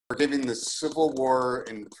giving the Civil War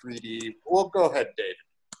in 3D. Well, go ahead, David.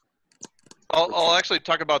 I'll actually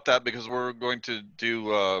talk about that because we're going to do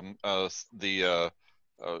the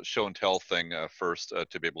show and tell thing first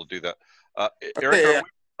to be able to do that. Eric, Okay, are we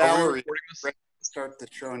Valerie, recording this? ready to start the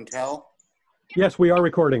show and tell? Yes, we are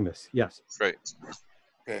recording this. Yes. Great.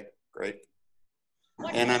 Okay, great.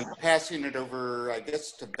 And I'm passing it over, I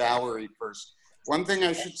guess, to Valerie first. One thing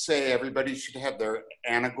I should say, everybody should have their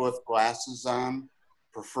anaglyph glasses on,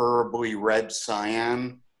 preferably red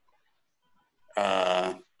cyan.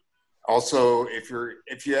 Also, if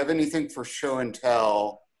you have anything for show and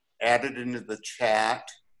tell, add it into the chat,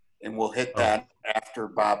 and we'll hit that after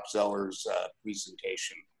Bob Zeller's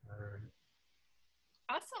presentation.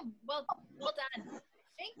 Awesome. Well done.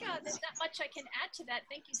 I think there's not much I can add to that.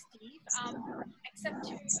 Thank you, Steve. Except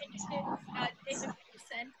to introduce David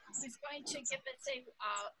Peterson, who's going to give us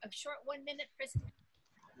a short 1-minute presentation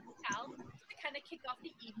to kind of kick off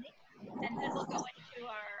the evening, and then we'll go into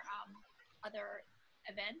our other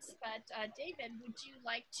events. But David, would you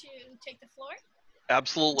like to take the floor?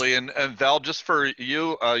 Absolutely. And Val, just for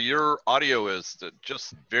you, your audio is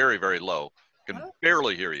just very, very low. I can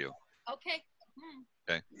barely hear you. Okay.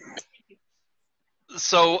 Okay.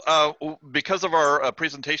 So because of our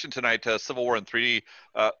presentation tonight, Civil War in 3D,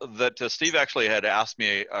 that Steve actually had asked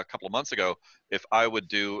me a couple of months ago if I would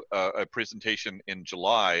do a presentation in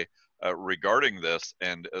July regarding this.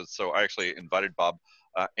 And so I actually invited Bob,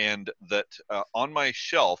 and that on my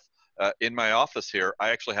shelf in my office here, I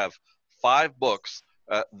actually have 5 books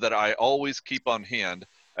that I always keep on hand,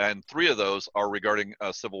 and 3 of those are regarding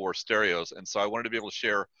Civil War stereos. And so I wanted to be able to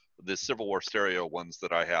share the Civil War stereo ones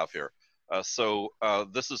that I have here. So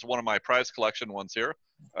this is one of my prize collection ones here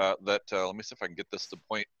that, let me see if I can get this to the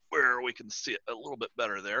point where we can see it a little bit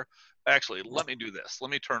better there. Actually, let me do this.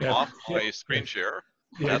 Let me turn off my screen share.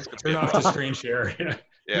 Yeah, turn off the screen share.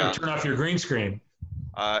 Yeah. Turn off your green screen.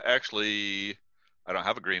 Actually, I don't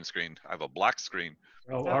have a green screen. I have a black screen.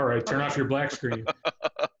 Oh, all right. Turn off your black screen.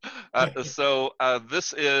 So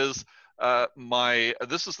this is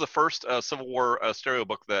this is the first Civil War stereo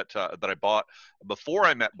book that that I bought before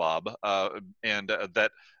I met Bob, and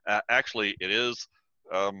that actually it is,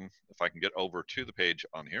 if I can get over to the page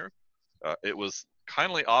on here, it was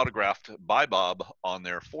kindly autographed by Bob on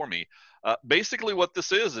there for me. Basically what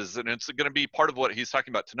this is, and it's going to be part of what he's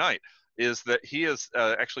talking about tonight, is that he has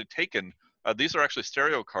actually taken, these are actually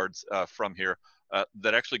stereo cards from here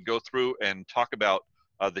that actually go through and talk about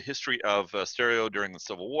the history of stereo during the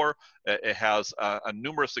Civil War. It has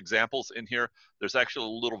numerous examples in here. There's actually a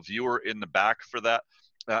little viewer in the back for that.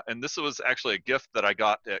 And this was actually a gift that I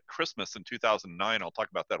got at Christmas in 2009. I'll talk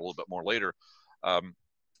about that a little bit more later.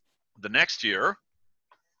 The next year,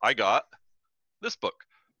 I got this book,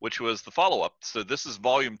 which was the follow-up. So this is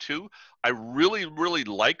volume 2. I really, really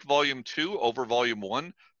like volume 2 over volume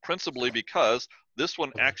 1, principally because this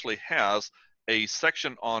one actually has a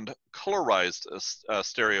section on colorized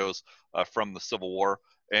stereos from the Civil War,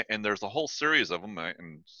 and there's a whole series of them,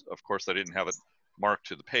 and of course I didn't have it marked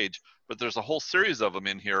to the page, but there's a whole series of them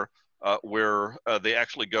in here where they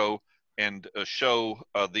actually go and show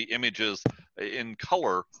the images in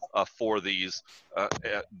color for these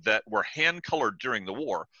that were hand colored during the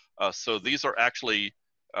war. So these are actually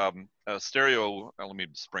stereo, let me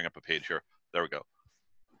just bring up a page here, there we go.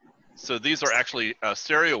 So these are actually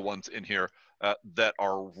stereo ones in here that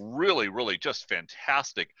are really, really just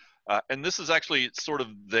fantastic. And this is actually sort of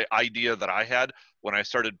the idea that I had when I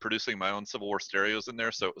started producing my own Civil War stereos in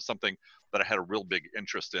there. So it was something that I had a real big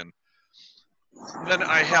interest in. Then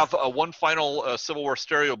I have one final Civil War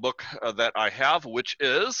stereo book that I have, which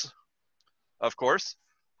is, of course,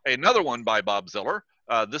 another one by Bob Zeller.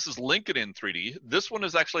 This is Lincoln in 3D. This one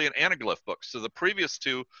is actually an anaglyph book. So the previous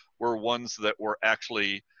 2 were ones that were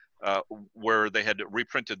actually where they had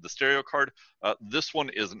reprinted the stereo card. This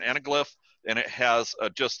one is an anaglyph, and it has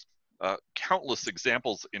just countless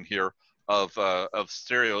examples in here of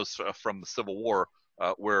stereos from the Civil War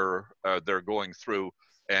where they're going through,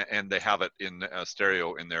 and they have it in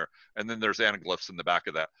stereo in there. And then there's anaglyphs in the back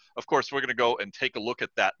of that. Of course, we're going to go and take a look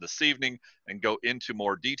at that this evening and go into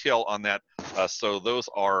more detail on that. So those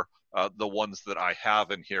are the ones that I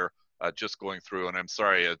have in here. Just going through, and I'm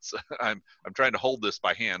sorry, it's I'm trying to hold this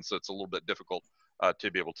by hand, so it's a little bit difficult to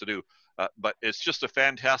be able to do. But it's just a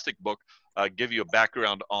fantastic book. Give you a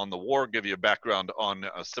background on the war, give you a background on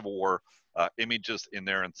Civil War images in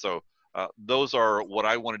there, and so those are what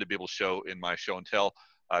I wanted to be able to show in my show and tell.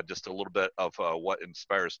 Just a little bit of what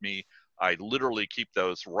inspires me. I literally keep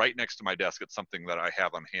those right next to my desk. It's something that I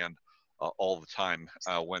have on hand all the time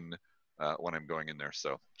when I'm going in there.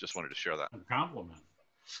 So just wanted to share that. A compliment.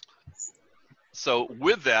 So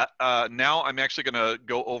with that, now I'm actually going to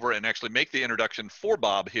go over and actually make the introduction for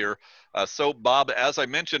Bob here. So Bob, as I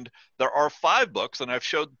mentioned, there are 5 books, and I've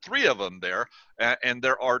showed 3 of them there. And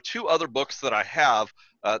there are 2 other books that I have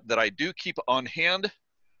that I do keep on hand.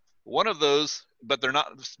 One of those, but they're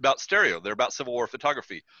not about stereo. They're about Civil War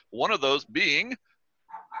photography. One of those being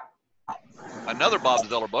another Bob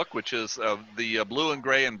Zeller book, which is the blue and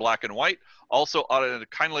gray and black and white, also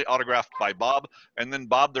kindly autographed by Bob. And then,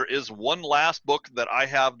 Bob, there is one last book that I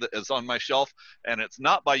have that is on my shelf, and it's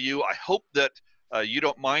not by you. I hope that you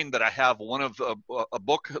don't mind that I have one of a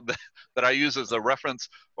book that I use as a reference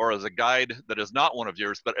or as a guide that is not one of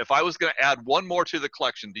yours. But if I was going to add one more to the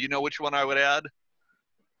collection, do you know which one I would add?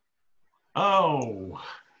 Oh,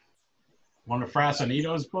 one of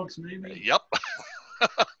Frassanito's books, maybe? Yep.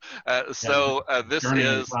 This is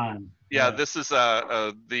this is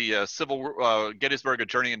the Civil Gettysburg: A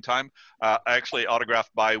Journey in Time, actually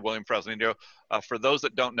autographed by William Frassanito. For those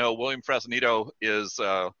that don't know, William Frassanito is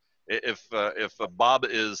if Bob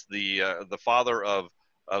is the father of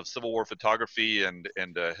Civil War photography and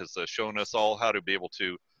has shown us all how to be able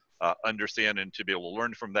to understand and to be able to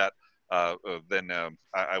learn from that. Then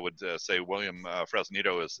I would say William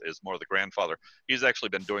Frassanito is more the grandfather. He's actually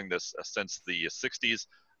been doing this since the 60s.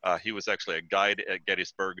 He was actually a guide at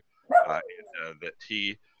Gettysburg.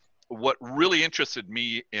 What really interested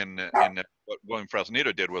me in what William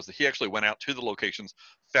Frassanito did was that he actually went out to the locations,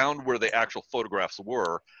 found where the actual photographs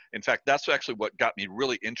were. In fact, that's actually what got me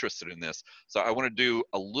really interested in this. So I want to do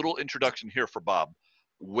a little introduction here for Bob.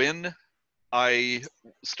 When I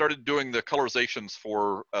started doing the colorizations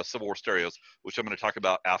for Civil War stereos, which I'm going to talk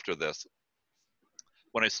about after this.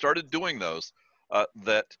 When I started doing those, I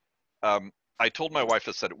told my wife,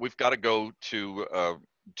 I said, we've got to go to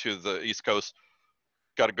the East Coast,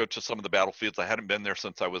 got to go to some of the battlefields. I hadn't been there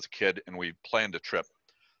since I was a kid, and we planned a trip.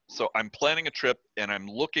 So I'm planning a trip, and I'm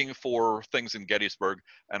looking for things in Gettysburg,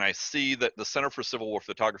 and I see that the Center for Civil War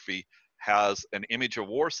Photography has an Image of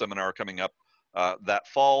War seminar coming up that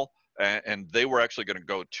fall. And they were actually going to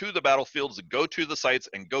go to the battlefields, go to the sites,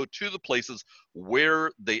 and go to the places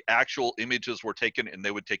where the actual images were taken, and they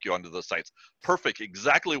would take you onto the sites. Perfect,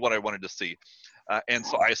 exactly what I wanted to see. And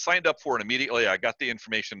so I signed up for it immediately. I got the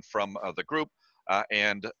information from the group,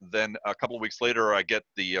 and then a couple of weeks later, I get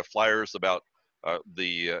the flyers about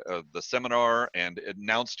the seminar, and it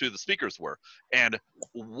announced who the speakers were. And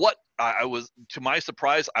what I was, to my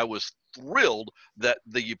surprise, I was thrilled that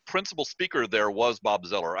the principal speaker there was Bob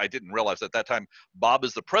Zeller. I didn't realize at that time Bob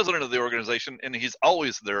is the president of the organization, and he's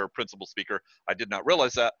always their principal speaker. I did not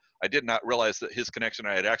realize that. I did not realize that his connection,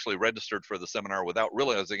 I had actually registered for the seminar without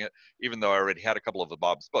realizing it, even though I already had a couple of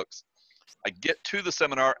Bob's books. I get to the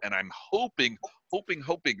seminar, and I'm hoping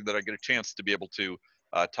that I get a chance to be able to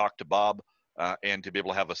talk to Bob and to be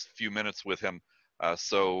able to have a few minutes with him,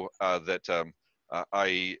 so that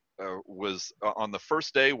I was on the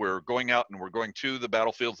first day. We're going out and we're going to the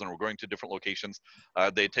battlefields and we're going to different locations.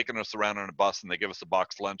 They had taken us around on a bus, and they gave us a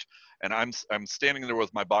box lunch. And I'm standing there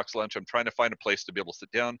with my box lunch. I'm trying to find a place to be able to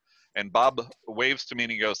sit down. And Bob waves to me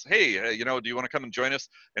and he goes, "Hey, do you want to come and join us?"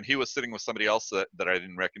 And he was sitting with somebody else that I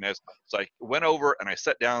didn't recognize. So I went over and I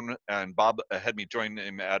sat down, and Bob had me join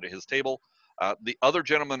him at his table. The other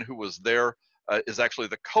gentleman who was there is actually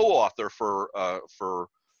the co-author for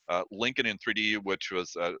Lincoln in 3D, which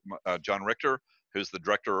was John Richter, who's the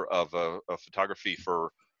director of photography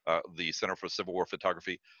for the Center for Civil War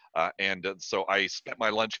Photography. So I spent my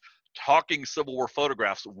lunch talking Civil War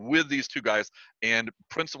photographs with these 2 guys, and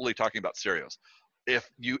principally talking about stereos. If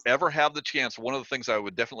you ever have the chance, one of the things I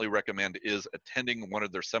would definitely recommend is attending one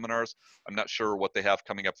of their seminars. I'm not sure what they have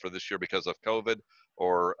coming up for this year because of COVID,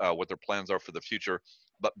 or what their plans are for the future.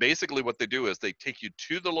 But basically what they do is they take you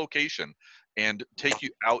to the location and take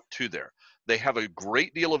you out to there. They have a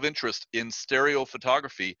great deal of interest in stereo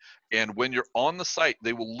photography, and when you're on the site,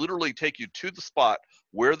 they will literally take you to the spot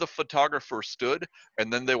where the photographer stood,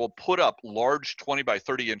 and then they will put up large 20 by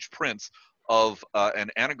 30 inch prints of an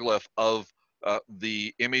anaglyph of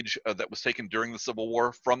the image that was taken during the Civil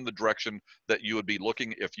War from the direction that you would be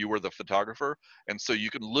looking if you were the photographer. And so you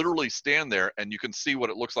can literally stand there and you can see what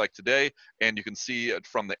it looks like today, and you can see it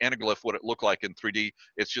from the anaglyph what it looked like in 3D.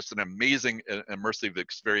 It's just an amazing immersive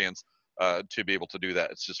experience to be able to do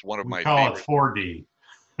that. It's just one of my favorite. Call it 4D.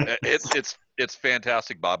 It's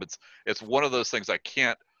fantastic, Bob. It's one of those things I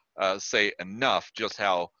can't say enough just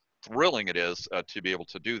how thrilling it is to be able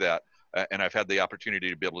to do that. And I've had the opportunity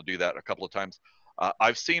to be able to do that a couple of times.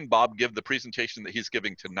 I've seen Bob give the presentation that he's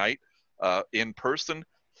giving tonight in person.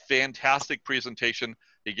 Fantastic presentation.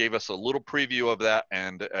 He gave us a little preview of that,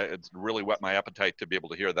 and it's really whet my appetite to be able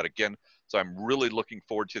to hear that again. So I'm really looking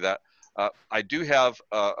forward to that. I do have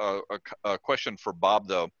a question for Bob,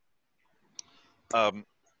 though.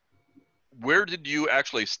 Where did you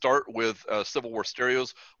actually start with Civil War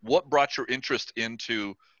stereos? What brought your interest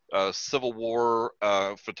into Civil War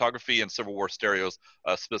photography and Civil War stereos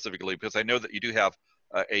specifically? Because I know that you do have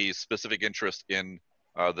a specific interest in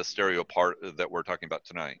the stereo part that we're talking about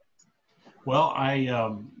tonight. Well,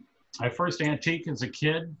 I first antique as a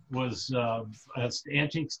kid was an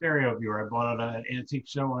antique stereo viewer. I bought it at an antique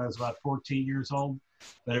show when I was about 14 years old,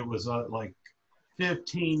 but it was like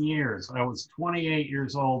 15 years. I was 28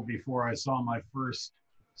 years old before I saw my first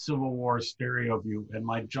Civil War stereo view, and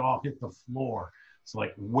my jaw hit the floor. It's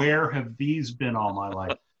like, where have these been all my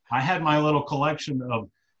life? I had my little collection of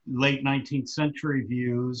late 19th century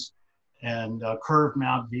views and curved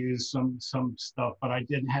mount views, some stuff, but I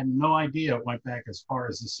had no idea it went back as far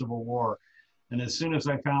as the Civil War. And as soon as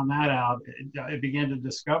I found that out, I began to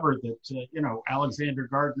discover that, you know, Alexander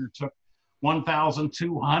Gardner took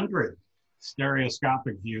 1,200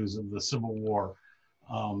 stereoscopic views of the Civil War.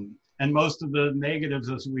 And most of the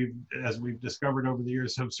negatives, as we've discovered over the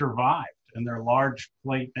years, have survived, and they're large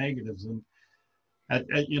plate negatives. And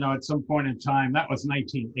at some point in time, that was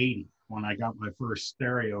 1980 when I got my first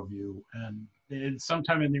stereo view. And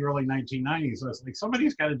sometime in the early 1990s, I was like,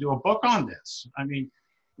 somebody's got to do a book on this. I mean,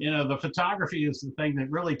 you know, the photography is the thing that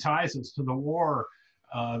really ties us to the war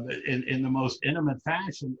in the most intimate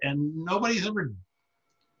fashion. And nobody's ever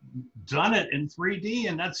done it in 3D,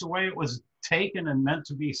 and that's the way it was taken and meant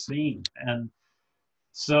to be seen. And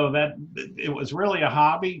so that it was really a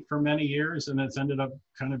hobby for many years, and it's ended up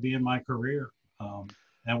kind of being my career.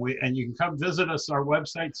 And you can come visit us, our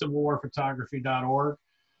website, civilwarphotography.org.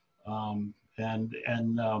 And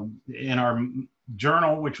in our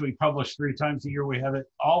journal, which we publish 3 times a year, we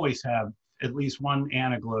always have at least one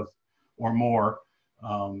anaglyph or more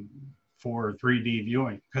for 3D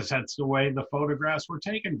viewing, because that's the way the photographs were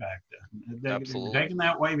taken back then. They were taken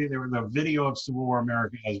that way. They were the video of Civil War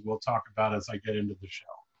America, as we'll talk about as I get into the show.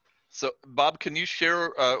 So, Bob, can you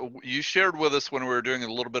share, you shared with us when we were doing a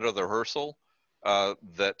little bit of the rehearsal well,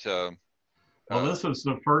 this was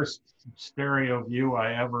the first stereo view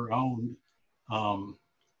I ever owned.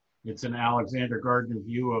 It's an Alexander Gardner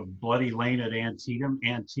view of Bloody Lane at Antietam.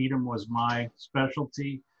 Antietam was my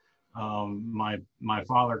specialty. My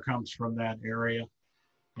father comes from that area,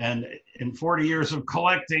 and in 40 years of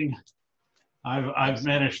collecting, I've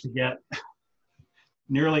managed to get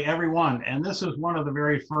nearly every one. And this is one of the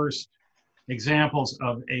very first examples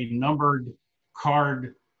of a numbered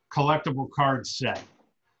collectible card set.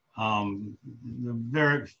 The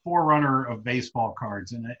very forerunner of baseball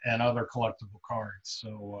cards and other collectible cards.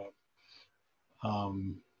 So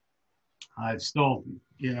I still,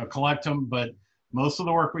 collect them, but most of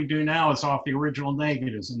the work we do now is off the original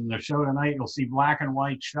negatives. And in the show tonight, you'll see black and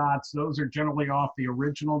white shots. Those are generally off the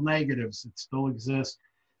original negatives that still exist.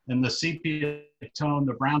 And the sepia tone,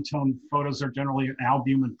 the brown tone photos are generally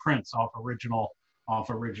albumin prints off original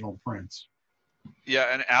prints. Yeah,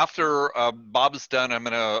 and after Bob's done, I'm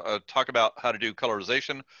going to talk about how to do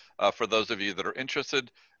colorization for those of you that are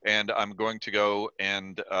interested. And I'm going to go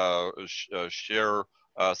and share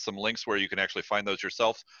some links where you can actually find those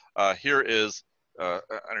yourself. Here is, I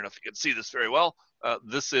don't know if you can see this very well.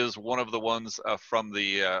 This is one of the ones from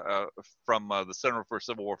the Center for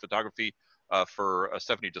Civil War Photography.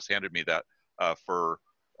 Stephanie just handed me that for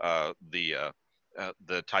the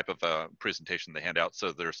type of presentation they hand out.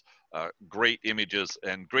 So there's great images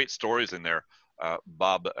and great stories in there.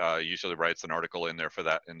 Bob usually writes an article in there for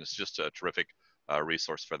that, and it's just a terrific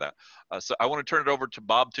resource for that. So I want to turn it over to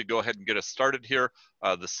Bob to go ahead and get us started here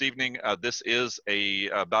this evening. This is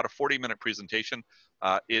about a 40-minute presentation.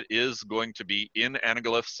 It is going to be in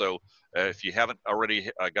anaglyph, so if you haven't already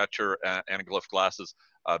got your anaglyph glasses,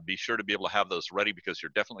 be sure to be able to have those ready, because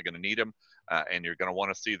you're definitely going to need them, and you're going to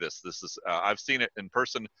want to see this. This is I've seen it in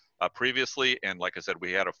person previously, and like I said,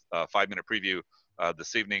 we had a 5-minute preview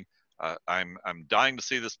this evening. I'm dying to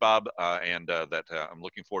see this, Bob, and I'm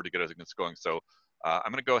looking forward to getting this going. So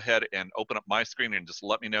I'm going to go ahead and open up my screen, and just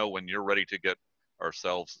let me know when you're ready to get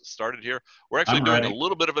ourselves started here. We're actually doing a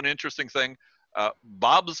little bit of an interesting thing.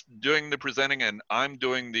 Bob's doing the presenting, and I'm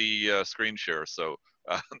doing the screen share. So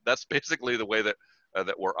that's basically the way that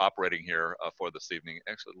we're operating here for this evening.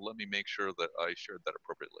 Actually, let me make sure that I shared that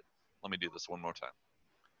appropriately. Let me do this one more time.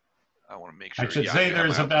 I want to make sure. I should say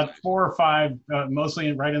there's about 4 or 5,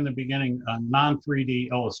 mostly right in the beginning,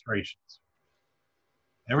 non-3D illustrations.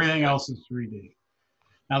 Everything else is 3D.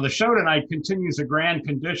 Now, the show tonight continues a grand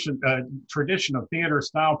tradition of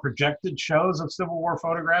theater-style projected shows of Civil War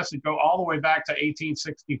photographs that go all the way back to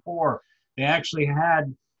 1864. They actually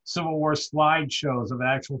had Civil War slideshows of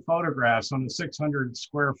actual photographs on a 600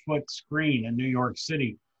 square foot screen in New York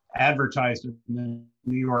City, advertised in the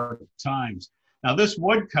New York Times. Now this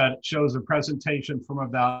woodcut shows a presentation from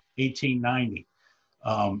about 1890.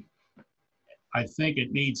 I think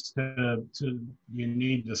it needs you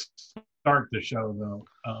need to start the show though.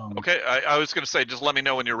 Okay, I was going to say, just let me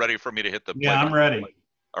know when you're ready for me to hit the play Yeah, I'm button. ready.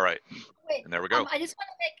 All right. Wait, And there we go. I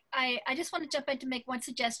just want to jump in to make one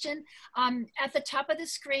suggestion. At the top of the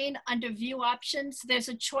screen, under View Options, there's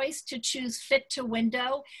a choice to choose Fit to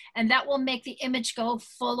Window, and that will make the image go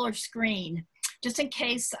fuller screen. Just in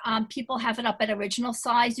case people have it up at original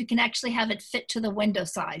size, you can actually have it fit to the window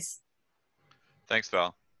size. Thanks,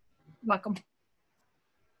 Val. Welcome.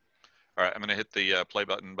 All right, I'm going to hit the play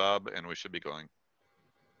button, Bob, and we should be going.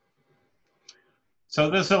 So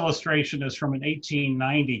this illustration is from an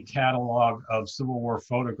 1890 catalog of Civil War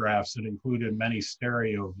photographs that included many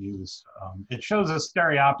stereo views. It shows a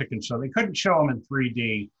stereoptic and show. They couldn't show them in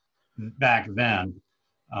 3D back then,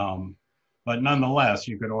 but nonetheless,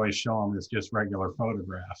 you could always show them as just regular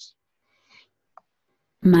photographs.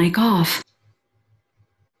 Mic off.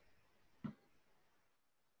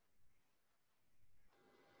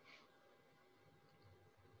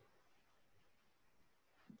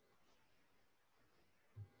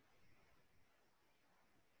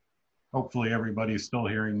 Hopefully everybody's still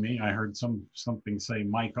hearing me. I heard something say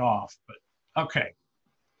mic off, but okay.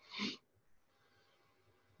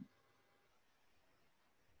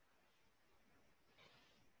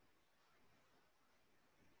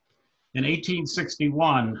 In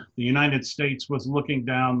 1861, the United States was looking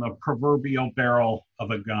down the proverbial barrel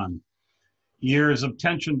of a gun. Years of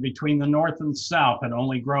tension between the North and South had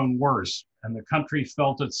only grown worse, and the country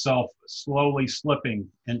felt itself slowly slipping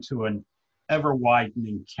into an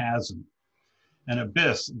ever-widening chasm, an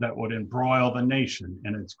abyss that would embroil the nation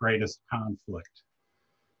in its greatest conflict.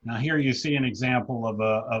 Now here you see an example of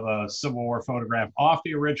a Civil War photograph off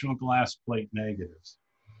the original glass plate negatives.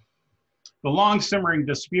 The long simmering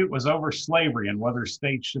dispute was over slavery and whether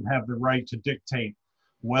states should have the right to dictate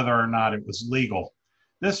whether or not it was legal.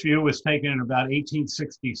 This view was taken in about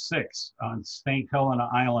 1866 on St. Helena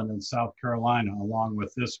Island in South Carolina, along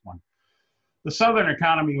with this one. The Southern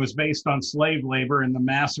economy was based on slave labor and the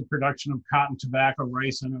massive production of cotton, tobacco,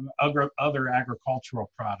 rice, and other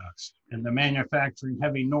agricultural products. In the manufacturing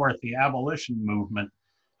heavy North, the abolition movement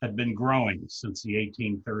had been growing since the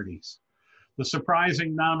 1830s. The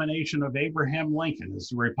surprising nomination of Abraham Lincoln as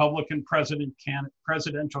the Republican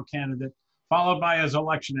presidential candidate, followed by his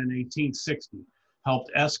election in 1860,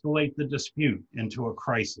 helped escalate the dispute into a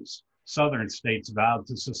crisis. Southern states vowed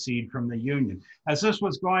to secede from the Union. As this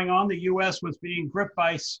was going on, the US was being gripped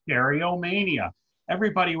by stereomania.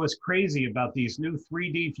 Everybody was crazy about these new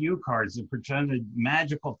 3D view cards that presented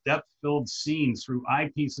magical depth-filled scenes through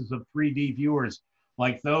eyepieces of 3D viewers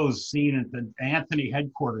like those seen at the Anthony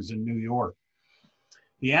headquarters in New York.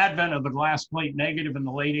 The advent of the glass plate negative in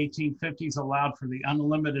the late 1850s allowed for the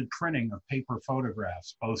unlimited printing of paper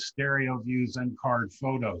photographs, both stereo views and card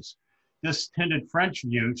photos. This tinted French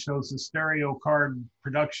view shows the stereo card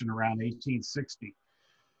production around 1860.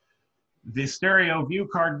 The stereo view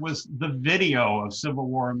card was the video of Civil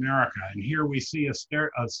War America. And here we see a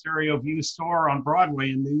stereo view store on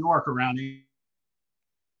Broadway in New York around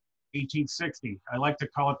 1860. I like to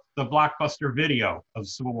call it the blockbuster video of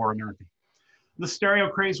Civil War America. The stereo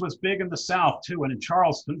craze was big in the South too, and in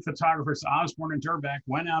Charleston, photographers Osborne and Durback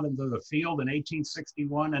went out into the field in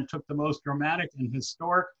 1861 and took the most dramatic and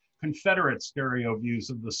historic Confederate stereo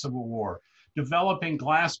views of the Civil War, developing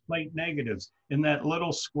glass plate negatives in that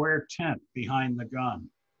little square tent behind the gun.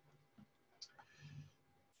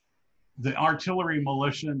 The artillery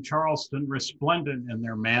militia in Charleston, resplendent in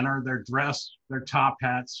their manner, their dress, their top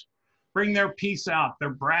hats, bring their piece out,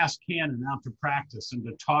 their brass cannon out to practice and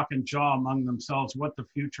to talk and jaw among themselves what the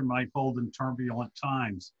future might hold in turbulent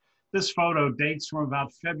times. This photo dates from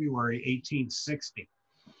about February 1860.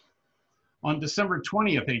 On December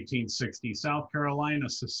 20th, 1860, South Carolina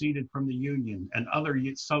seceded from the Union, and other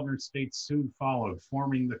southern states soon followed,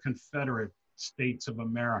 forming the Confederate States of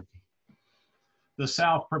America. The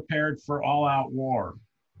South prepared for all-out war,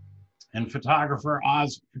 and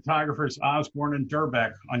photographers Osborne and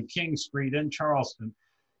Durback on King Street in Charleston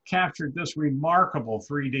captured this remarkable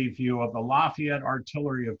 3D view of the Lafayette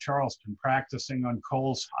Artillery of Charleston practicing on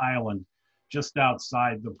Coles Island, just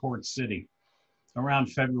outside the port city, around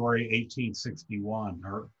February 1861,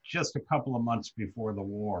 or just a couple of months before the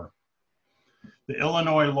war. The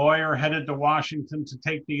Illinois lawyer headed to Washington to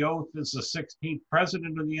take the oath as the 16th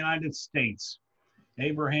President of the United States,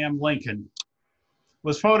 Abraham Lincoln,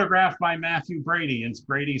 was photographed by Matthew Brady in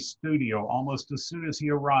Brady's studio almost as soon as he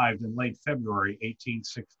arrived in late February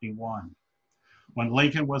 1861. When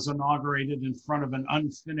Lincoln was inaugurated in front of an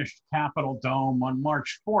unfinished Capitol dome on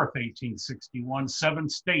March 4th, 1861, 7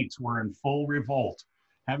 states were in full revolt,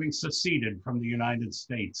 having seceded from the United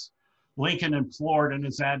States. Lincoln implored in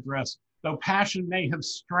his address, "Though passion may have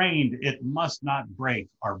strained, it must not break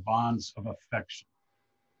our bonds of affection."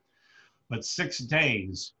 But 6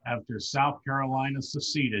 days after South Carolina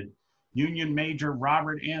seceded, Union Major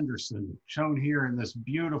Robert Anderson, shown here in this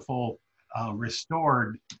beautiful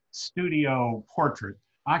restored studio portrait,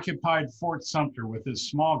 occupied Fort Sumter with his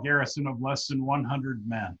small garrison of less than 100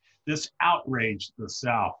 men. This outraged the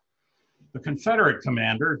South. The Confederate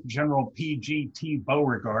commander, General P.G.T.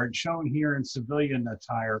 Beauregard, shown here in civilian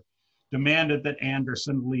attire, demanded that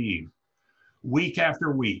Anderson leave. Week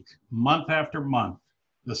after week, month after month,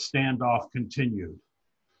 the standoff continued.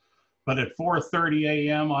 But at 4:30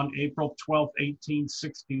 a.m. on April 12,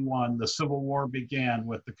 1861, the Civil War began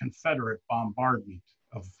with the Confederate bombardment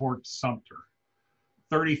of Fort Sumter.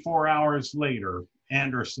 34 hours later,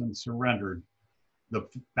 Anderson surrendered the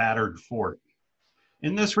battered fort.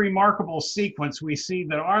 In this remarkable sequence, we see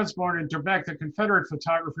that Osborne and Durbeck, the Confederate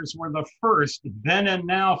photographers, were the first then and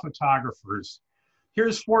now photographers.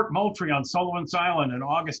 Here's Fort Moultrie on Sullivan's Island in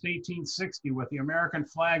August 1860 with the American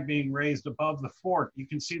flag being raised above the fort. You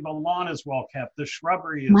can see the lawn is well kept, the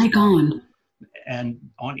shrubbery is Mic on. and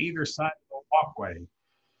on either side of the walkway.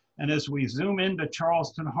 And as we zoom into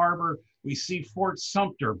Charleston Harbor, we see Fort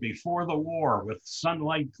Sumter before the war with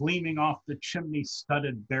sunlight gleaming off the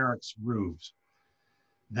chimney-studded barracks roofs.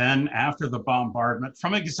 Then after the bombardment,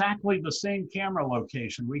 from exactly the same camera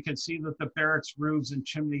location, we can see that the barracks roofs and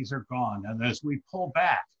chimneys are gone. And as we pull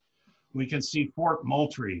back, we can see Fort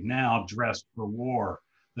Moultrie now dressed for war.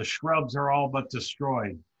 The shrubs are all but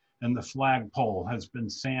destroyed and the flagpole has been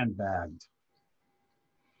sandbagged.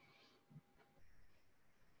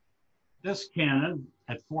 This cannon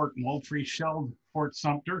at Fort Moultrie shelled Fort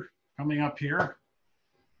Sumter. Coming up here,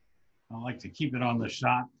 I like to keep it on the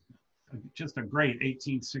shot. Just a great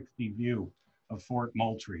 1860 view of Fort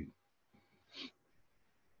Moultrie.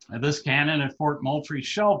 And this cannon at Fort Moultrie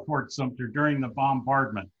shelled Fort Sumter during the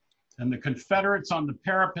bombardment. And the Confederates on the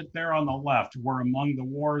parapet there on the left were among the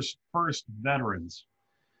war's first veterans.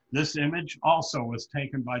 This image also was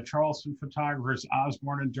taken by Charleston photographers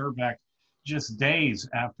Osborne and Durbeck just days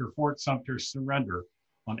after Fort Sumter's surrender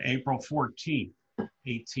on April 14,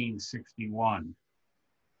 1861.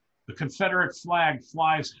 The Confederate flag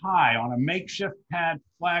flies high on a makeshift pad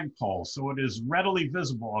flagpole, so it is readily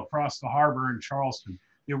visible across the harbor in Charleston.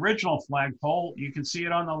 The original flagpole, you can see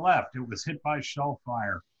it on the left. It was hit by shell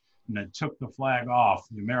fire, and it took the flag off,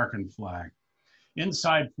 the American flag.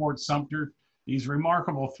 Inside Fort Sumter, these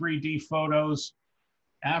remarkable 3D photos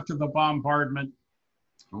after the bombardment,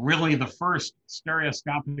 really the first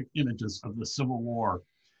stereoscopic images of the Civil War,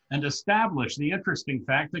 and establish the interesting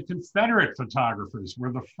fact that Confederate photographers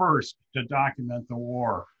were the first to document the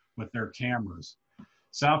war with their cameras.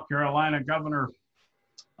 South Carolina Governor,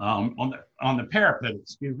 on the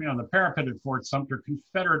parapet at Fort Sumter,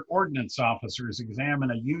 Confederate ordnance officers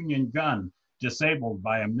examined a Union gun disabled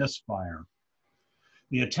by a misfire.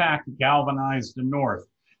 The attack galvanized the North,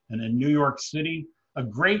 and in New York City, a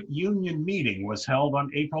great Union meeting was held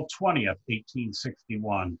on April 20th,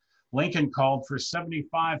 1861. Lincoln called for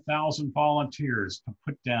 75,000 volunteers to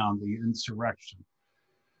put down the insurrection.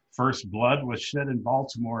 First blood was shed in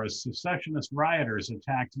Baltimore as secessionist rioters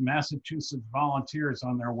attacked Massachusetts volunteers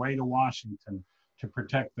on their way to Washington to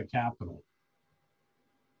protect the Capitol.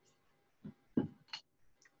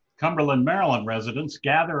 Cumberland, Maryland residents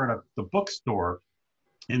gathered at the bookstore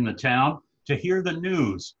in the town to hear the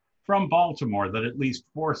news from Baltimore that at least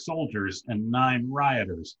 4 soldiers and 9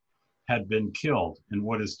 rioters had been killed in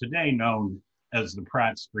what is today known as the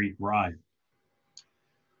Pratt Street riot.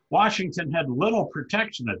 Washington had little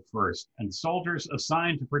protection at first, and soldiers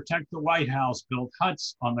assigned to protect the White House built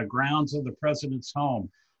huts on the grounds of the president's home,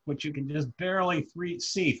 which you can just barely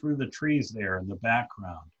see through the trees there in the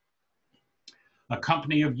background. A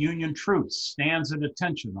company of Union troops stands at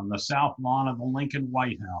attention on the south lawn of the Lincoln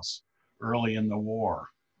White House early in the war.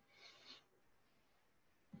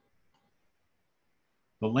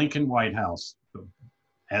 The Lincoln White House,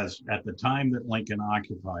 as at the time that Lincoln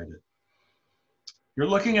occupied it. You're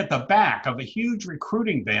looking at the back of a huge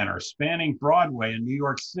recruiting banner spanning Broadway in New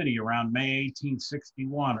York City around May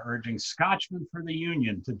 1861, urging Scotchmen for the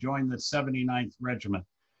Union to join the 79th Regiment.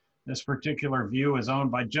 This particular view is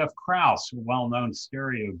owned by Jeff Krause, a well-known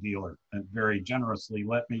stereo dealer, and very generously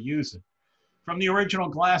let me use it. From the original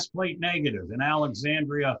glass plate negative in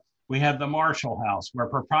Alexandria We had the Marshall House, where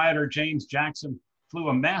proprietor James Jackson flew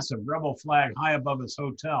a massive rebel flag high above his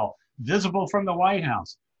hotel, visible from the White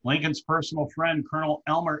House. Lincoln's personal friend, Colonel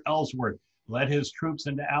Elmer Ellsworth, led his troops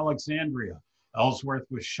into Alexandria. Ellsworth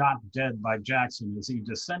was shot dead by Jackson as he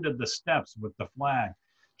descended the steps with the flag.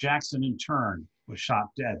 Jackson, in turn, was shot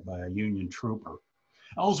dead by a Union trooper.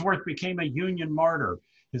 Ellsworth became a Union martyr.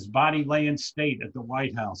 His body lay in state at the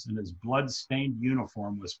White House, and his blood-stained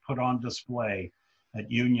uniform was put on display at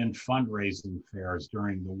Union fundraising fairs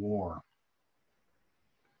during the war.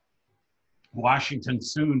 Washington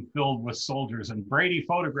soon filled with soldiers, and Brady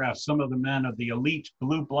photographed some of the men of the elite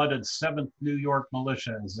blue-blooded 7th New York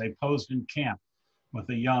Militia as they posed in camp with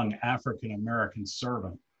a young African-American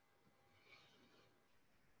servant.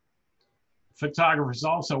 Photographers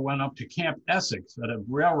also went up to Camp Essex at a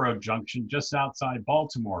railroad junction just outside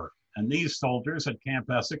Baltimore, and these soldiers at Camp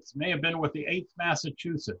Essex may have been with the 8th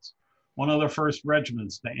Massachusetts, one of the first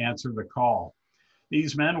regiments to answer the call.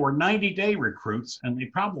 These men were 90-day recruits, and they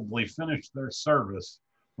probably finished their service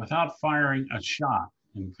without firing a shot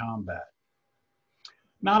in combat.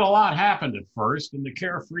 Not a lot happened at first, and the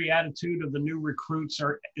carefree attitude of the new recruits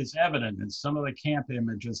is evident in some of the camp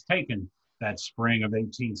images taken that spring of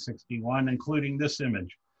 1861, including this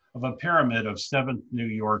image of a pyramid of 7th New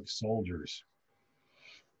York soldiers.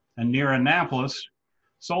 And near Annapolis,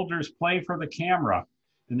 soldiers play for the camera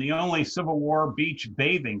in the only Civil War beach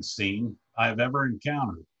bathing scene I've ever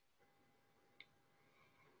encountered.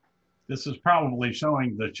 This is probably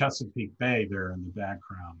showing the Chesapeake Bay there in the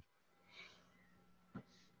background.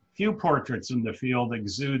 Few portraits in the field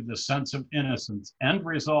exude the sense of innocence and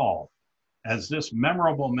resolve as this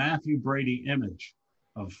memorable Matthew Brady image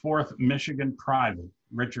of 4th Michigan Private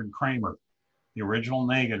Richard Kramer, the original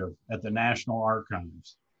negative at the National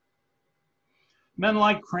Archives. Men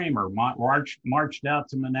like Kramer marched out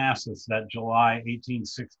to Manassas that July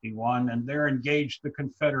 1861, and there engaged the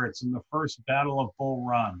Confederates in the First Battle of Bull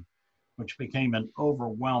Run, which became an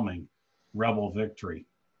overwhelming rebel victory.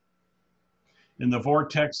 In the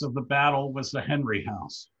vortex of the battle was the Henry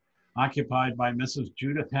House, occupied by Mrs.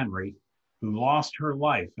 Judith Henry, who lost her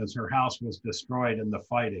life as her house was destroyed in the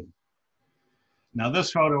fighting. Now,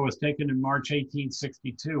 this photo was taken in March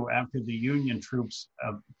 1862 after the Union troops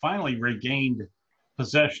finally regained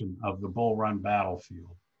possession of the Bull Run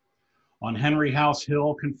battlefield. On Henry House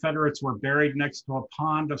Hill, Confederates were buried next to a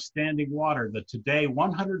pond of standing water that today,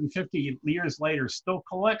 150 years later, still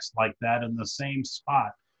collects like that in the same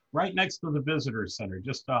spot, right next to the visitor center,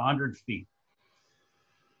 just 100 feet.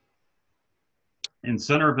 In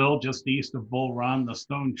Centerville, just east of Bull Run, the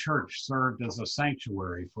stone church served as a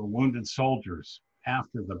sanctuary for wounded soldiers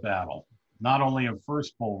after the battle, not only of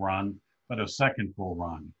first Bull Run, but of second Bull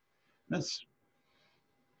Run.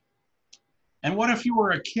 And what if you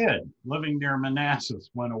were a kid living near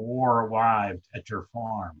Manassas when a war arrived at your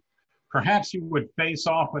farm? Perhaps you would face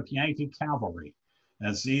off with Yankee cavalry,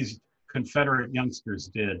 as these Confederate youngsters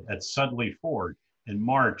did at Sudley Ford in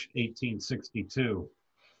March 1862.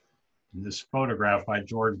 In this photograph by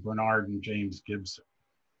George Bernard and James Gibson.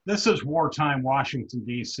 This is wartime Washington,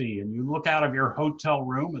 D.C., and you look out of your hotel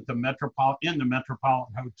room at the Metropolitan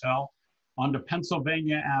Hotel onto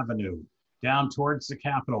Pennsylvania Avenue, down towards the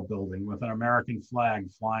Capitol building with an American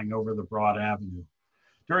flag flying over the broad avenue.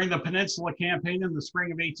 During the Peninsula Campaign in the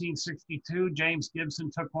spring of 1862, James Gibson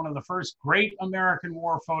took one of the first great American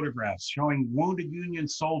War photographs showing wounded Union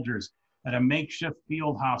soldiers at a makeshift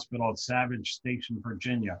field hospital at Savage Station,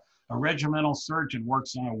 Virginia. A regimental surgeon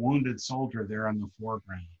works on a wounded soldier there in the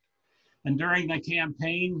foreground. And during the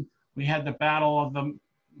campaign, we had the Battle of the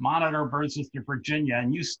Monitor versus the Virginia,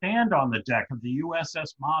 and you stand on the deck of the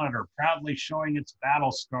USS Monitor, proudly showing its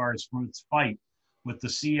battle scars from its fight with the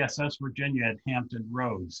CSS Virginia at Hampton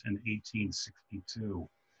Roads in 1862.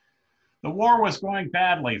 The war was going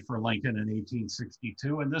badly for Lincoln in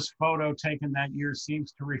 1862, and this photo taken that year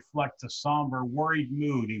seems to reflect the somber, worried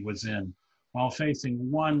mood he was in while facing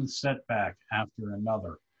one setback after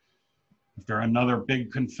another. After another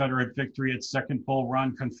big Confederate victory at Second Bull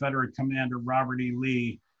Run, Confederate Commander Robert E.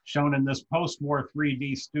 Lee, shown in this post-war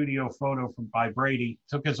 3D studio photo by Brady,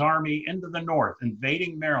 took his army into the north,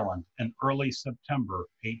 invading Maryland in early September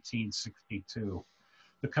 1862.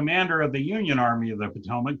 The commander of the Union Army of the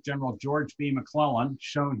Potomac, General George B. McClellan,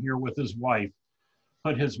 shown here with his wife,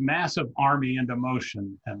 put his massive army into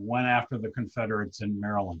motion and went after the Confederates in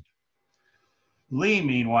Maryland. Lee,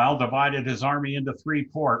 meanwhile, divided his army into three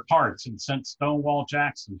parts and sent Stonewall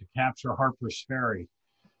Jackson to capture Harper's Ferry.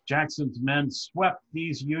 Jackson's men swept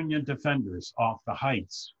these Union defenders off the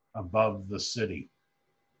heights above the city.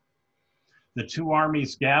 The two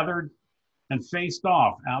armies gathered and faced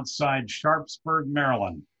off outside Sharpsburg,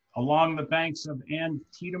 Maryland, along the banks of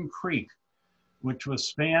Antietam Creek, which was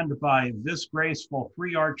spanned by this graceful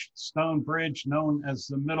three-arched stone bridge known as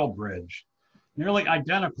the Middle Bridge. Nearly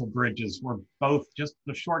identical bridges were both just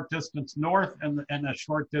a short distance north and a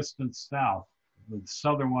short distance south, the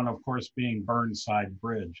southern one, of course, being Burnside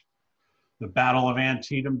Bridge. The Battle of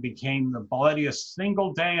Antietam became the bloodiest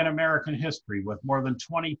single day in American history, with more than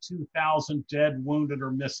 22,000 dead, wounded, or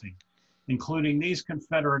missing, including these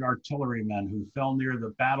Confederate artillerymen who fell near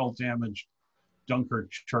the battle-damaged Dunkard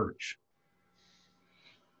Church.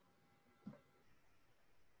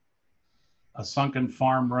 A sunken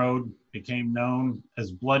farm road became known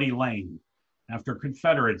as Bloody Lane after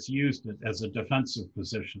Confederates used it as a defensive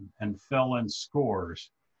position and fell in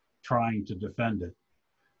scores trying to defend it.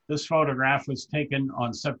 This photograph was taken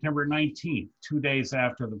on September 19th, 2 days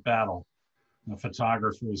after the battle, the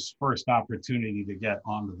photographer's first opportunity to get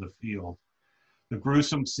onto the field. The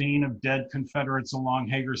gruesome scene of dead Confederates along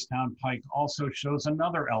Hagerstown Pike also shows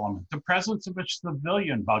another element, the presence of a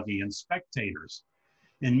civilian buggy and spectators.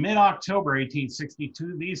 In mid-October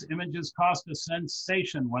 1862, these images caused a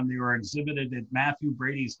sensation when they were exhibited at Matthew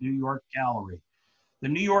Brady's New York Gallery. The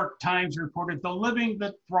New York Times reported, "The living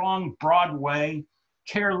that throng Broadway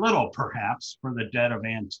care little, perhaps, for the dead of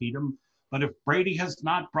Antietam, but if Brady has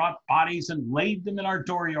not brought bodies and laid them in our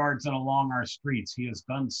dooryards and along our streets, he has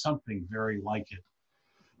done something very like it."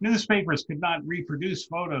 Newspapers could not reproduce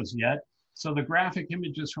photos yet, so the graphic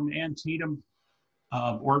images from Antietam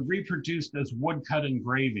were reproduced as woodcut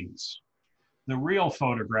engravings. The real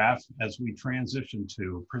photograph, as we transition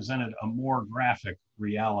to, presented a more graphic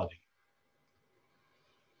reality.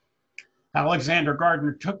 Alexander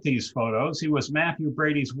Gardner took these photos. He was Matthew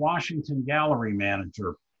Brady's Washington Gallery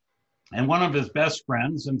manager. And one of his best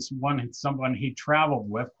friends and someone he traveled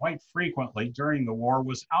with quite frequently during the war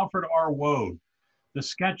was Alfred R. Woad, the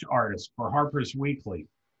sketch artist for Harper's Weekly,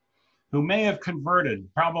 who may have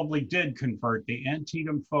probably did convert the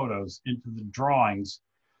Antietam photos into the drawings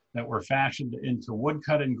that were fashioned into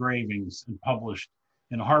woodcut engravings and published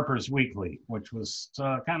in Harper's Weekly, which was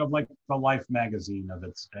kind of like the Life magazine of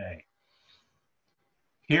its day.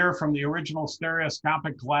 Here, from the original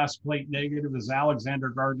stereoscopic glass plate negative, is Alexander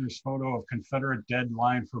Gardner's photo of Confederate dead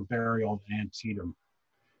lying for burial at Antietam.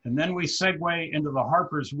 And then we segue into the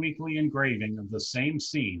Harper's Weekly engraving of the same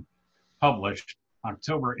scene, published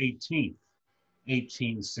October 18th,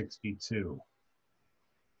 1862.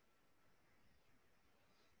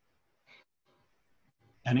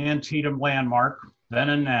 An Antietam landmark, then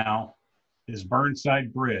and now, is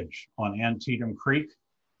Burnside Bridge on Antietam Creek,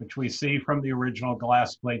 which we see from the original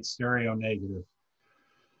glass plate stereo negative.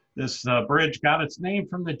 This bridge got its name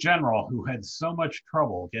from the general who had so much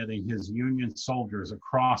trouble getting his Union soldiers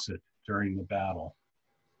across it during the battle.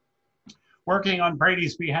 Working on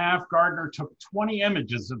Brady's behalf, Gardner took 20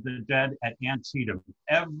 images of the dead at Antietam,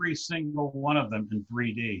 every single one of them in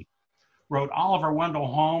 3D. Wrote Oliver Wendell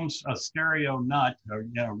Holmes, a stereo nut,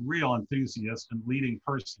 a real enthusiast and leading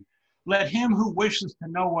person. Let him who wishes to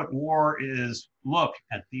know what war is look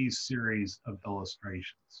at these series of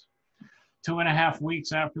illustrations. 2.5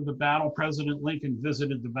 weeks after the battle, President Lincoln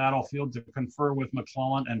visited the battlefield to confer with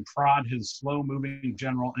McClellan and prod his slow-moving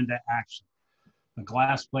general into action. The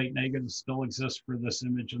glass plate negative still exists for this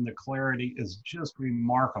image, and the clarity is just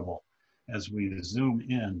remarkable as we zoom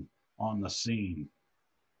in on the scene.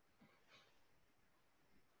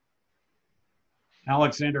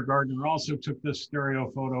 Alexander Gardner also took this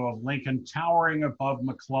stereo photo of Lincoln towering above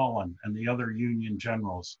McClellan and the other Union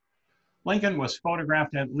generals. Lincoln was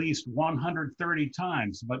photographed at least 130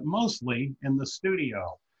 times, but mostly in the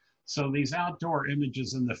studio. So these outdoor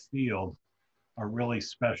images in the field are really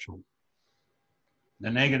special.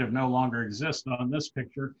 The negative no longer exists on this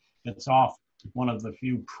picture. It's off one of the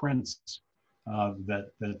few prints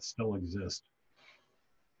that still exist.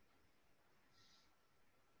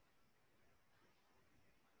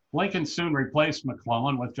 Lincoln soon replaced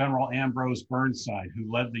McClellan with General Ambrose Burnside,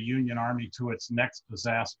 who led the Union Army to its next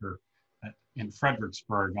disaster in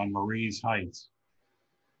Fredericksburg on Marie's Heights,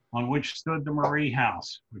 on which stood the Marie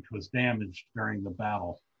House, which was damaged during the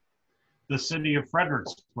battle. The city of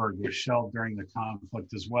Fredericksburg was shelled during the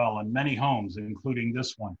conflict as well, and many homes, including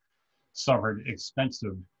this one, suffered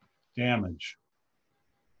extensive damage.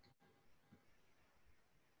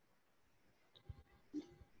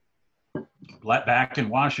 Back in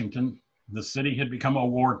Washington, the city had become a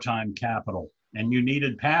wartime capital, and you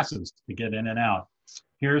needed passes to get in and out.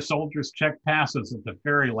 Here, soldiers checked passes at the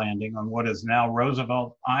ferry landing on what is now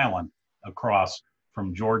Roosevelt Island, across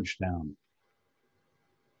from Georgetown.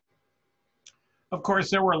 Of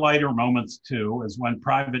course, there were lighter moments too, as when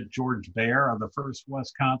Private George Baer of the 1st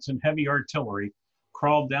Wisconsin Heavy Artillery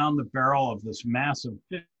crawled down the barrel of this massive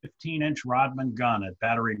 15-inch Rodman gun at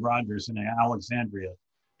Battery Rogers in Alexandria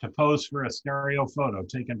to pose for a stereo photo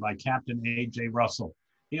taken by Captain A.J. Russell,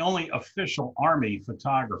 the only official Army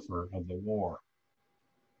photographer of the war.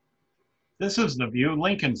 This is the view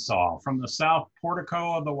Lincoln saw from the south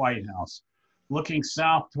portico of the White House, looking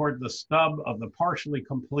south toward the stub of the partially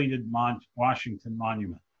completed Washington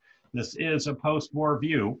Monument. This is a post-war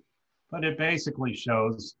view, but it basically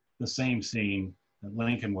shows the same scene that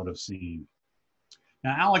Lincoln would have seen.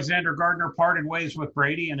 Now, Alexander Gardner parted ways with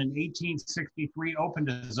Brady and in 1863 opened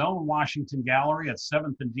his own Washington Gallery at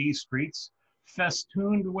 7th and D Streets,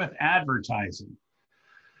 festooned with advertising.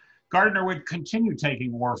 Gardner would continue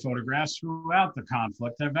taking war photographs throughout the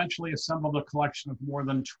conflict and eventually assembled a collection of more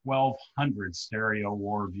than 1,200 stereo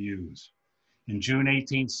war views. In June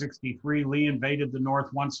 1863, Lee invaded the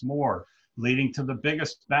North once more, leading to the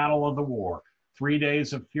biggest battle of the war, 3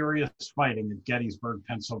 days of furious fighting at Gettysburg,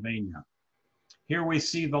 Pennsylvania. Here we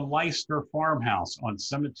see the Leicester farmhouse on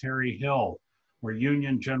Cemetery Hill, where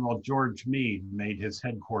Union General George Meade made his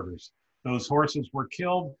headquarters. Those horses were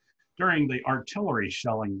killed during the artillery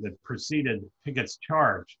shelling that preceded Pickett's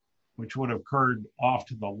charge, which would have occurred off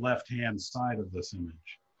to the left-hand side of this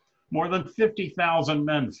image. More than 50,000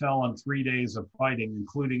 men fell in 3 days of fighting,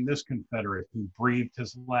 including this Confederate who breathed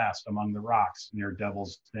his last among the rocks near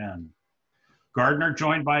Devil's Den. Gardner,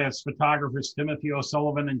 joined by his photographers Timothy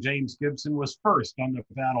O'Sullivan and James Gibson, was first on the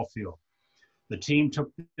battlefield. The team took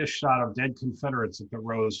this shot of dead Confederates at the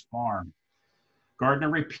Rose Farm. Gardner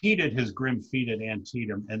repeated his grim feat at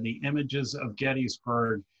Antietam, and the images of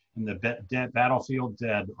Gettysburg and the battlefield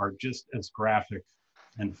dead are just as graphic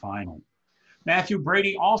and final. Matthew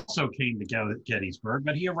Brady also came to Gettysburg,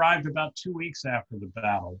 but he arrived about 2 weeks after the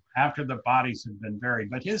battle, after the bodies had been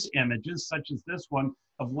buried. But his images, such as this one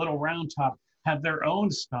of Little Round Top, have their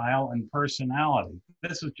own style and personality.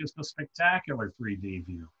 This is just a spectacular 3D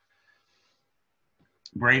view.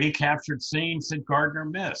 Brady captured scenes that Gardner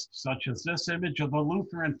missed, such as this image of the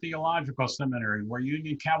Lutheran Theological Seminary, where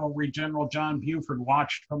Union Cavalry General John Buford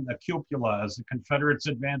watched from the cupola as the Confederates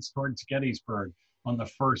advanced towards Gettysburg on the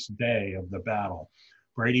first day of the battle.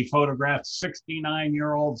 Brady photographed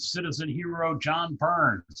 69-year-old citizen hero John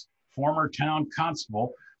Burns, former town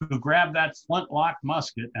constable, who grabbed that flintlock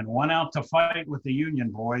musket and went out to fight with the Union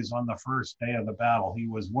boys on the first day of the battle. He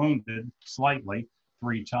was wounded slightly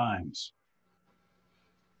 3 times.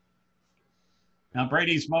 Now,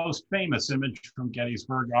 Brady's most famous image from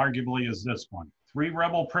Gettysburg arguably is this one. 3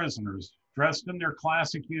 rebel prisoners dressed in their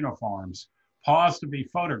classic uniforms paused to be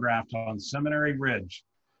photographed on Seminary Ridge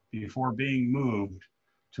before being moved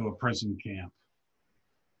to a prison camp.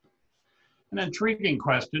 An intriguing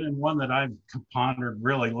question, and one that I've pondered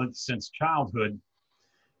really since childhood,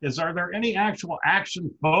 is are there any actual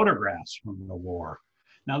action photographs from the war?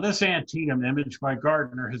 Now, this Antietam image by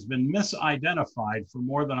Gardner has been misidentified for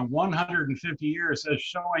more than 150 years as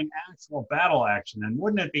showing actual battle action. And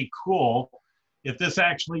wouldn't it be cool if this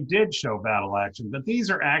actually did show battle action? But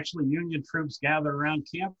these are actually Union troops gathered around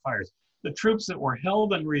campfires, the troops that were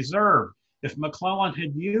held in reserve. If McClellan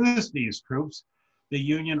had used these troops, the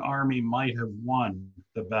Union Army might have won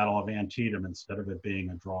the Battle of Antietam instead of it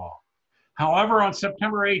being a draw. However, on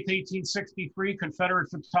September 8, 1863, Confederate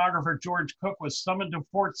photographer George Cook was summoned to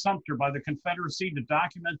Fort Sumter by the Confederacy to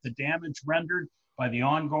document the damage rendered by the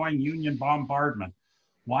ongoing Union bombardment.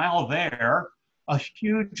 While there, a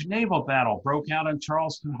huge naval battle broke out in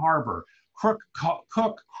Charleston Harbor.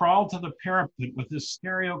 Cook crawled to the parapet with his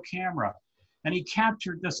stereo camera, and he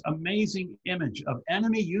captured this amazing image of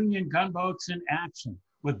enemy Union gunboats in action,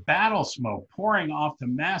 with battle smoke pouring off the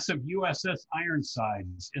massive USS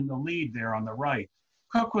Ironsides in the lead there on the right.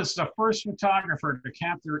 Cook was the first photographer to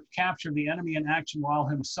capture the enemy in action while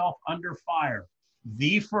himself under fire.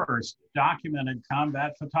 The first documented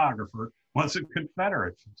combat photographer was a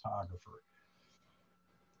Confederate photographer.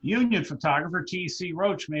 Union photographer T.C.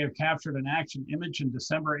 Roach may have captured an action image in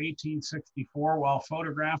December 1864 while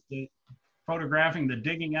photographing the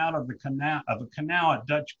digging out of the canal at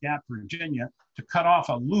Dutch Gap, Virginia, to cut off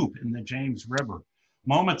a loop in the James River.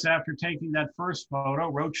 Moments after taking that first photo,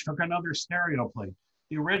 Roach took another stereo plate.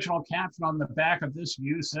 The original caption on the back of this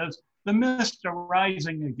view says, "The mist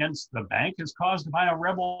arising against the bank is caused by a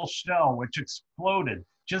rebel shell which exploded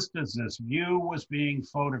just as this view was being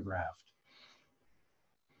photographed."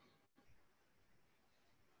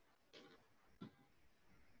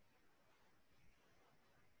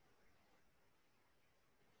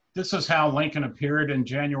 This is how Lincoln appeared in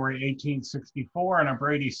January 1864 in a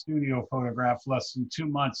Brady studio photograph less than 2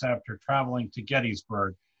 months after traveling to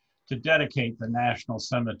Gettysburg to dedicate the National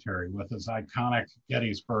Cemetery with his iconic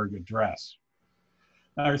Gettysburg Address.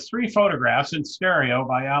 There's 3 photographs in stereo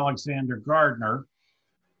by Alexander Gardner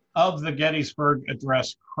of the Gettysburg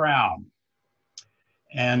Address crowd.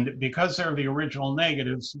 And because they're the original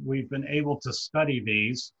negatives, we've been able to study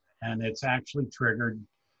these, and it's actually triggered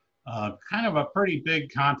kind of a pretty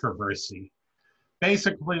big controversy.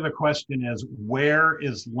 Basically, the question is, where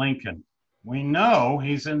is Lincoln? We know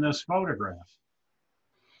he's in this photograph.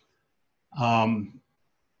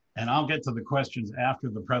 And I'll get to the questions after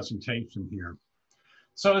the presentation here.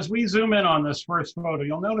 So as we zoom in on this first photo,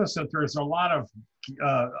 you'll notice that there's a lot of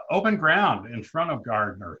open ground in front of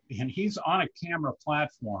Gardner, and he's on a camera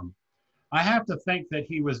platform. I have to think that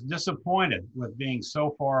he was disappointed with being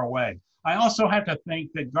so far away. I also have to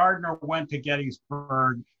think that Gardner went to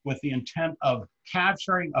Gettysburg with the intent of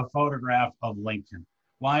capturing a photograph of Lincoln.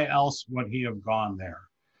 Why else would he have gone there?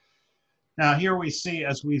 Now here we see,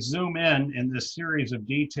 as we zoom in this series of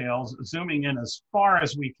details, zooming in as far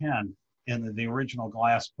as we can in the original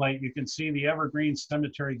glass plate, you can see the Evergreen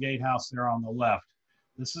Cemetery Gatehouse there on the left.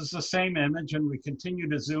 This is the same image, and we continue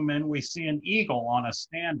to zoom in. We see an eagle on a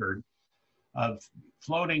standard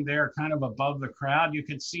floating there kind of above the crowd. You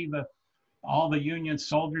can see all the Union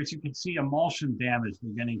soldiers. You can see emulsion damage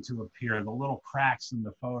beginning to appear, the little cracks in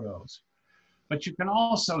the photos. But you can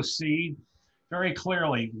also see very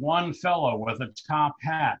clearly one fellow with a top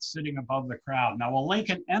hat sitting above the crowd. Now, when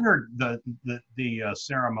Lincoln entered the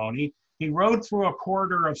ceremony, he rode through a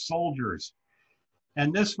corridor of soldiers.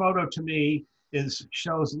 And this photo to me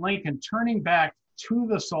shows Lincoln turning back to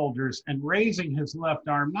the soldiers and raising his left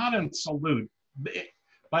arm, not in salute,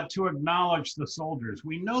 but to acknowledge the soldiers.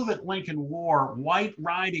 We know that Lincoln wore white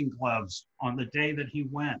riding gloves on the day that he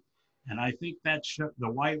went. And I think that the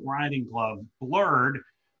white riding glove blurred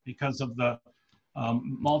because of the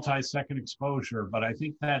multi-second exposure, but I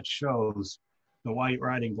think that shows the white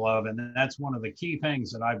riding glove, and that's one of the key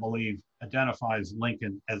things that I believe identifies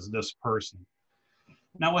Lincoln as this person.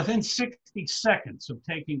 Now, within 60 seconds of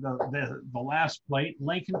taking the last plate,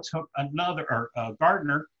 Lincoln took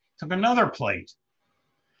Gardner took another plate.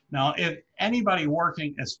 Now, if anybody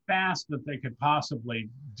working as fast as they could possibly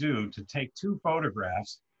do to take 2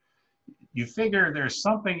 photographs, you figure there's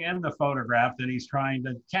something in the photograph that he's trying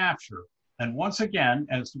to capture. And once again,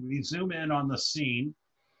 as we zoom in on the scene,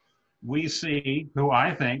 we see who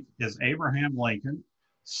I think is Abraham Lincoln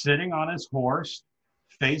sitting on his horse,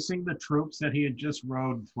 facing the troops that he had just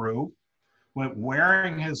rode through,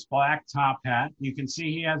 wearing his black top hat. You can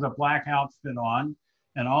see he has a black outfit on,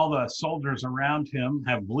 and all the soldiers around him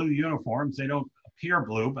have blue uniforms. They don't appear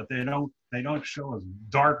blue, but they don't show as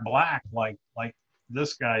dark black like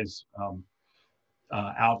this guy's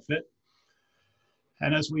outfit.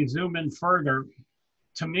 And as we zoom in further,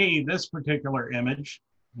 to me, this particular image,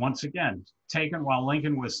 once again, taken while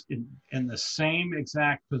Lincoln was in the same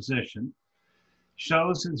exact position,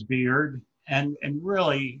 shows his beard and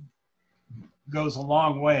really goes a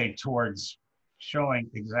long way towards showing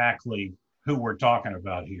exactly who we're talking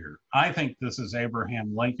about here. I think this is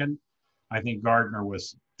Abraham Lincoln. I think Gardner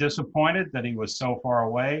was disappointed that he was so far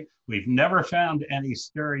away. We've never found any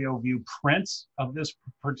stereo view prints of this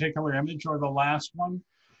particular image or the last one.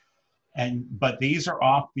 But these are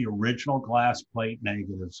off the original glass plate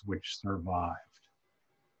negatives which survived.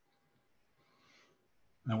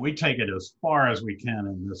 And we take it as far as we can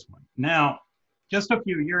in this one. Now, just a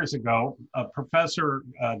few years ago, a professor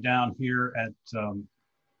down here at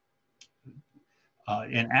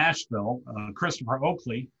in Asheville, Christopher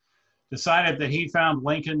Oakley, decided that he found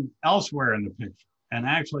Lincoln elsewhere in the picture. And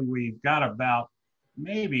actually, we've got about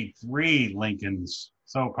maybe 3 Lincolns,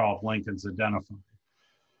 so-called Lincolns, identified.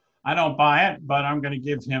 I don't buy it, but I'm going to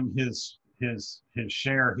give him his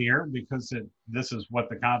share here because this is what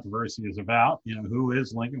the controversy is about. You know, who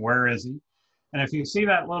is Lincoln? Where is he? And if you see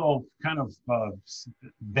that little kind of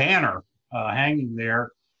banner hanging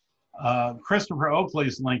there, Christopher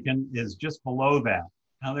Oakley's Lincoln is just below that.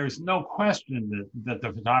 Now, there's no question that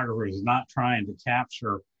the photographer is not trying to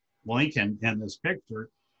capture Lincoln in this picture.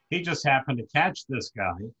 He just happened to catch this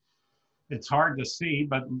guy. It's hard to see,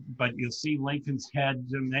 but you'll see Lincoln's head.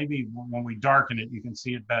 Maybe when we darken it, you can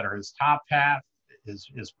see it better. His top hat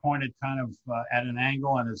is pointed kind of at an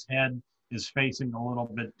angle, and his head is facing a little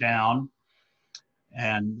bit down.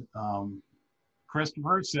 And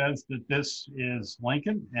Christopher says that this is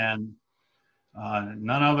Lincoln, and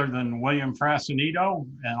none other than William Frasinito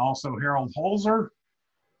and also Harold Holzer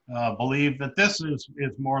believe that this is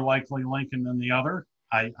more likely Lincoln than the other.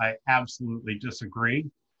 I absolutely disagree,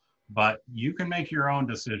 but you can make your own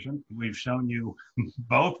decision. We've shown you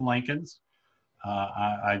both Lincolns.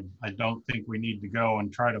 I don't think we need to go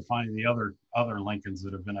and try to find the other Lincolns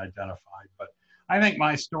that have been identified, but I think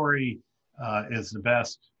my story is the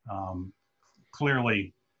best.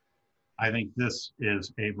 Clearly, I think this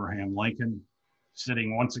is Abraham Lincoln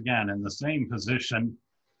sitting once again in the same position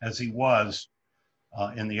as he was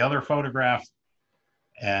in the other photograph,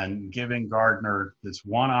 and giving Gardner this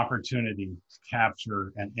one opportunity to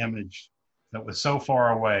capture an image that was so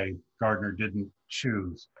far away, Gardner didn't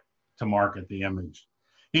choose to market the image.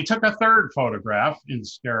 He took a third photograph in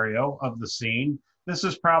stereo of the scene. This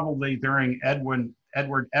is probably during Edward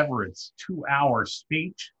Everett's 2-hour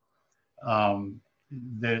speech.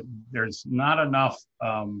 There's not enough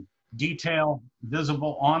detail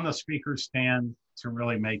visible on the speaker stand to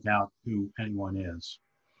really make out who anyone is.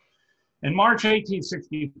 In March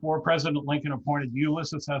 1864, President Lincoln appointed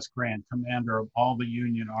Ulysses S. Grant commander of all the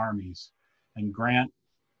Union armies, and Grant,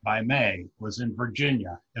 by May, was in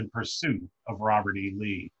Virginia in pursuit of Robert E.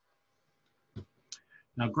 Lee.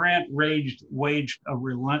 Now, Grant waged a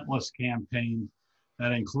relentless campaign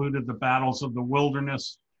that included the battles of the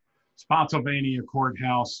Wilderness, Spotsylvania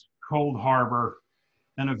Courthouse, Cold Harbor,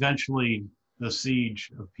 and eventually the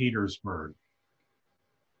siege of Petersburg.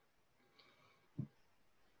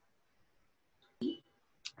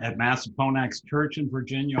 At Massaponax Church in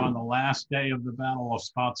Virginia on the last day of the Battle of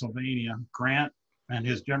Spotsylvania, Grant and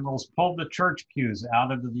his generals pulled the church pews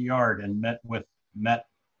out into the yard and met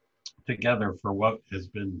together for what has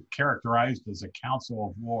been characterized as a council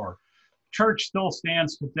of war. Church still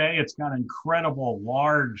stands today. It's got incredible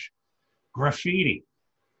large graffiti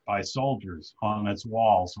by soldiers on its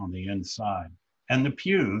walls on the inside. And the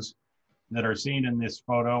pews that are seen in this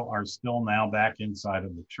photo are still now back inside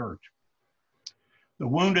of the church. The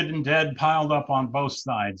wounded and dead piled up on both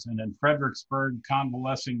sides, and in Fredericksburg,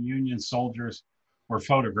 convalescing Union soldiers were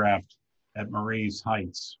photographed at Marye's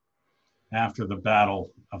Heights after the Battle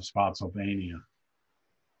of Spotsylvania.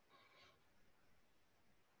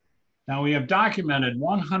 Now, we have documented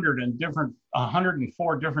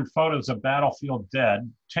 104 different photos of battlefield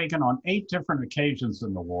dead taken on 8 different occasions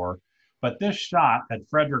in the war, but this shot at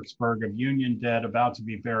Fredericksburg of Union dead about to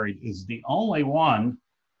be buried is the only one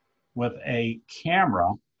with a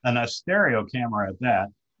camera, and a stereo camera at that,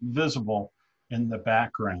 visible in the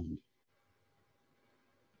background.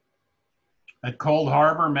 At Cold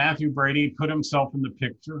Harbor, Matthew Brady put himself in the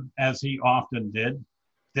picture, as he often did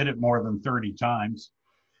it more than 30 times.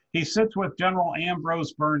 He sits with General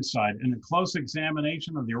Ambrose Burnside in a close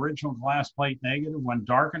examination of the original glass plate negative when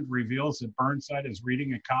darkened reveals that Burnside is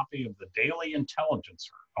reading a copy of the Daily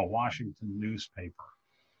Intelligencer, a Washington newspaper.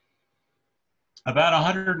 About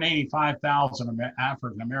 185,000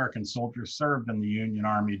 African-American soldiers served in the Union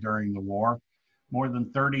Army during the war. More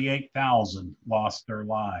than 38,000 lost their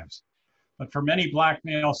lives. But for many black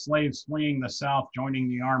male slaves fleeing the South, joining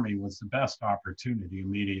the Army was the best opportunity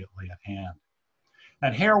immediately at hand.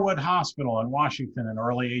 At Harewood Hospital in Washington in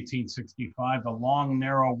early 1865, the long,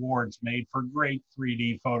 narrow wards made for great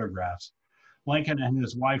 3D photographs. Lincoln and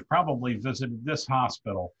his wife probably visited this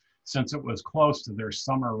hospital since it was close to their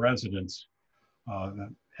summer residence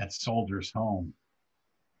at Soldiers' Home.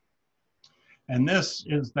 And this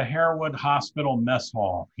is the Harewood Hospital Mess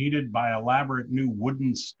Hall, heated by elaborate new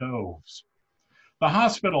wooden stoves. The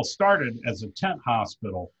hospital started as a tent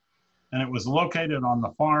hospital, and it was located on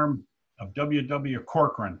the farm of W.W.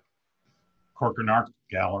 Corcoran Art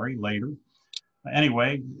Gallery later.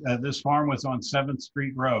 Anyway, this farm was on 7th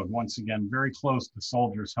Street Road, once again, very close to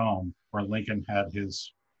Soldiers' Home, where Lincoln had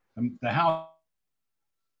the house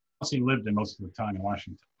he lived in most of the time in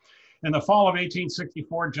Washington. In the fall of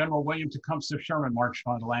 1864, General William Tecumseh Sherman marched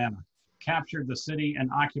on Atlanta, captured the city,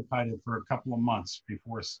 and occupied it for a couple of months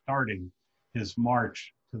before starting his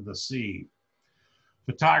march to the sea.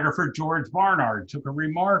 Photographer George Barnard took a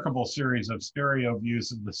remarkable series of stereo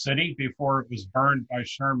views of the city before it was burned by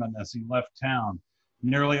Sherman as he left town.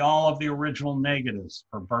 Nearly all of the original negatives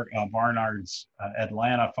for Barnard's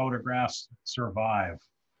Atlanta photographs survive.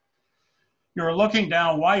 You're looking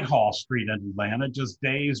down Whitehall Street in Atlanta just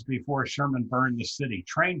days before Sherman burned the city.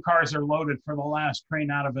 Train cars are loaded for the last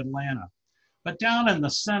train out of Atlanta. But down in the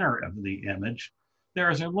center of the image, there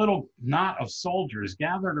is a little knot of soldiers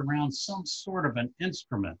gathered around some sort of an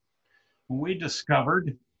instrument. We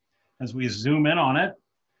discovered, as we zoom in on it,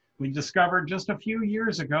 we discovered just a few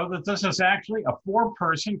years ago that this is actually a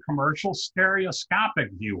 4-person commercial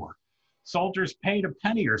stereoscopic viewer. Soldiers paid a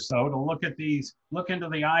penny or so to look into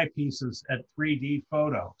the eyepieces at 3D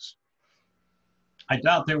photos. I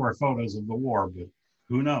doubt they were photos of the war, but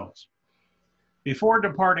who knows? Before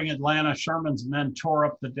departing Atlanta, Sherman's men tore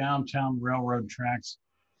up the downtown railroad tracks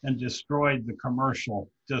and destroyed the commercial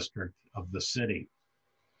district of the city.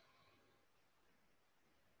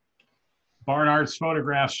 Barnard's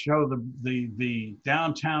photographs show the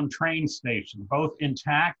downtown train station, both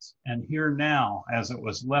intact and here now, as it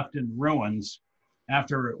was left in ruins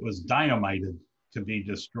after it was dynamited to be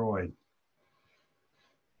destroyed.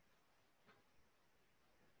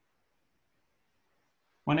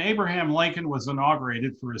 When Abraham Lincoln was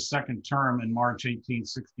inaugurated for his second term in March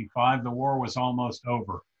 1865, the war was almost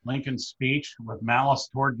over. Lincoln's speech, with malice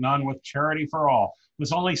toward none, with charity for all,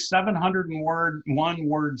 was only 701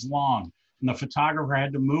 words long, and the photographer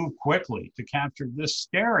had to move quickly to capture this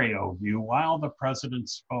stereo view while the president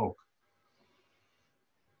spoke.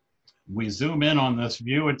 We zoom in on this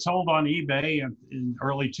view. It sold on eBay in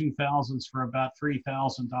early 2000s for about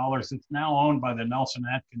 $3,000. It's now owned by the Nelson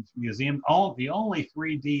Atkins Museum. The only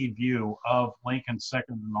 3D view of Lincoln's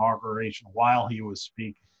second inauguration while he was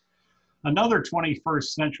speaking. Another 21st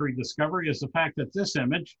century discovery is the fact that this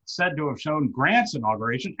image, said to have shown Grant's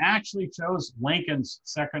inauguration, actually shows Lincoln's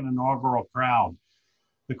second inaugural crowd.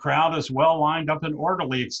 The crowd is well lined up and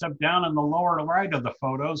orderly, except down in the lower right of the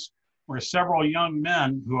photos, where several young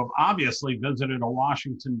men who have obviously visited a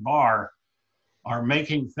Washington bar are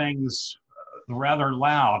making things rather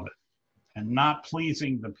loud and not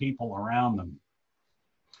pleasing the people around them.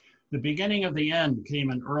 The beginning of the end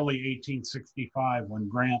came in early 1865 when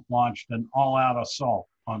Grant launched an all-out assault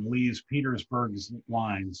on Lee's Petersburg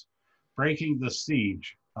lines, breaking the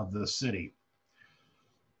siege of the city.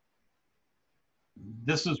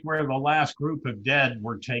 This is where the last group of dead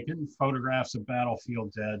were taken, photographs of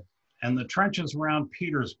battlefield dead, and the trenches around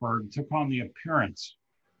Petersburg took on the appearance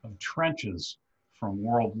of trenches from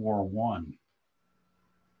World War I.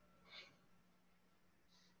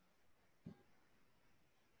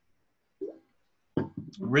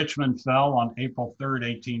 Richmond fell on April 3rd,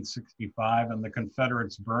 1865, and the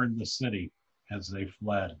Confederates burned the city as they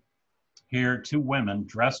fled. Here, two women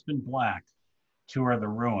dressed in black tour the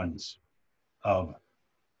ruins of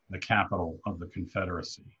the capital of the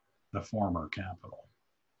Confederacy, the former capital.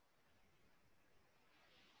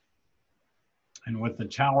 And with the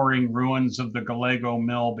towering ruins of the Gallego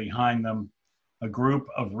Mill behind them, a group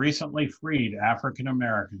of recently freed African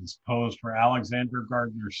Americans posed for Alexander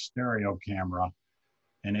Gardner's stereo camera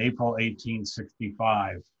in April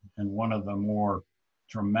 1865 in one of the more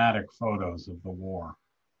dramatic photos of the war.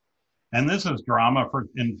 And this is drama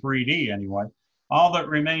in 3D anyway. All that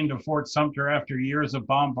remained of Fort Sumter after years of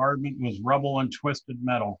bombardment was rubble and twisted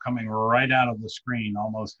metal coming right out of the screen,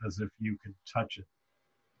 almost as if you could touch it.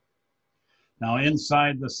 Now,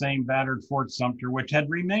 inside the same battered Fort Sumter, which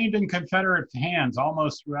had remained in Confederate hands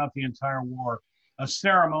almost throughout the entire war, a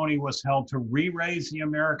ceremony was held to re-raise the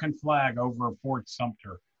American flag over Fort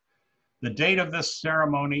Sumter. The date of this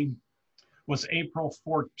ceremony was April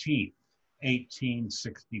 14th,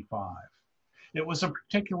 1865. It was a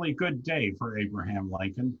particularly good day for Abraham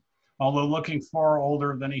Lincoln. Although looking far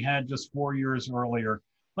older than he had just 4 years earlier,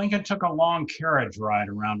 Lincoln took a long carriage ride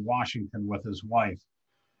around Washington with his wife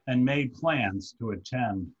and made plans to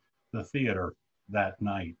attend the theater that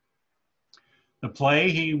night. The play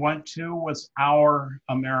he went to was Our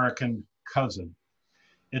American Cousin.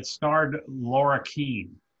 It starred Laura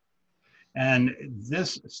Keene. And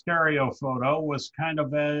this stereo photo was kind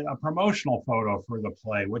of a promotional photo for the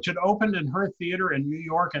play, which had opened in her theater in New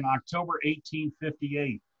York in October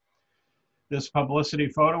 1858. This publicity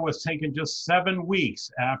photo was taken just 7 weeks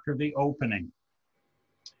after the opening.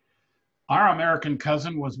 Our American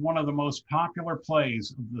Cousin was one of the most popular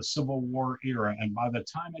plays of the Civil War era, and by the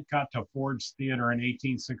time it got to Ford's Theater in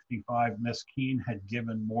 1865, Miss Keene had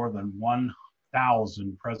given more than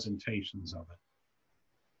 1,000 presentations of it.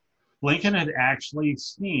 Lincoln had actually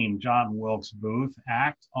seen John Wilkes Booth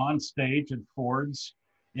act on stage at Ford's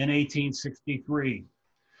in 1863,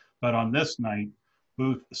 but on this night,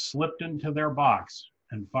 Booth slipped into their box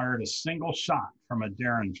and fired a single shot from a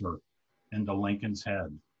Derringer into Lincoln's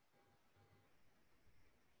head.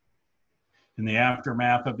 In the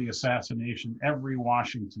aftermath of the assassination, every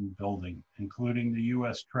Washington building, including the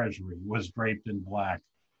U.S. Treasury, was draped in black,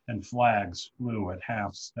 and flags flew at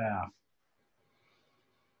half-staff.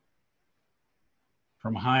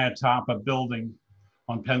 From high atop a building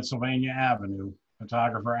on Pennsylvania Avenue,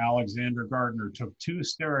 photographer Alexander Gardner took 2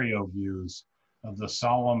 stereo views of the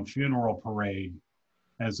solemn funeral parade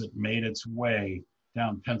as it made its way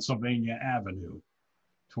down Pennsylvania Avenue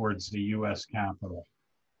towards the U.S. Capitol.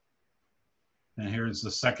 And here's the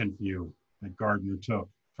second view that Gardner took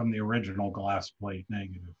from the original glass plate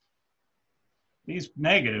negative. These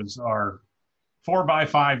negatives are 4 by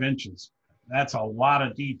 5 inches. That's a lot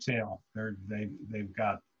of detail. They've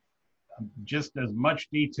got just as much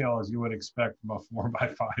detail as you would expect from a 4 by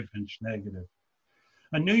 5 inch negative.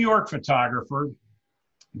 A New York photographer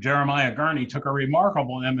Jeremiah Gurney took a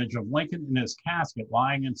remarkable image of Lincoln in his casket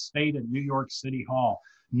lying in state at New York City Hall.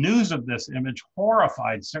 News of this image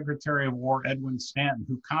horrified Secretary of War Edwin Stanton,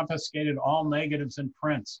 who confiscated all negatives and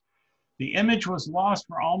prints. The image was lost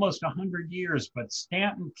for almost 100 years, but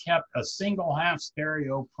Stanton kept a single half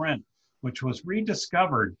stereo print, which was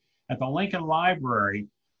rediscovered at the Lincoln Library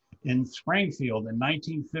in Springfield in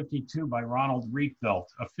 1952 by Ronald Rietveld,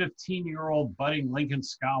 a 15-year-old budding Lincoln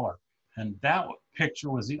scholar. And that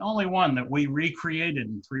picture was the only one that we recreated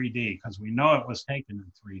in 3D because we know it was taken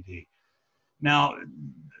in 3D. Now,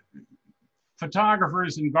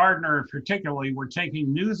 photographers and Gardner particularly were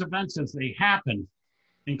taking news events as they happened,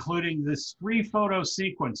 including this 3-photo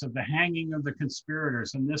sequence of the hanging of the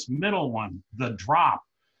conspirators. And this middle one, the drop,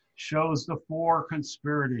 shows the 4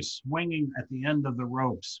 conspirators swinging at the end of the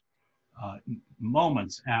ropes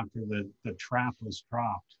moments after the trap was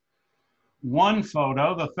dropped. One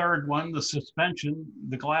photo, the third one, the suspension,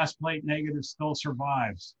 the glass plate negative still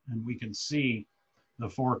survives, and we can see the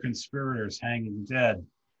 4 conspirators hanging dead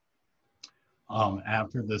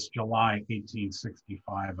after this July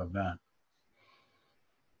 1865 event.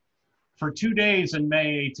 For 2 days in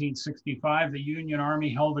May 1865, the Union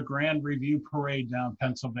Army held a grand review parade down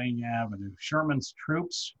Pennsylvania Avenue. Sherman's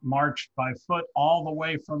troops marched by foot all the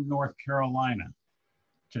way from North Carolina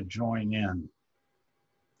to join in.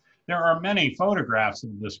 There are many photographs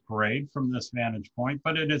of this parade from this vantage point,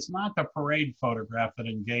 but it is not the parade photograph that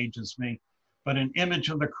engages me, but an image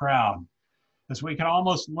of the crowd. As we can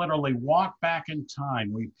almost literally walk back in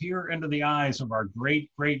time, we peer into the eyes of our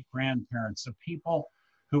great-great-grandparents, the people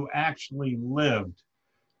who actually lived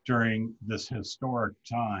during this historic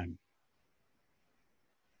time.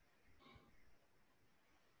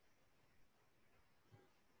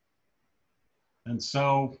 And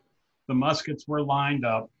so the muskets were lined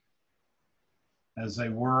up as they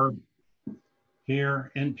were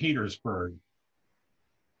here in Petersburg.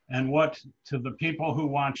 And what to the people who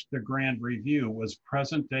watched the grand review was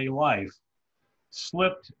present day life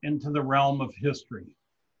slipped into the realm of history,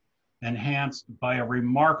 enhanced by a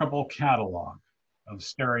remarkable catalog of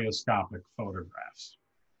stereoscopic photographs.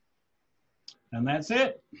 And that's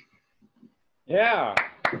it. Yeah.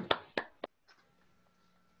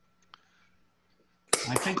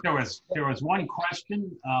 I think there was one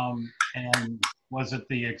question, and was it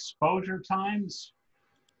the exposure times?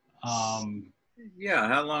 Yeah,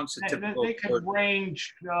 how long's the typical? They could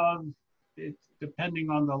range, depending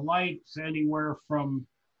on the light, anywhere from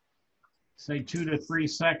say 2 to 3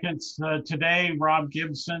 seconds. Today, Rob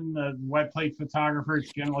Gibson, the wet plate photographer, is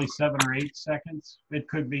generally 7 or 8 seconds. It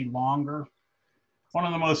could be longer. One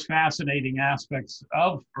of the most fascinating aspects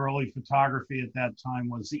of early photography at that time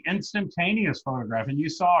was the instantaneous photograph. And you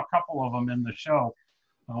saw a couple of them in the show.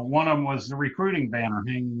 One of them was the recruiting banner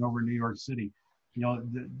hanging over New York City. You know,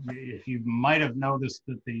 if you might have noticed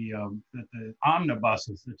that the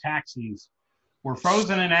omnibuses, the taxis, were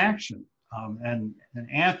frozen in action. And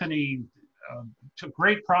Anthony took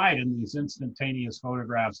great pride in these instantaneous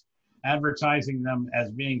photographs, advertising them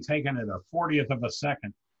as being taken at a 40th of a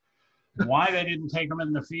second. Why they didn't take them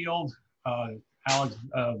in the field,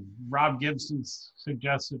 Rob Gibson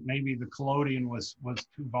suggests that maybe the collodion was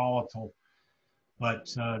too volatile,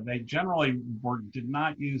 but they generally did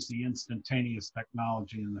not use the instantaneous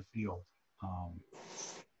technology in the field.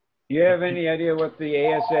 Do you have any idea what the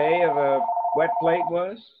ASA of a wet plate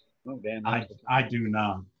was? Oh, damn. I do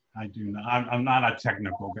not. I do not. I'm not a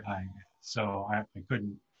technical guy, so I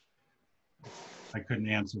couldn't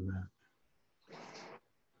answer that.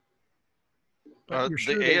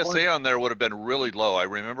 The ASA on there would have been really low. I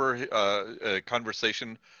remember a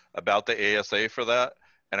conversation about the ASA for that,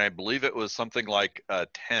 and I believe it was something like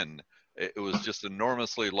 10. It was just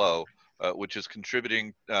enormously low, which is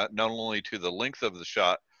contributing not only to the length of the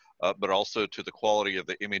shot, but also to the quality of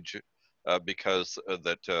the image, because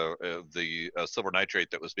the silver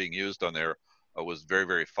nitrate that was being used on there was very,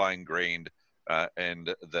 very fine-grained,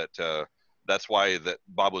 and that's why that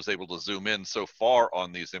Bob was able to zoom in so far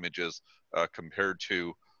on these images compared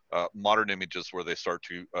to modern images where they start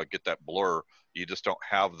to get that blur. You just don't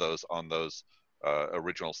have those on those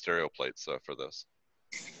original stereo plates for this.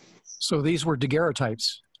 So these were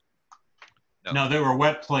daguerreotypes? No, they were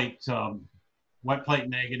wet plate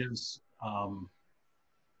negatives.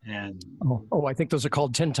 And I think those are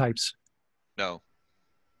called tintypes. No.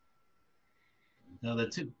 No, the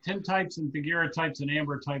tintypes and daguerreotypes and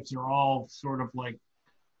ambrotypes are all sort of like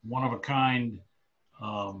one of a kind.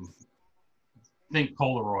 Think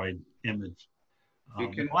Polaroid image.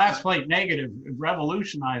 The glass plate negative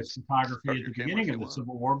revolutionized photography at the beginning of the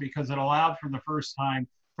Civil War because it allowed for the first time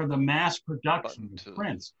for the mass production of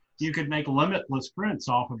prints. you could make limitless prints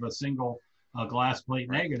off of a single glass plate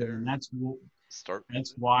Right negative, there. and that's Start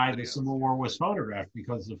why the video. Civil War was photographed,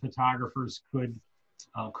 because the photographers could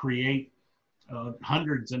create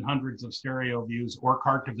hundreds and hundreds of stereo views or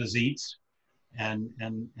carte de visites and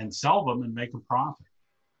sell them and make a profit.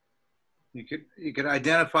 You could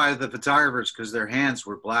identify the photographers because their hands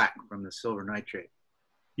were black from the silver nitrate.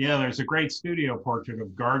 Yeah, there's a great studio portrait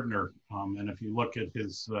of Gardner, and if you look at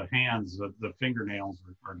his hands, the fingernails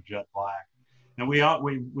are jet black. And we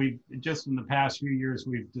just in the past few years,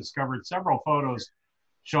 we've discovered several photos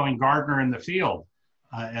showing Gardner in the field.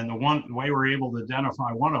 And the way we're able to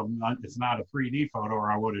identify one of them, it's not a 3D photo,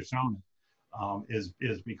 or I would have shown it,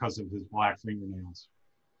 is because of his black fingernails.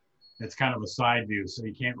 It's kind of a side view, so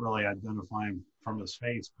you can't really identify him from his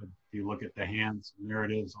face, but you look at the hands, and there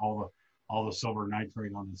it is, all the silver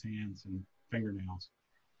nitrate on his hands and fingernails.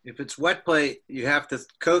 If it's wet plate, you have to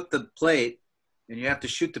coat the plate, and you have to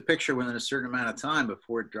shoot the picture within a certain amount of time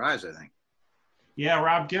before it dries, I think. Yeah,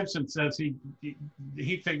 Rob Gibson says he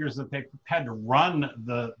figures that they had to run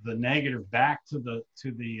the negative back to the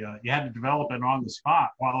you had to develop it on the spot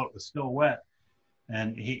while it was still wet,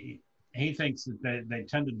 and he thinks that they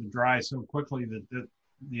tended to dry so quickly that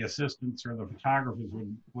the assistants or the photographers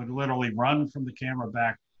would literally run from the camera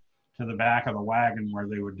back to the back of the wagon where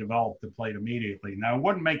they would develop the plate immediately. Now, it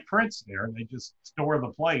wouldn't make prints there. They just store the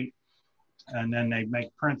plate, and then they'd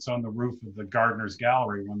make prints on the roof of the Gardner's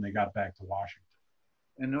Gallery when they got back to Washington.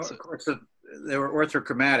 And of course, they were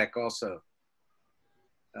orthochromatic also.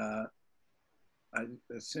 I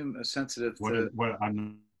assume sensitive to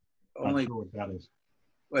I'm only, not sure what that is.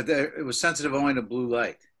 But it was sensitive only to blue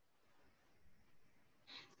light.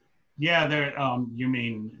 Yeah, you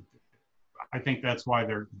mean, I think that's why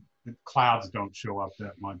the clouds don't show up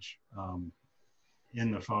that much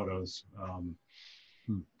in the photos.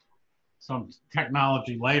 Some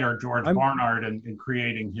technology later, George Barnard in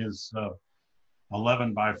creating his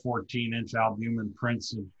 11 by 14 inch albumin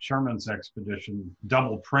prints of Sherman's expedition,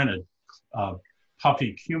 double printed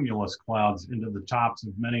puffy cumulus clouds into the tops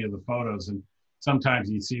of many of the photos. And sometimes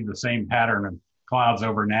you see the same pattern of clouds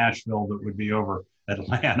over Nashville that would be over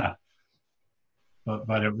Atlanta.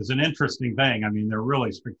 But it was an interesting thing. I mean, they're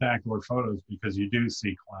really spectacular photos because you do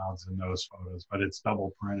see clouds in those photos, but it's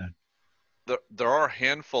double printed. There are a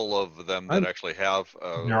handful of them that actually have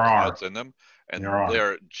clouds in them, and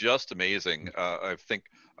they're just amazing. I think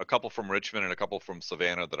a couple from Richmond and a couple from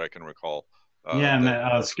Savannah that I can recall. Yeah, and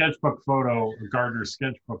the sketchbook photo, Gardner's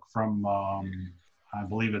sketchbook from, I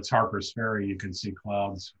believe it's Harper's Ferry, you can see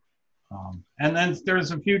clouds. And then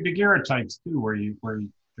there's a few daguerreotypes too, where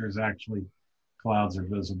there's actually clouds are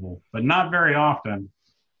visible, but not very often.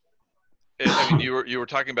 I mean, you were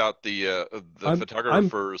talking about the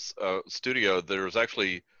photographer's studio. There's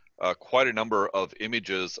actually quite a number of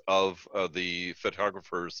images of the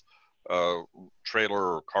photographer's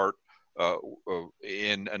trailer or cart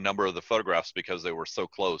in a number of the photographs because they were so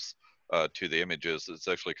close to the images. It's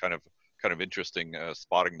actually kind of interesting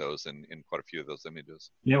spotting those in quite a few of those images.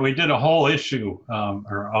 Yeah, we did a whole issue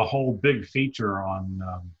or a whole big feature on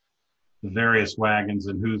the various wagons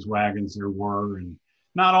and whose wagons there were, and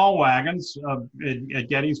not all wagons. At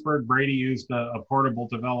Gettysburg, Brady used a portable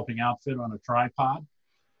developing outfit on a tripod,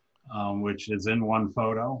 which is in one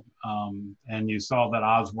photo. And you saw that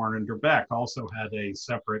Osborne and Drbeck also had a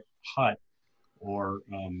separate hut or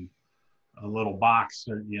a little box,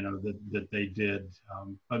 that they did.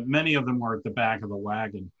 But many of them were at the back of the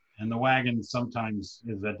wagon. And the wagon sometimes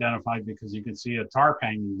is identified because you can see a tarp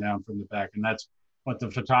hanging down from the back. And that's what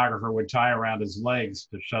the photographer would tie around his legs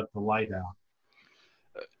to shut the light out.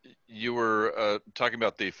 You were talking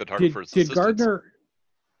about the photographer's did Gardner?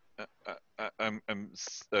 I'm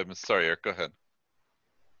sorry, Eric. Go ahead.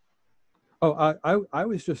 Oh, I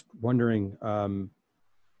was just wondering,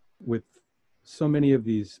 with so many of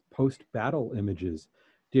these post-battle images,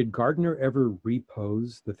 did Gardner ever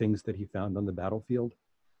repose the things that he found on the battlefield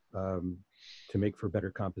to make for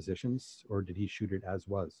better compositions, or did he shoot it as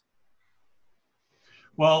was?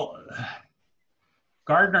 Well,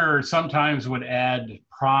 Gardner sometimes would add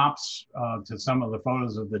props to some of the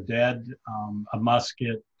photos of the dead, a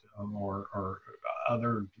musket or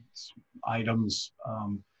other items.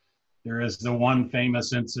 There is the one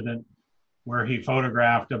famous incident where he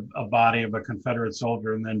photographed a body of a Confederate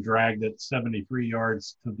soldier and then dragged it 73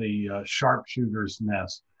 yards to the sharpshooter's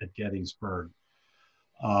nest at Gettysburg.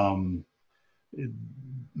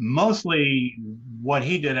 Mostly what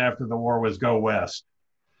he did after the war was go west.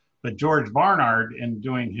 But George Barnard, in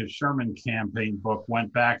doing his Sherman campaign book,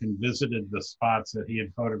 went back and visited the spots that he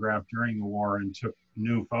had photographed during the war and took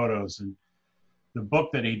new photos. And the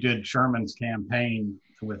book that he did, Sherman's Campaign,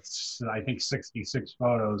 with I think 66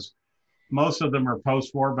 photos. Most of them are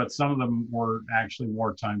post-war, but some of them were actually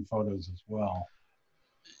wartime photos as well.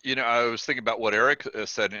 You know, I was thinking about what Eric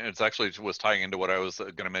said, and it's actually was tying into what I was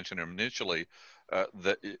going to mention initially.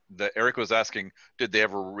 That Eric was asking, did they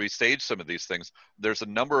ever restage some of these things? There's a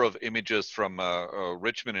number of images from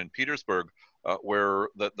Richmond and Petersburg where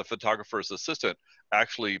the photographer's assistant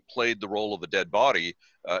actually played the role of a dead body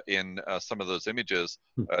in some of those images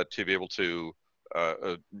to be able to,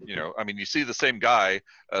 you know, I mean, you see the same guy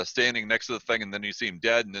standing next to the thing, and then you see him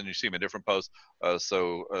dead, and then you see him in a different pose.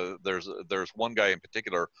 So there's one guy in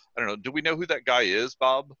particular. I don't know. Do we know who that guy is,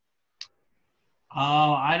 Bob?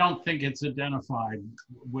 I don't think it's identified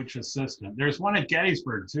which assistant. There's one at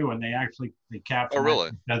Gettysburg too, and they captured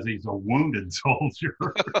him because he's a wounded soldier.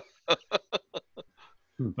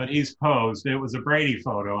 But he's posed. It was a Brady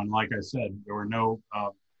photo, and like I said, there were no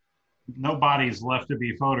bodies left to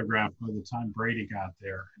be photographed by the time Brady got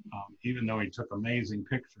there, even though he took amazing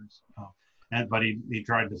pictures. But he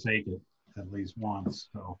tried to fake it at least once.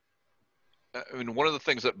 So. I mean, one of the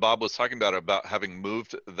things that Bob was talking about having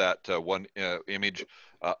moved that one image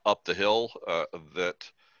up the hill,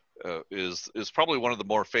 that is probably one of the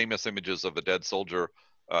more famous images of a dead soldier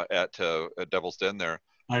at Devil's Den there.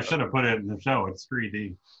 I should have put it in the show. It's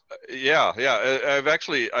 3D. Yeah. I've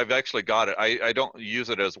actually got it. I don't use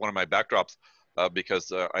it as one of my backdrops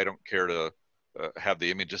because I don't care to have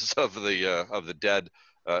the images of the dead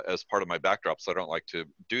as part of my backdrop, so I don't like to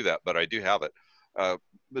do that. But I do have it.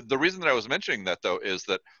 The reason that I was mentioning that, though, is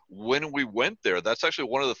that when we went there, that's actually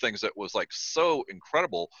one of the things that was like so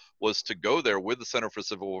incredible, was to go there with the Center for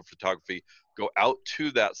Civil War Photography, go out to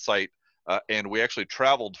that site, and we actually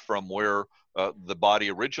traveled from where the body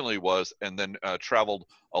originally was, and then traveled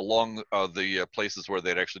along the places where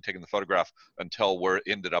they'd actually taken the photograph until where it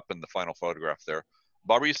ended up in the final photograph there.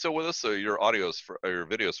 Bob, are you still with us? So your your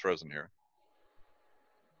video's frozen here.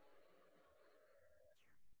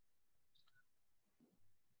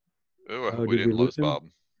 Oh, we didn't lose Bob.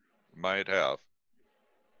 Might have.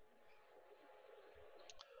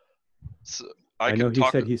 So I know he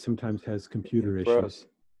said he sometimes has computer issues.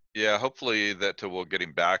 Yeah, hopefully that we'll get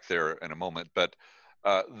him back there in a moment. But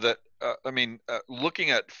I mean, looking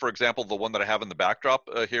at, for example, the one that I have in the backdrop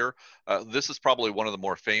here, this is probably one of the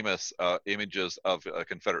more famous images of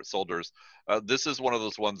Confederate soldiers. This is one of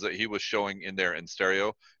those ones that he was showing in there in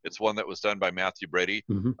stereo. It's one that was done by Matthew Brady.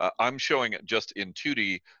 I'm showing it just in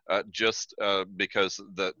 2D, just because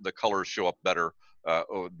the colors show up better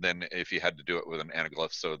than if you had to do it with an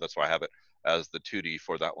anaglyph. So that's why I have it as the 2D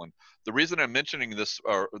for that one. The reason I'm mentioning this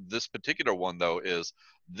particular one, though, is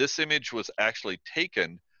this image was actually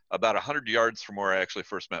taken about 100 yards from where I actually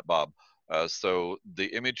first met Bob. So the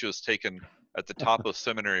image was taken at the top of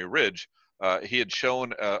Seminary Ridge. He had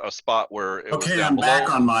shown a spot where it was down below. Back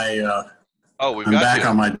on my I'm back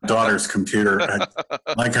on my daughter's computer.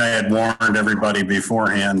 Like I had warned everybody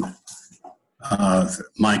beforehand,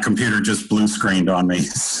 my computer just blue screened on me.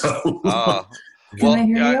 So Can I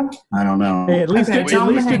hear you? I don't know. Hey, at least it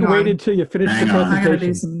waited till you finished the presentation. I gotta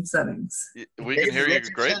do some settings. We can hear you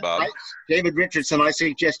great, Bob. David Richardson, I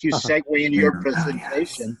suggest you segue into your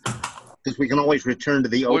presentation, because we can always return to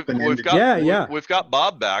the open-ended. We've got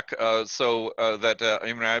Bob back, so that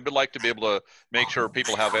I mean, I would like to be able to make sure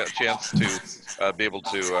people have a chance to be able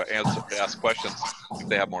to ask questions if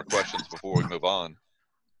they have more questions before we move on.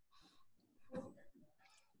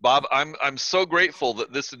 Bob, I'm so grateful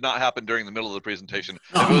that this did not happen during the middle of the presentation.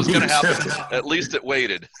 If it was going to happen, at least it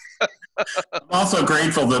waited. I'm also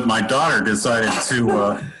grateful that my daughter decided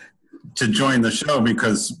to join the show,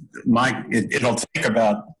 because it'll take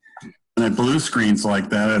about, when it blue screens like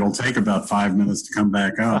that, it'll take about 5 minutes to come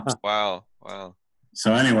back up. Wow.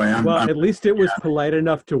 So anyway, at least it was polite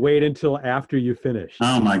enough to wait until after you finished.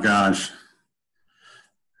 Oh my gosh.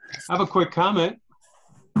 I have a quick comment.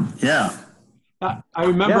 Yeah. I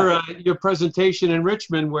remember your presentation in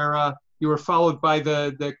Richmond, where you were followed by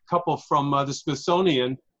the couple from the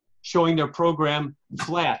Smithsonian showing their program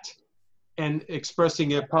flat and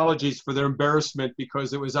expressing apologies for their embarrassment,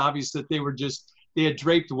 because it was obvious that they had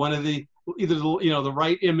draped one of the the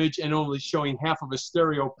right image and only showing half of a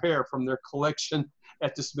stereo pair from their collection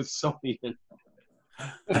at the Smithsonian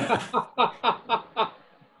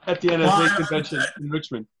at the NSA convention in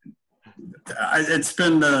Richmond. It's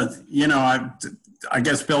been, I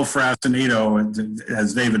guess Bill Frassanito,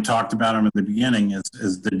 as David talked about him at the beginning,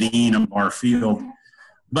 is the dean of our field.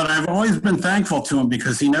 But I've always been thankful to him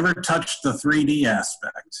because he never touched the 3D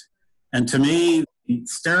aspect. And to me, the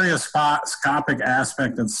stereoscopic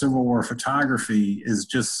aspect of Civil War photography is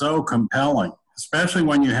just so compelling, especially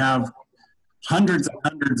when you have hundreds and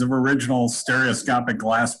hundreds of original stereoscopic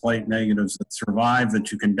glass plate negatives that survive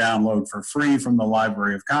that you can download for free from the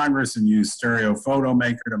Library of Congress and use Stereo Photo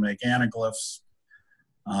Maker to make anaglyphs.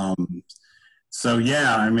 So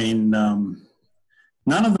yeah, I mean,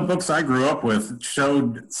 none of the books I grew up with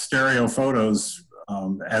showed stereo photos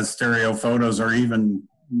as stereo photos or even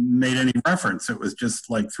made any reference. It was just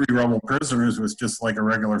like Three Rebel Prisoners was just like a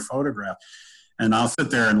regular photograph. And I'll sit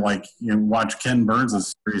there and like, you know, watch Ken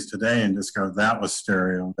Burns' series today and just go, that was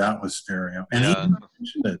stereo, that was stereo. And he never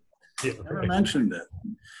mentioned it. He never mentioned it.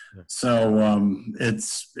 So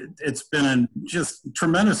it's been just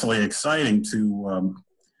tremendously exciting to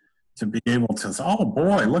be able to, oh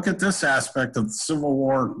boy, look at this aspect of Civil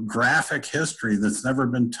War graphic history that's never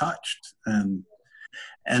been touched.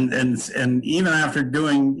 And even after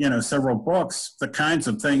doing, you know, several books, the kinds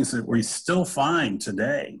of things that we still find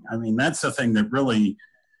today, I mean, that's the thing that really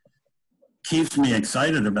keeps me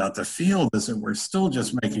excited about the field, is that we're still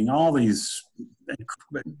just making all these,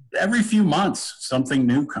 every few months, something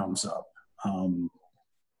new comes up.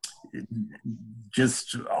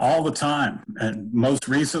 Just all the time. And most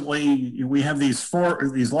recently, we have these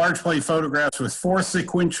large plate photographs with 4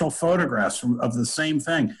 sequential photographs of the same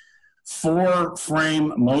thing. 4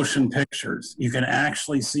 frame motion pictures. You can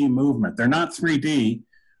actually see movement. They're not 3D,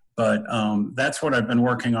 but that's what I've been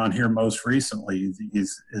working on here most recently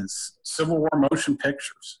is Civil War motion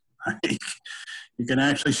pictures. You can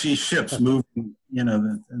actually see ships moving. You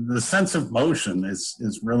know, the sense of motion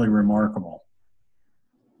is really remarkable.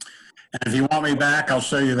 And if you want me back, I'll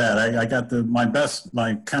show you that. I got my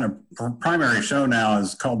kind of primary show now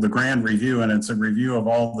is called The Grand Review, and it's a review of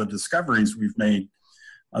all the discoveries we've made.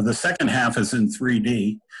 The second half is in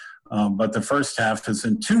 3D, but the first half is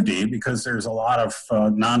in 2D because there's a lot of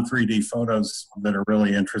non-3D photos that are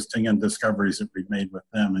really interesting and discoveries that we've made with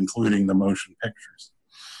them, including the motion pictures.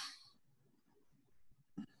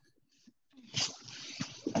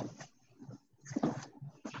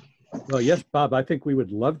 Well, yes, Bob, I think we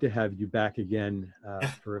would love to have you back again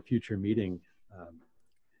for a future meeting.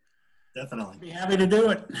 Definitely. Be happy to do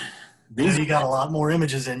it. You got a lot more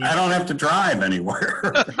images in you. I don't have to drive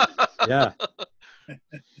anywhere. Yeah.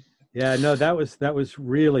 Yeah, no, that was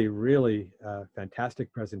really, really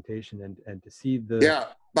fantastic presentation, and to see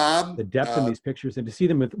Bob, the depth in these pictures and to see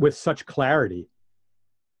them with such clarity.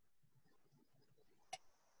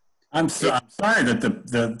 I'm sorry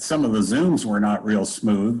that some of the zooms were not real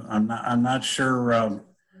smooth. I'm not sure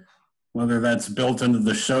whether that's built into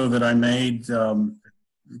the show that I made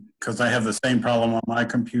because I have the same problem on my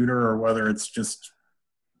computer, or whether it's just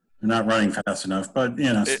not running fast enough. But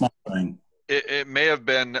you know, small thing. It may have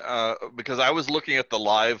been because I was looking at the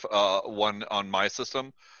live one on my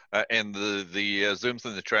system, and the zooms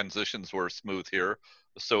and the transitions were smooth here.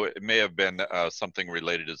 So it may have been something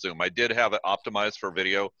related to Zoom. I did have it optimized for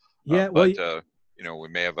video. Yeah, but you know, we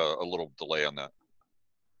may have a little delay on that.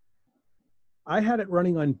 I had it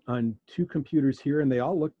running on 2 computers here, and they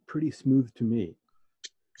all looked pretty smooth to me.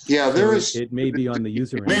 Yeah, It may be on the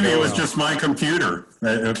user end. Maybe it was just my computer.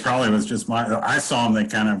 It probably was just I saw them. They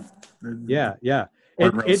kind of. Yeah.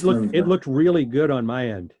 It looked really good on my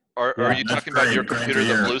end. Are you talking about your computer,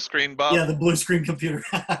 the blue screen, Bob? Yeah, the blue screen computer.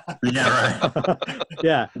 Yeah, right.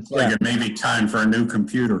 Yeah. It's like it may be time for a new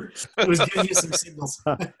computer. It was giving you some signals.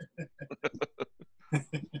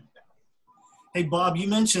 Hey, Bob, you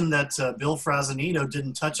mentioned that Bill Frazanito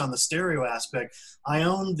didn't touch on the stereo aspect. I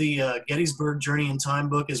own the Gettysburg Journey in Time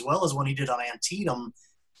book as well as one he did on Antietam.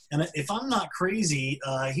 And if I'm not crazy,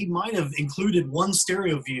 he might have included one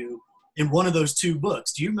stereo view in one of those 2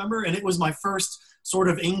 books. Do you remember? And it was my first sort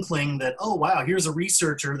of inkling that, oh, wow, here's a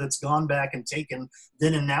researcher that's gone back and taken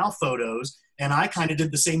then and now photos. And I kind of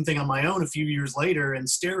did the same thing on my own a few years later in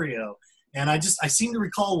stereo. And I seem to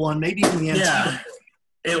recall one, maybe in the Antietam book.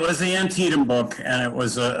 It was the Antietam book, and it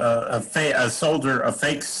was a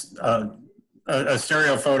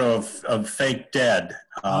stereo photo of fake dead.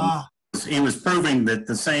 He was proving that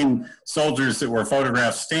the same soldiers that were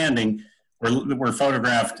photographed standing were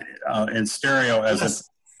photographed in stereo as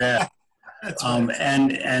dead. Right.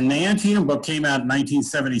 And the Antietam book came out in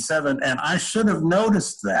 1977, and I should have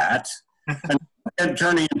noticed that. And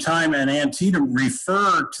Journey in Time and Antietam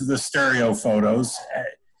refer to the stereo photos.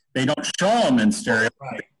 They don't show them in stereo.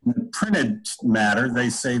 Right. In the printed matter, they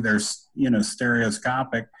say they're, you know,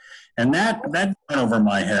 stereoscopic, and that went over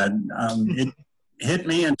my head. It hit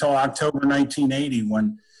me until October 1980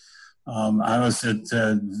 when I was at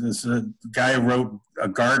this guy who wrote a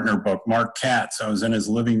Gardner book, Mark Katz. I was in his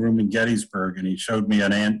living room in Gettysburg, and he showed me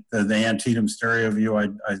the Antietam stereo view I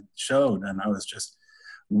showed, and I was just,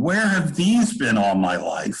 where have these been all my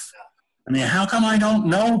life? I mean, how come I don't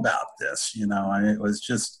know about this? You know, it was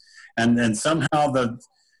just, and somehow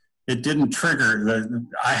it didn't trigger.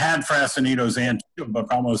 I had Frasinito's Antietam book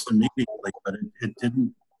almost immediately, but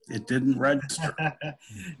it didn't register.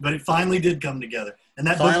 But it finally did come together. And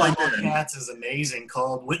that book by Mark Katz is amazing,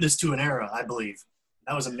 called Witness to an Era, I believe.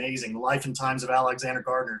 That was amazing. The Life and Times of Alexander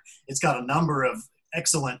Gardner. It's got a number of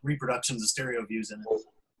excellent reproductions of stereo views in it.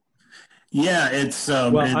 Yeah, it's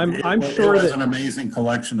I'm sure it was that an amazing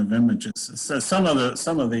collection of images. So some of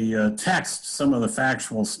the text, some of the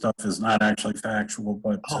factual stuff is not actually factual,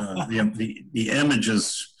 but the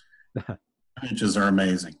images are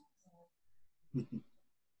amazing.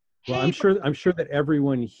 Well, I'm sure that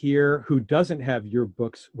everyone here who doesn't have your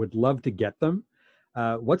books would love to get them.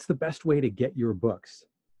 What's the best way to get your books?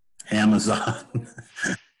 Amazon.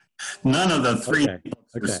 None of the three books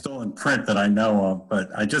are still in print that I know of, but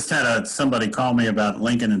I just had somebody call me about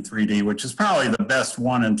Lincoln in 3D, which is probably the best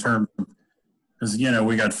one in terms of, because, you know,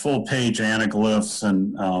 we got full page anaglyphs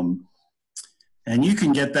and you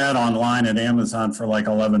can get that online at Amazon for like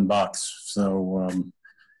 $11. So,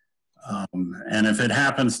 and if it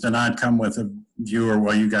happens to not come with a viewer,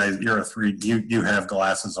 well, you guys, you're a 3D, you have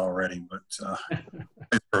glasses already, but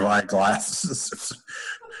I provide glasses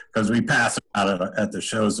because we pass them out at the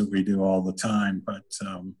shows that we do all the time. But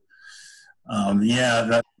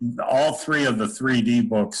yeah, all three of the 3D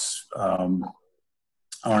books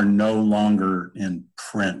are no longer in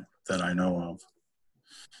print that I know of.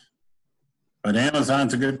 But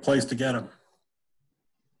Amazon's a good place to get them.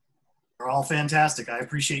 They're all fantastic. I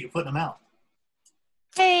appreciate you putting them out.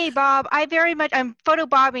 Hey, Bob. I'm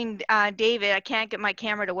photobobbing David. I can't get my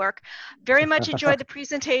camera to work. Very much enjoyed the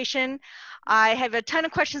presentation. I have a ton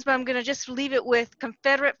of questions, but I'm going to just leave it with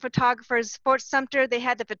Confederate photographers. Fort Sumter, they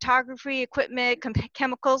had the photography equipment,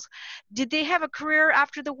 chemicals. Did they have a career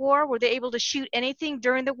after the war? Were they able to shoot anything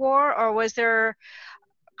during the war, or was their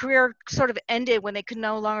career sort of ended when they could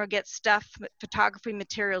no longer get photography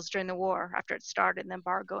materials during the war after it started, and the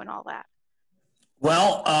embargo and all that?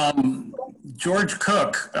 Well, George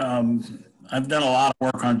Cook, I've done a lot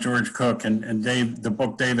of work on George Cook, and Dave, the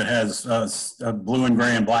book David has, Blue and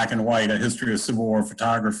Gray and Black and White, A History of Civil War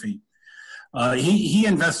Photography. He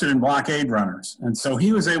invested in blockade runners, and so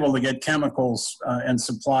he was able to get chemicals and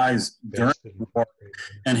supplies during the war.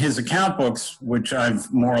 And his account books, which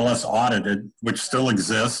I've more or less audited, which still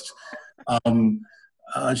exist,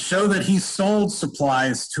 show that he sold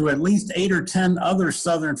supplies to at least 8 or 10 other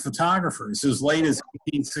Southern photographers as late as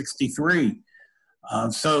 1863.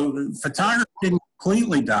 So photography didn't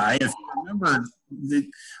completely die. If you remember,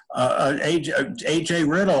 A.J.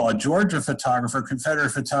 Riddle, a Georgia photographer, Confederate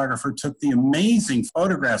photographer, took the amazing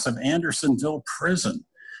photographs of Andersonville Prison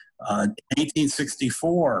in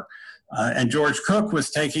 1864. And George Cook was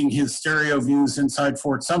taking his stereo views inside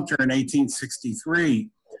Fort Sumter in 1863.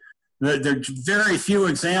 There are very few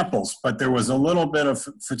examples, but there was a little bit of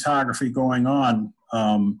photography going on.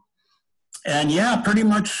 And yeah, pretty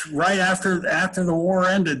much right after the war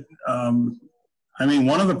ended, I mean,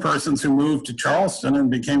 one of the persons who moved to Charleston and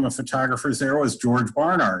became a photographer there was George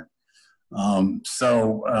Barnard.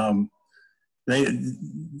 The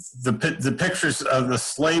pictures of the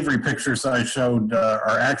slavery pictures I showed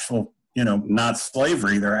are actual, you know, not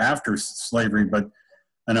slavery, they're after slavery, but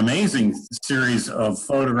an amazing series of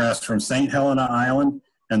photographs from St. Helena Island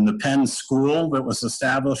and the Penn School that was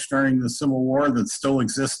established during the Civil War that still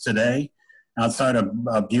exists today outside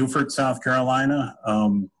of Beaufort, South Carolina.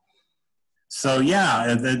 So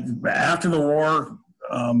yeah, after the war,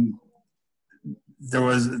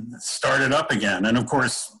 started up again. And of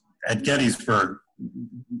course, at Gettysburg,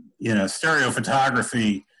 you know, stereo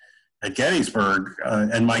photography at Gettysburg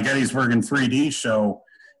and my Gettysburg in 3D show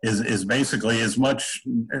is basically a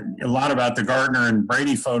lot about the Gardner and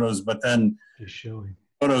Brady photos, but then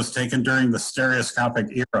photos taken during the stereoscopic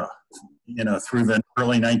era, you know, through the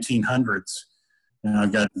early 1900s. And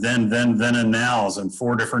I've got then and nows and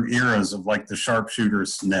 4 different eras of like the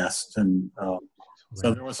sharpshooter's nest. And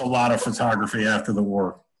so there was a lot of photography after the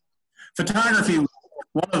war. Photography,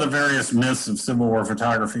 one of the various myths of Civil War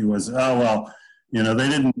photography was, oh, well, you know, they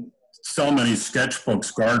didn't sell many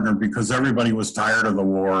sketchbooks, Gardner, because everybody was tired of the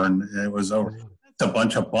war and it was over. It's a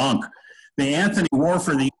bunch of bunk. The Anthony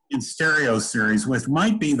Warford the Indian Stereo series, which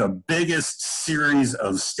might be the biggest series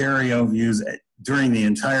of stereo views during the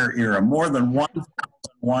entire era, more than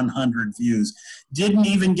 1,100 views, didn't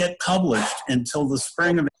even get published until the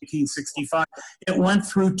spring of 1865. It went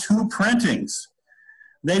through 2 printings.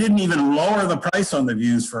 They didn't even lower the price on the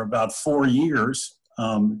views for about 4 years.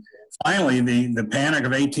 Finally, the panic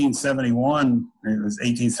of 1871, it was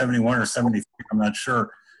 1871 or 73, I'm not sure,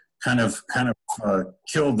 kind of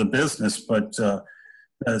killed the business, but the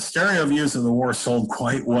stereo views of the war sold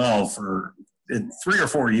quite well for 3 or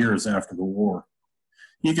 4 years after the war.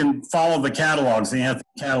 You can follow the catalogs, the Anthony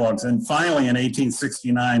catalogs, and finally in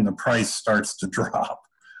 1869, the price starts to drop.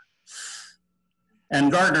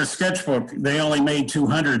 And Gardner's sketchbook, they only made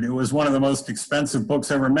 200. It was one of the most expensive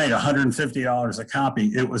books ever made, $150 a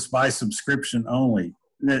copy. It was by subscription only.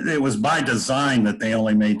 It was by design that they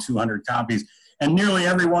only made 200 copies, and nearly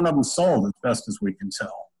every one of them sold, as best as we can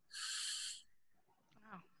tell.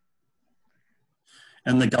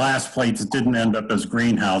 And the glass plates didn't end up as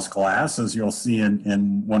greenhouse glass, as you'll see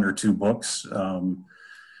in 1 or 2 books,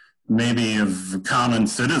 maybe of Common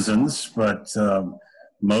Citizens, but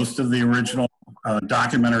most of the original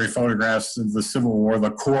documentary photographs of the Civil War, the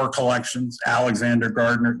core collections, Alexander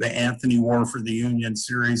Gardner, the Anthony War for the Union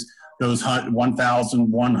series, those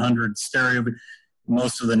 1,100 stereo,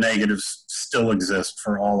 most of the negatives still exist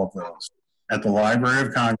for all of those. At the Library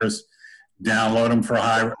of Congress, download them for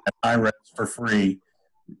high-res for free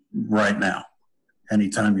right now,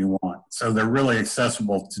 anytime you want. So they're really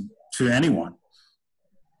accessible to anyone.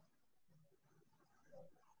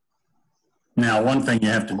 Now, one thing you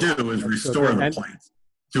have to do is restore the plates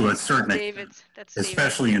to a certain extent,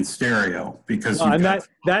 especially in stereo, because well, and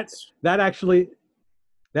that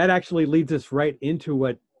actually leads us right into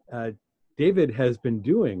what David has been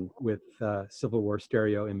doing with Civil War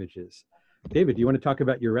stereo images. David, do you want to talk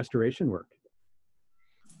about your restoration work?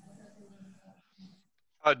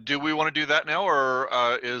 Do we want to do that now, or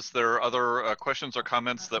is there other questions or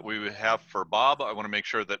comments that we have for Bob? I want to make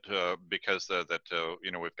sure that because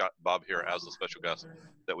you know, we've got Bob here as a special guest,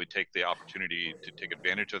 that we take the opportunity to take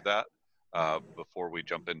advantage of that before we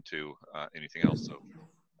jump into anything else. So,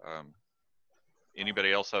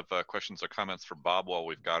 anybody else have questions or comments for Bob while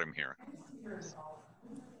we've got him here? I'd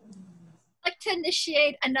like to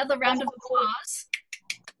initiate another round of applause.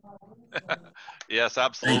 Yes,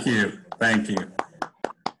 absolutely. Thank you. Thank you.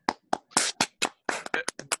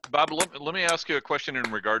 Bob, let me ask you a question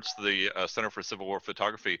in regards to the Center for Civil War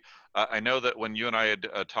Photography. I know that when you and I had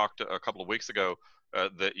talked a couple of weeks ago,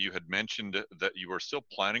 that you had mentioned that you were still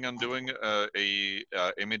planning on doing a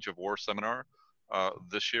image of war seminar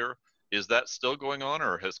this year. Is that still going on,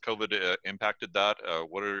 or has COVID impacted that?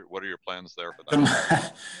 What are your plans there for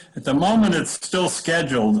that? At the moment, it's still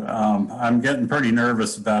scheduled. I'm getting pretty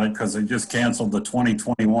nervous about it because they just canceled the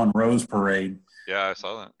 2021 Rose Parade. Yeah, I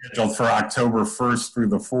saw that. Scheduled for October 1st through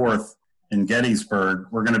the 4th in Gettysburg.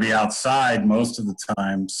 We're going to be outside most of the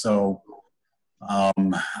time, so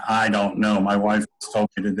I don't know. My wife told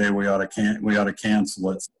me today we ought to cancel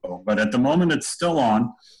it. So, but at the moment, it's still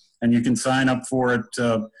on, and you can sign up for it.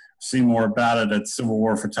 See more about it at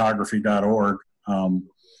civilwarphotography.org.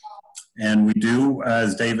 And we do,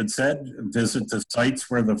 as David said, visit the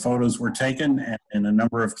sites where the photos were taken. And in a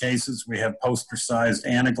number of cases, we have poster-sized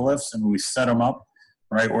anaglyphs, and we set them up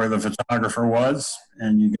right where the photographer was.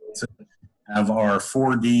 And you get to have our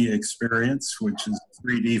 4D experience, which is a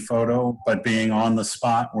 3D photo, but being on the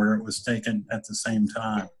spot where it was taken at the same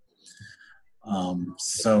time.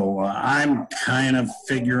 So I'm kind of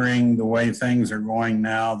figuring the way things are going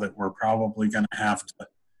now that we're probably going to have to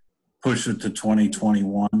push it to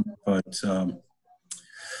 2021, but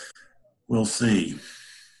we'll see.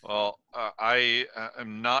 Well, I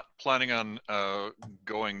am not planning on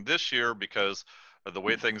going this year because of the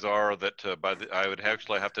way things are, that I would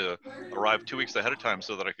actually have to arrive 2 weeks ahead of time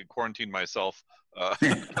so that I could quarantine myself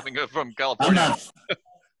coming from California.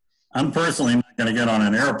 I'm personally not going to get on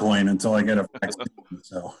an airplane until I get a vaccine.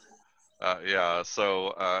 So. Yeah,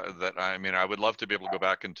 so that I would love to be able to go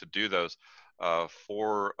back and to do those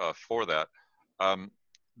for that.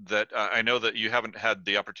 I know that you haven't had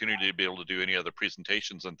the opportunity to be able to do any other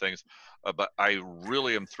presentations and things, but I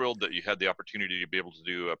really am thrilled that you had the opportunity to be able to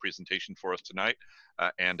do a presentation for us tonight.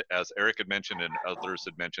 And as Eric had mentioned and others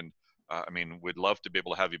had mentioned, we'd love to be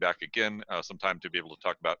able to have you back again sometime to be able to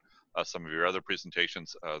talk about some of your other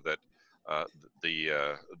presentations I've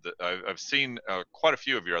seen quite a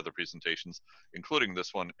few of your other presentations, including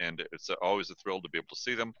this one, and it's always a thrill to be able to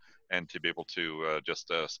see them and to be able to just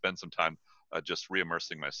spend some time just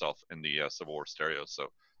re-immersing myself in the Civil War stereo. So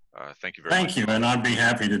thank you very much. Thank you, and I'd be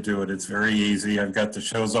happy to do it. It's very easy. I've got the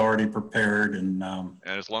shows already prepared, and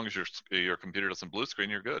as long as your computer doesn't blue screen,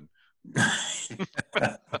 you're good.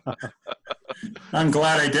 I'm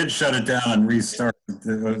glad I did shut it down and restart.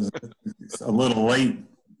 It was a little late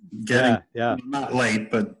getting, not late,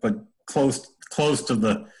 but close to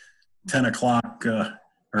the 10 o'clock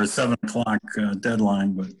or 7 o'clock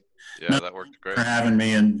deadline. But yeah, that worked great. For having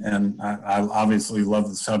me, and I obviously love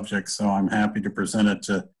the subject, so I'm happy to present it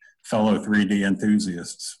to fellow 3D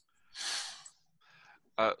enthusiasts.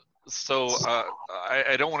 I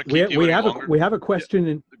don't want to keep you any longer. We have a question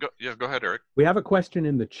in. Go ahead, Eric. We have a question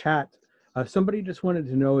in the chat. Somebody just wanted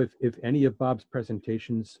to know if any of Bob's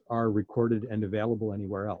presentations are recorded and available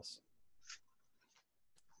anywhere else.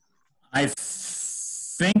 I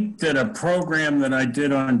think that a program that I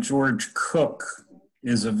did on George Cook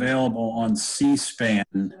is available on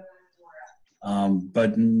C-SPAN,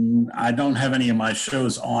 but I don't have any of my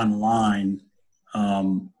shows online.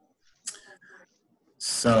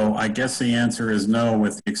 So I guess the answer is no,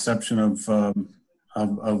 with the exception of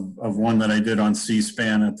one that I did on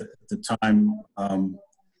C-SPAN at the time. Well,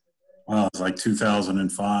 it was like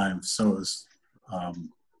 2005. So it was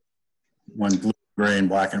when Blue, Gray, and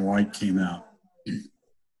Black and White came out.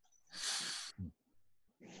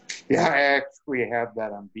 Yeah, I actually have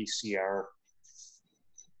that on VCR.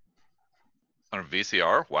 On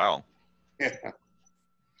VCR? Wow. Yeah.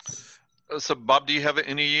 So, Bob, do you have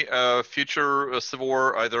any future Civil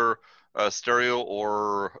War, either stereo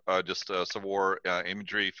or just Civil War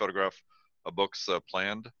imagery photograph books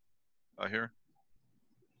planned here?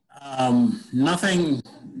 Nothing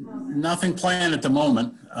planned at the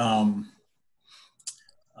moment.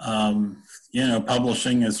 You know,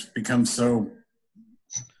 publishing has become so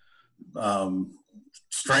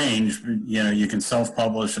strange. You know, you can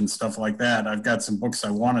self-publish and stuff like that. I've got some books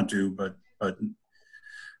I want to do, but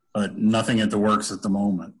nothing at the works at the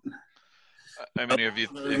moment. I mean, have you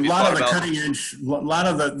a lot of the cutting edge,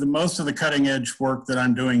 most of the cutting edge work that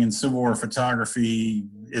I'm doing in Civil War photography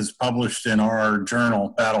is published in our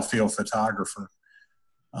journal, Battlefield Photographer.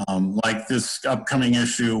 Like this upcoming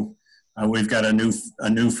issue, we've got a new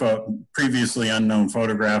previously unknown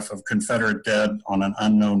photograph of Confederate dead on an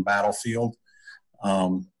unknown battlefield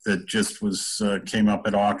that just came up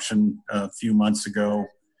at auction a few months ago.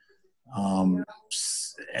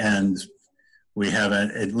 And we have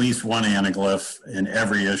at least one anaglyph in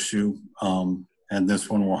every issue, and this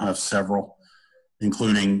one will have several,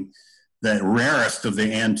 including the rarest of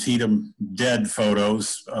the Antietam dead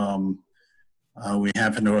photos. We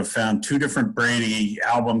happen to have found two different Brady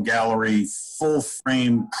album gallery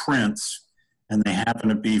full-frame prints, and they happen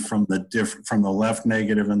to be from the left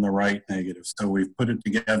negative and the right negative. So we've put it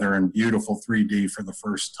together in beautiful 3D for the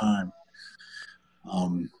first time.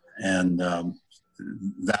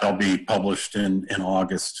 That'll be published in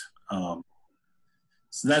August. So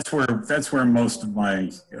that's where most of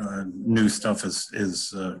my new stuff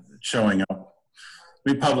is showing up.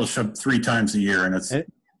 We publish 3 times a year, and it's 2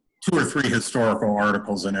 or 3 historical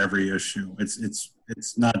articles in every issue. It's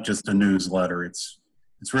not just a newsletter. It's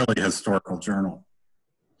really a historical journal.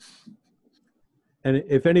 And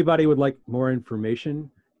if anybody would like more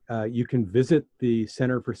information, you can visit the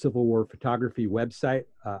Center for Civil War Photography website,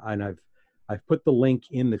 and I've put the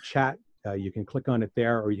link in the chat. You can click on it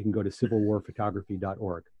there, or you can go to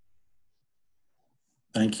civilwarphotography.org.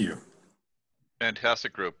 Thank you.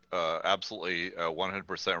 Fantastic group. Absolutely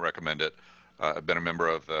 100% recommend it. I've been a member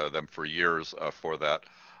of them for years for that.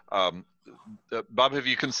 Bob, have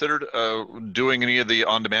you considered doing any of the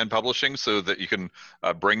on-demand publishing so that you can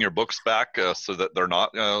bring your books back so that they're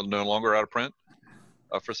not no longer out of print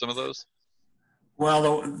for some of those?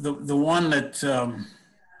 Well, the one that,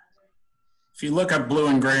 if you look up Blue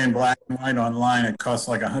and Gray and Black and White online, it costs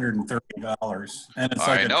like $130. And it's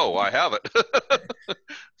like I have it.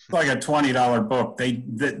 It's like a $20 book.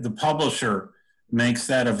 The publisher makes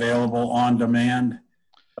that available on demand,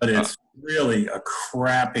 but it's really a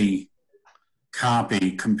crappy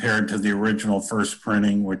copy compared to the original first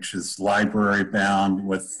printing, which is library bound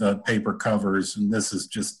with paper covers. And this is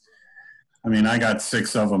just, I mean, I got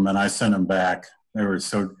 6 of them and I sent them back. They were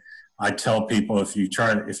so, I tell people, if you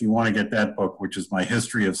want to get that book, which is my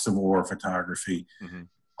history of Civil War photography,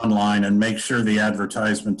 online, and make sure the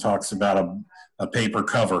advertisement talks about a paper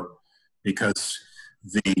cover, because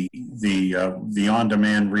the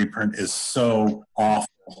on-demand reprint is so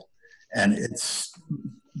awful. And it's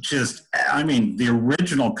just, I mean, the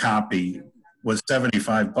original copy was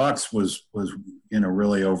 $75, was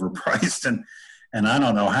really overpriced, and I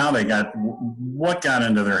don't know how they what got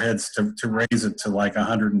into their heads to raise it to like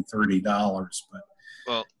 $130. But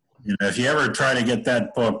well, if you ever try to get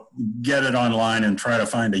that book, get it online and try to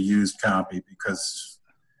find a used copy, because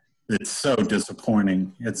it's so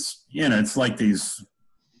disappointing. It's it's like these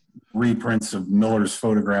reprints of Miller's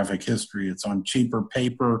photographic history. It's on cheaper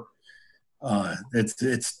paper.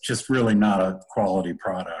 It's just really not a quality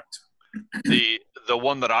product. The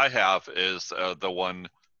one that I have is the one.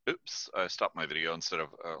 Oops, I stopped my video instead of.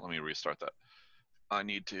 Let me restart that. I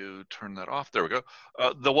need to turn that off. There we go.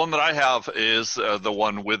 The one that I have is the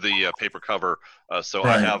one with the paper cover. So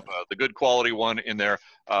I have the good quality one in there.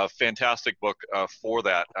 Fantastic book for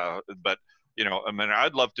that. But you know, I mean,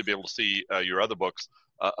 I'd love to be able to see your other books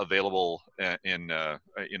available in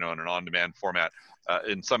you know, in an on-demand format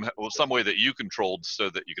in some way that you controlled, so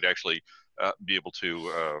that you could actually be able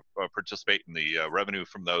to participate in the revenue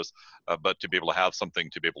from those, but to be able to have something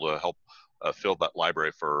to be able to help fill that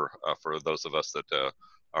library for those of us that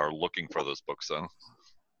are looking for those books. So.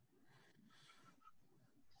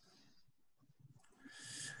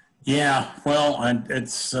 Yeah, well,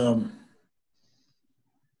 it's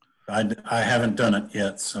I haven't done it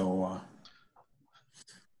yet, so.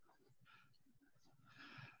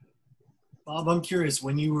 Bob, I'm curious,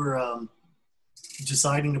 when you were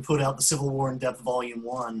deciding to put out the Civil War in Depth Volume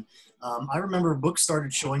 1, I remember books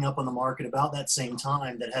started showing up on the market about that same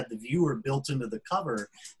time that had the viewer built into the cover.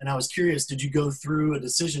 And I was curious, did you go through a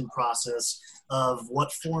decision process of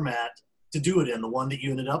what format to do it in, the one that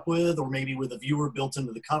you ended up with, or maybe with a viewer built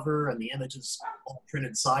into the cover and the images all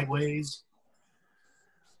printed sideways?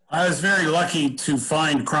 I was very lucky to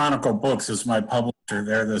find Chronicle Books as my publisher.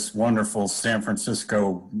 They're this wonderful San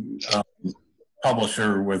Francisco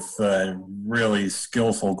publisher with really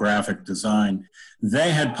skillful graphic design.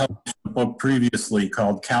 They had published a book previously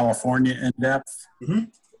called California in Depth,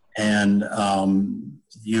 and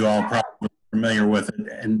you all probably are familiar with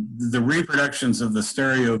it. And the reproductions of the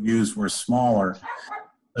stereo views were smaller,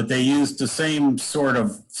 but they used the same sort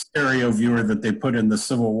of stereo viewer that they put in the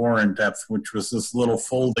Civil War in Depth, which was this little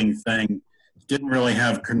folding thing. Didn't really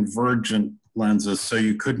have convergent lenses, so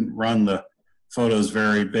you couldn't run the photos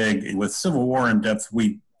very big. With Civil War in Depth,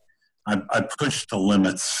 I pushed the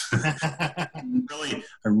limits. I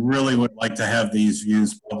really would like to have these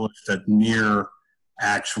views published at near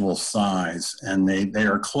actual size, and they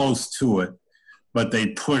are close to it, but they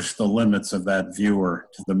push the limits of that viewer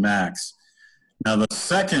to the max. Now the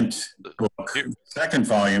second book, second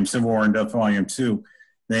volume, Civil War in Depth Volume 2,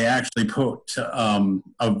 they actually put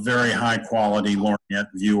a very high quality lorgnette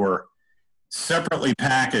viewer separately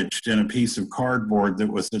packaged in a piece of cardboard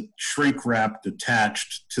that was shrink wrapped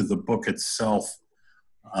attached to the book itself.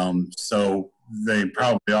 So they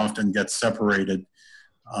probably often get separated.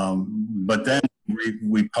 But then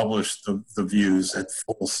we published the views at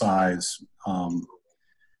full size, and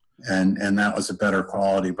that was a better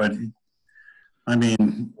quality. But I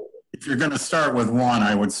mean, if you're going to start with one,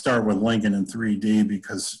 I would start with Lincoln in 3D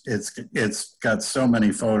because it's got so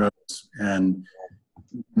many photos, and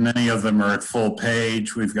many of them are at full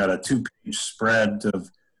page. We've got a 2-page spread of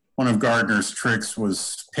one of Gardner's tricks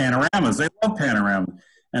was panoramas. They love panoramas.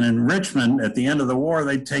 And in Richmond, at the end of the war,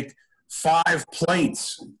 they'd take 5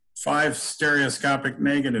 plates, 5 stereoscopic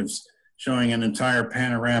negatives showing an entire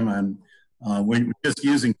panorama. And we just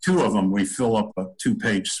using 2 of them, we fill up a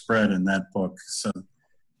 2-page spread in that book. So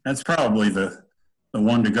that's probably the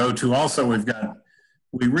one to go to. Also,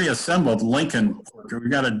 we reassembled Lincoln. We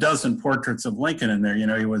got a dozen portraits of Lincoln in there. You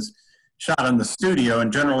know, he was shot in the studio,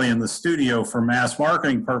 and generally in the studio for mass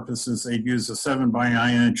marketing purposes, they'd use a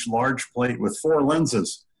 7x9-inch large plate with 4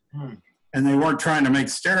 lenses. And they weren't trying to make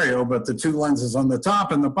stereo, but the 2 lenses on the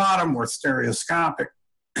top and the bottom were stereoscopic.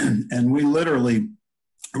 And we literally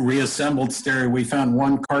reassembled stereo. We found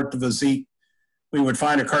one carte de visite. We would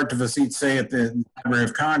find a carte de visite, say, at the Library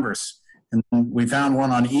of Congress. And we found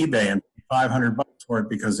one on eBay and $500 for it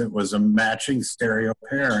because it was a matching stereo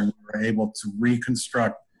pair, and we were able to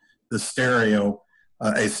reconstruct the stereo,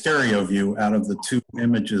 a stereo view out of the 2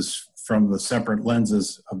 images from the separate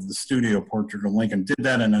lenses of the studio portrait of Lincoln. Did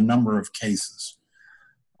that in a number of cases.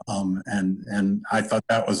 And I thought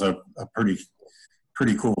that was a pretty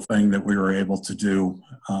cool thing that we were able to do.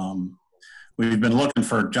 We've been looking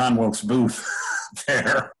for John Wilkes Booth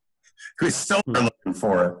there. We still are looking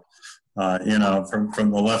for it. You know,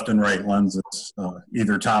 from the left and right lenses,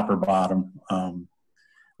 either top or bottom.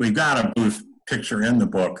 We've got a Booth picture in the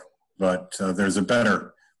book, but there's a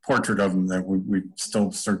better portrait of him that we're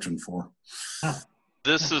still searching for.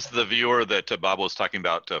 This is the viewer that Bob was talking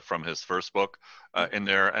about from his first book in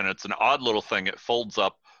there, and it's an odd little thing. It folds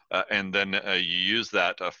up, and then you use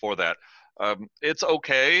that for that. It's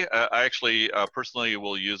okay. I actually personally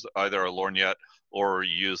will use either a lorgnette or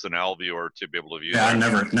use an OWL viewer to be able to view. Yeah, I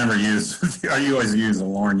never use. I always use a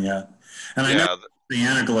lorgnette, and I know the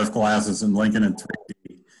anaglyph glasses in Lincoln in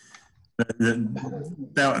 3D.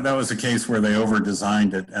 That was a case where they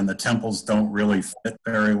over-designed it, and the temples don't really fit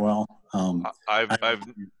very well. I've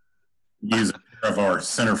used a pair of our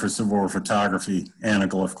Center for Civil War Photography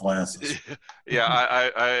anaglyph glasses. Yeah,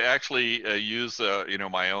 I actually use you know,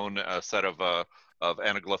 my own set of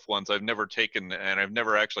anaglyph ones. I've never taken, and I've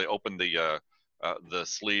never actually opened the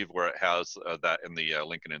sleeve where it has that in the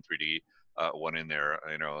Lincoln in 3D one in there.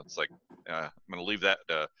 You know, it's like I'm going to leave that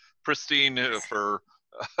pristine for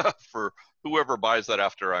for whoever buys that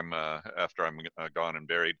after I'm gone and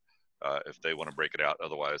buried, if they want to break it out.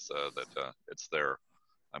 Otherwise, that it's there.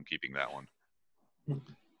 I'm keeping that one.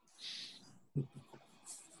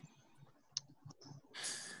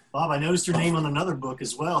 Bob, I noticed your name on another book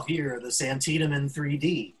as well here, this Antietam in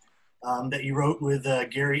 3D, that you wrote with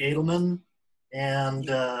Gary Edelman and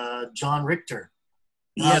John Richter.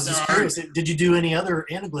 I was just curious, did you do any other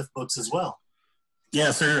anaglyph books as well?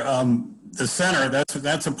 Yes, sir. The Center,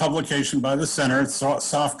 that's a publication by the Center. It's a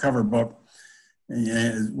soft cover book.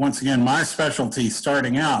 Once again, my specialty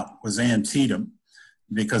starting out was Antietam,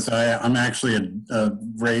 because I'm actually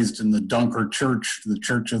raised in the Dunker Church, the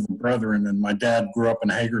Church of the Brethren, and my dad grew up in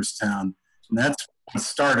Hagerstown. And that's what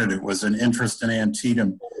started it, was an interest in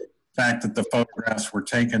Antietam, the fact that the photographs were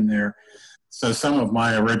taken there. So some of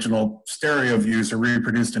my original stereo views are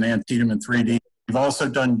reproduced in Antietam in 3D. We've also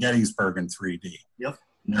done Gettysburg in 3D. Yep.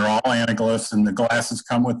 And they're all anaglyphs, and the glasses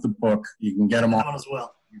come with the book. You can get them all as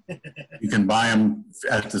well. You can buy them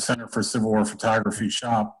at the Center for Civil War Photography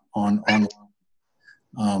shop online.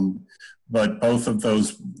 But both of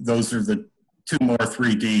those are the two more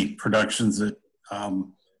 3D productions that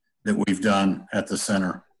we've done at the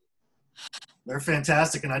Center. They're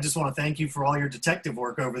fantastic, and I just want to thank you for all your detective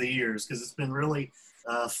work over the years, because it's been really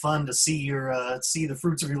fun to see see the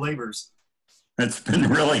fruits of your labors. It's been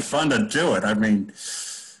really fun to do it. I mean,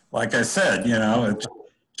 like I said, you know, it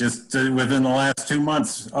just within the last 2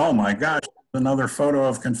 months, oh my gosh, another photo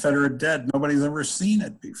of Confederate dead. Nobody's ever seen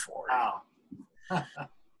it before. Wow.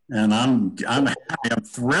 And I'm happy, I'm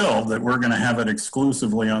thrilled that we're going to have it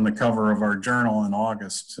exclusively on the cover of our journal in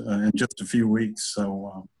August, in just a few weeks.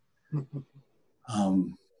 So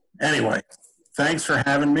anyway, thanks for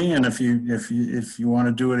having me. And if you want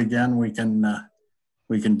to do it again, we can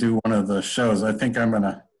do one of the shows. I think I'm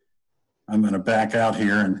gonna back out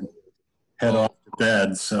here and head off to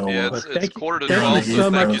bed. So yeah, it's quarter to 12. Thank you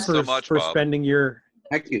so Thank much you so much for Bob. spending your.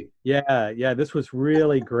 Thank you. Yeah, this was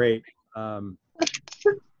really great.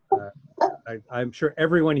 I'm sure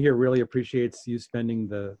everyone here really appreciates you spending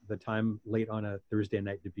the time late on a Thursday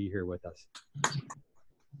night to be here with us.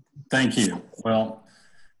 Thank you. Well,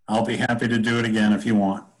 I'll be happy to do it again if you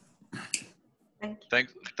want.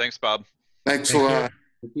 Thanks, Bob. Thanks a lot.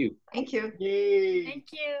 Thank you. Thank you.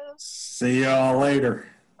 Thank you. See y'all later.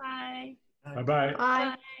 Bye. Bye-bye.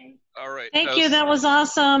 Bye. All right. Thank you. That was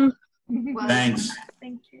awesome. Thanks.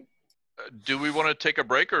 Thank you. Do we want to take a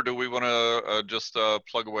break, or do we want to just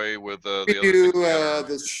plug away with the We other do things?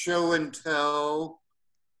 the show and tell,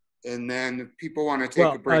 and then if people want to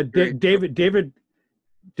take a break.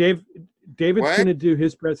 David's What? going to do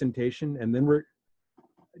his presentation, and then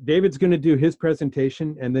David's going to do his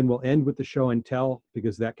presentation, and then we'll end with the show and tell,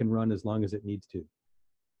 because that can run as long as it needs to.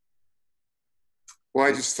 Well,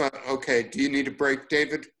 I just thought, okay, do you need a break,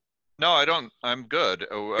 David? No, I don't. I'm good.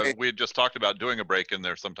 Okay. We had just talked about doing a break in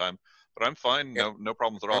there sometime, but I'm fine. Yeah. No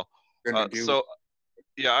problems at all. Gonna do- So,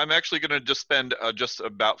 yeah, I'm actually going to just spend just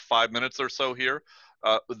about 5 minutes or so here.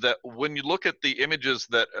 That when you look at the images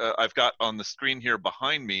that I've got on the screen here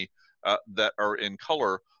behind me that are in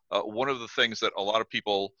color, one of the things that a lot of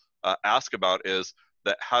people ask about is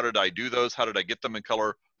that how did I do those? How did I get them in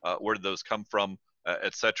color? Where did those come from,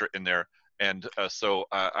 et cetera, in there? And so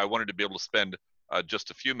I wanted to be able to spend just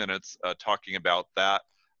a few minutes talking about that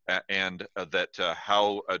and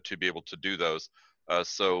how to be able to do those.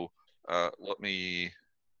 So let me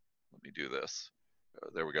do this.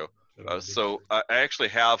 There we go. So I actually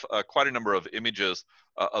have quite a number of images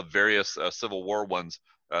of various Civil War ones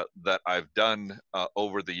that I've done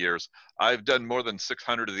over the years. I've done more than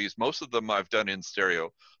 600 of these. Most of them I've done in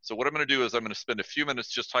stereo. So what I'm going to do is I'm going to spend a few minutes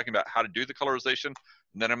just talking about how to do the colorization,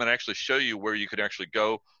 and then I'm going to actually show you where you can actually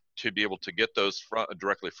go to be able to get those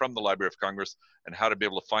directly from the Library of Congress, and how to be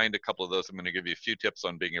able to find a couple of those. I'm going to give you a few tips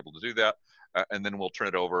on being able to do that, and then we'll turn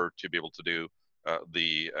it over to be able to do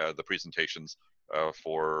the presentations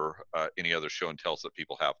for any other show and tells that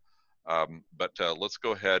people have. But let's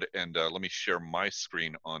go ahead and let me share my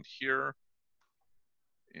screen on here,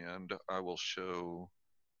 and I will show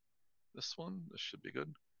this one. This should be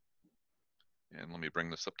good. And let me bring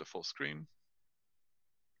this up to full screen.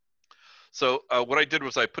 So what I did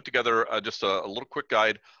was I put together just a little quick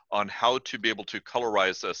guide on how to be able to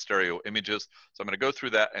colorize stereo images. So I'm going to go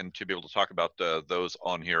through that and to be able to talk about those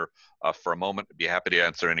on here for a moment. I'd be happy to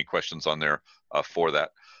answer any questions on there for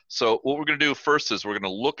that. So what we're going to do first is we're going to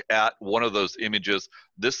look at one of those images.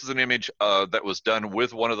 This is an image that was done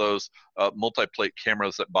with one of those multi-plate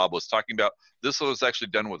cameras that Bob was talking about. This was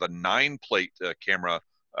actually done with a 9-plate camera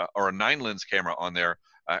or a 9-lens camera on there.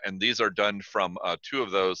 And these are done from 2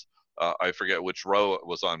 of those. I forget which row it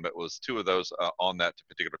was on, but it was 2 of those on that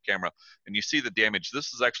particular camera. And you see the damage. This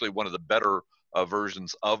is actually one of the better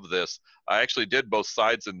versions of this. I actually did both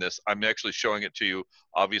sides in this. I'm actually showing it to you,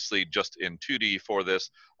 obviously, just in 2D for this.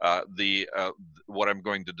 What I'm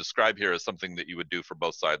going to describe here is something that you would do for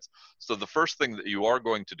both sides. So the first thing that you are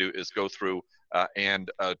going to do is go through and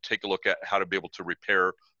take a look at how to be able to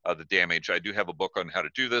repair the damage. I do have a book on how to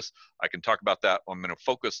do this. I can talk about that. I'm going to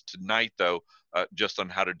focus tonight, though, just on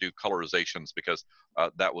how to do colorizations, because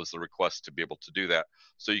that was the request to be able to do that.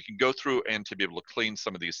 So you can go through and to be able to clean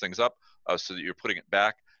some of these things up so that you're putting it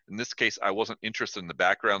back. In this case, I wasn't interested in the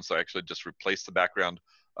background, so I actually just replaced the background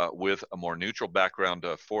with a more neutral background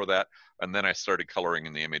for that, and then I started coloring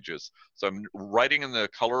in the images. So I'm writing in the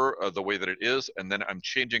color the way that it is, and then I'm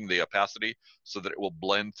changing the opacity so that it will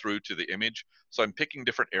blend through to the image. So I'm picking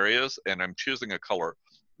different areas and I'm choosing a color.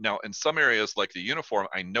 Now, in some areas like the uniform,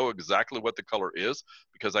 I know exactly what the color is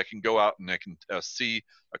because I can go out and I can see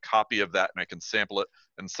a copy of that and I can sample it.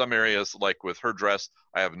 In some areas, like with her dress,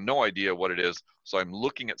 I have no idea what it is. So I'm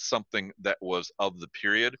looking at something that was of the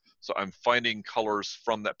period. So I'm finding colors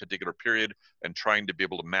from that particular period and trying to be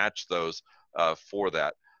able to match those for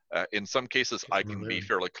that. In some cases, I can be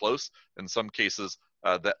fairly close. In some cases,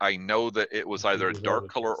 that I know that it was either a dark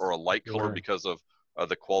color or a light color because of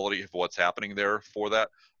the quality of what's happening there for that,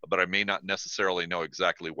 but I may not necessarily know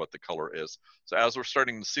exactly what the color is. So as we're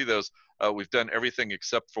starting to see those, we've done everything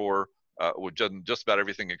except for, we've done just about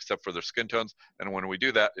everything except for their skin tones. And when we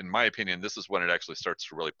do that, in my opinion, this is when it actually starts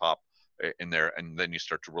to really pop in there, and then you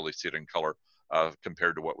start to really see it in color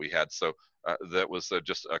compared to what we had. So that was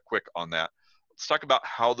just a quick on that. Let's talk about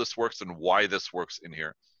how this works and why this works in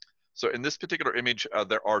here. So in this particular image,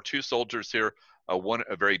 there are 2 soldiers here, one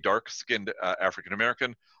a very dark-skinned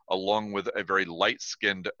African-American, along with a very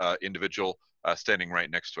light-skinned individual standing right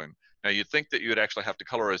next to him. Now, you'd think that you would actually have to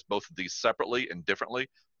colorize both of these separately and differently,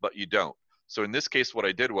 but you don't. So in this case, what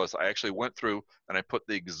I did was I actually went through and I put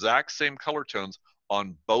the exact same color tones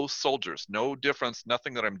on both soldiers. No difference,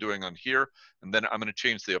 nothing that I'm doing on here. And then I'm going to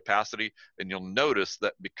change the opacity, and you'll notice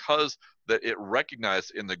that because that it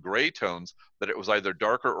recognized in the gray tones that it was either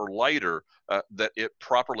darker or lighter, that it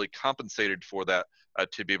properly compensated for that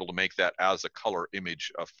to be able to make that as a color image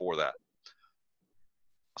for that.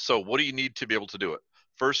 So what do you need to be able to do it?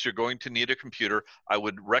 First, you're going to need a computer. I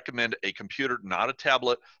would recommend a computer, not a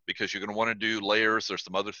tablet, because you're going to want to do layers. There's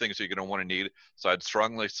some other things you're going to want to need. So I'd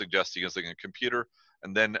strongly suggest using a computer.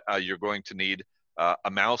 And then you're going to need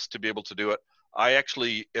a mouse to be able to do it. I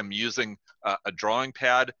actually am using a drawing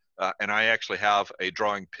pad, and I actually have a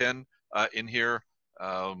drawing pen in here.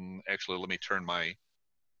 Actually, let me turn my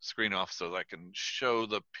screen off so that I can show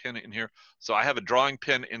the pen in here. So I have a drawing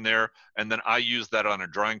pen in there, and then I use that on a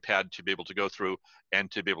drawing pad to be able to go through and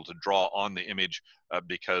to be able to draw on the image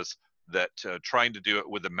because that trying to do it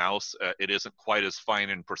with a mouse, it isn't quite as fine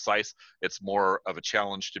and precise. It's more of a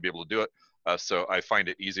challenge to be able to do it. So I find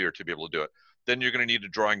it easier to be able to do it. Then you're going to need a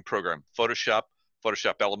drawing program, Photoshop,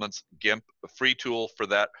 Photoshop Elements, GIMP, a free tool for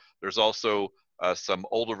that. There's also some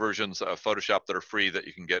older versions of Photoshop that are free that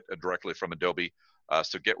you can get directly from Adobe.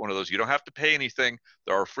 So get one of those. You don't have to pay anything.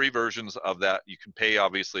 There are free versions of that. You can pay,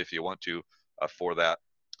 obviously, if you want to for that.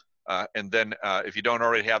 And then if you don't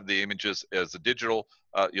already have the images as a digital,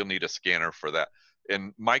 you'll need a scanner for that.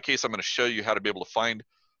 In my case, I'm going to show you how to be able to find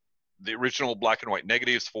the original black and white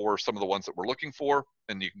negatives for some of the ones that we're looking for,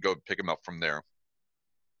 and you can go pick them up from there.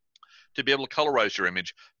 To be able to colorize your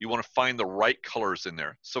image, you want to find the right colors in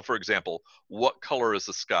there. So for example, what color is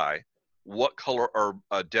the sky? What color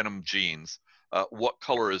are denim jeans? What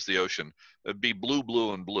color is the ocean? It'd be blue,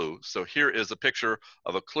 blue, and blue. So here is a picture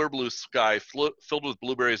of a clear blue sky filled with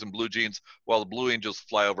blueberries and blue jeans while the Blue Angels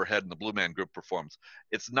fly overhead and the Blue Man Group performs.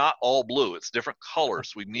 It's not all blue, it's different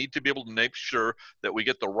colors. We need to be able to make sure that we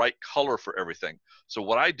get the right color for everything. So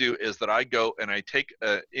what I do is that I go and I take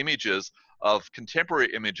images of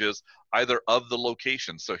contemporary images, either of the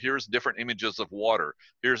location. So here's different images of water.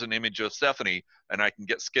 Here's an image of Stephanie, and I can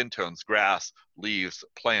get skin tones, grass, leaves,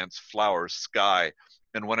 plants, flowers, sky,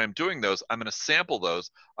 And when I'm doing those, I'm going to sample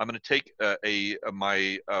those. I'm going to take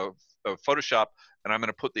my Photoshop, and I'm going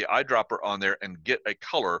to put the eyedropper on there and get a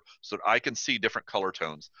color so that I can see different color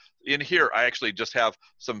tones. In here, I actually just have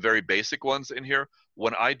some very basic ones in here.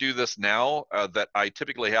 When I do this now, that I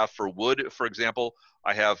typically have for wood, for example,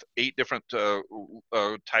 I have 8 different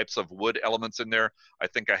types of wood elements in there. I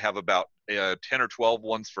think I have about 10 or 12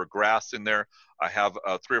 ones for grass in there. I have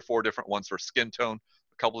 3 or 4 different ones for skin tone,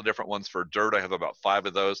 a couple of different ones for dirt. I have about 5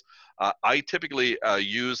 of those. I typically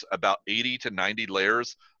use about 80 to 90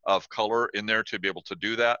 layers of color in there to be able to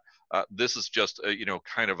do that. This is just you know,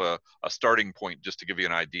 kind of a starting point just to give you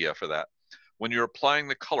an idea for that. When you're applying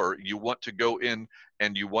the color, you want to go in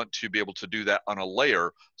and you want to be able to do that on a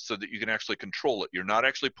layer so that you can actually control it. You're not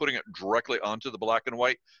actually putting it directly onto the black and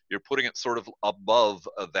white. You're putting it sort of above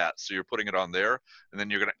that. So you're putting it on there, and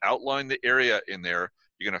then you're going to outline the area in there.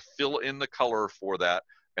 You're going to fill in the color for that,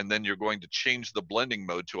 and then you're going to change the blending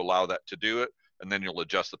mode to allow that to do it, and then you'll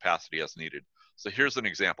adjust the opacity as needed. So here's an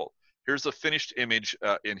example. Here's a finished image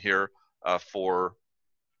in here for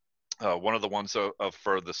one of the ones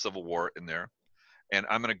for the Civil War in there. And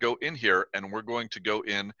I'm going to go in here, and we're going to go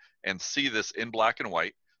in and see this in black and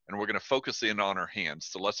white, and we're going to focus in on our hands.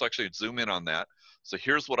 So let's actually zoom in on that. So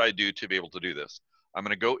here's what I do to be able to do this. I'm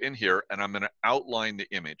going to go in here, and I'm going to outline the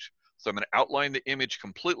image. So I'm going to outline the image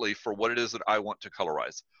completely for what it is that I want to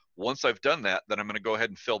colorize. Once I've done that, then I'm going to go ahead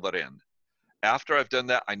and fill that in. After I've done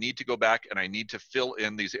that, I need to go back and I need to fill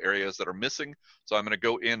in these areas that are missing. So I'm going to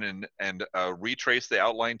go in and retrace the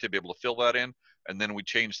outline to be able to fill that in. And then we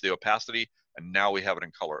change the opacity, and now we have it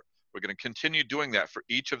in color. We're going to continue doing that for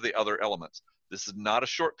each of the other elements. This is not a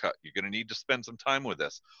shortcut. You're going to need to spend some time with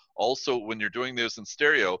this. Also, when you're doing this in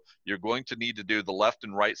stereo, you're going to need to do the left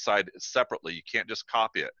and right side separately. You can't just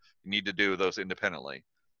copy it. You need to do those independently.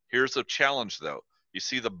 Here's a challenge though. You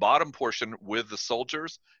see the bottom portion with the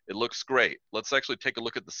soldiers, it looks great. Let's actually take a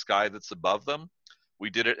look at the sky that's above them. We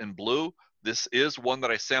did it in blue. This is one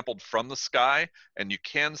that I sampled from the sky, and you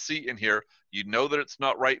can see in here, you know that it's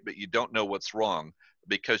not right, but you don't know what's wrong.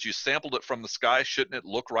 Because you sampled it from the sky, shouldn't it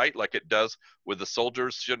look right like it does with the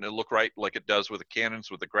soldiers? Shouldn't it look right like it does with the cannons,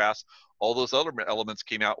 with the grass? All those other elements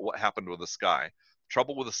came out, what happened with the sky.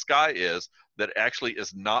 Trouble with the sky is that it actually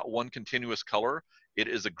is not one continuous color. It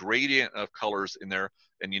is a gradient of colors in there.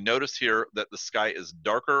 And you notice here that the sky is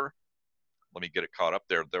darker. Let me get it caught up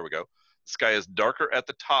there. There we go. The sky is darker at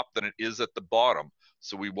the top than it is at the bottom.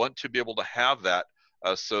 So we want to be able to have that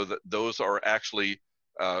so that those are actually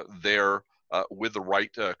there with the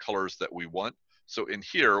right colors that we want. So in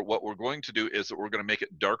here, what we're going to do is that we're going to make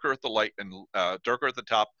it darker at the light and darker at the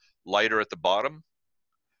top, lighter at the bottom.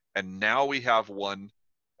 And now we have one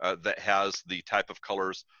that has the type of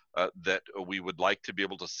colors that we would like to be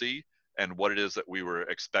able to see and what it is that we were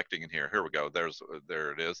expecting in here. Here we go. There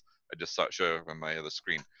it is. I just saw it show up on my other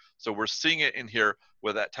screen. So we're seeing it in here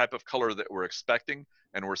with that type of color that we're expecting,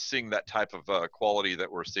 and we're seeing that type of quality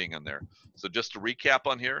that we're seeing in there. So just to recap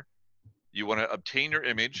on here, you want to obtain your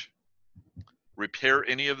image, repair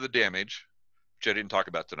any of the damage, which I didn't talk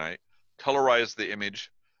about tonight, colorize the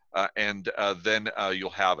image, and then you'll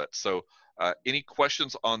have it. So any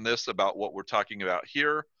questions on this about what we're talking about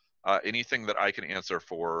here? Anything that I can answer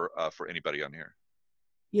for anybody on here?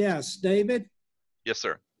 Yes, David? Yes,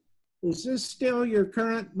 sir. Is this still your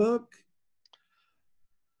current book?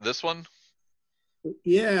 This one?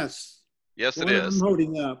 Yes. Yes, it One is. I'm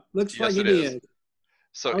holding up. Looks Yes, like it is.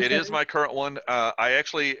 So Okay. it is my current one. I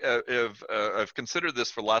actually have considered this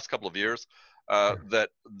for the last couple of years. That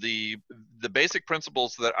the basic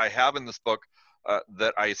principles that I have in this book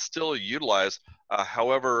that I still utilize,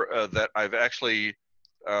 however, that I've actually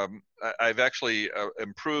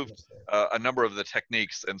improved a number of the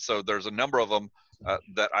techniques, and so there's a number of them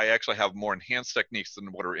that I actually have more enhanced techniques than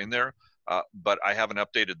what are in there. But I haven't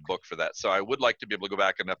updated the book for that, so I would like to be able to go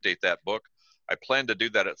back and update that book. I plan to do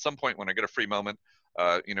that at some point when I get a free moment.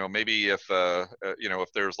 You know, maybe if you know,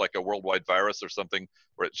 if there's like a worldwide virus or something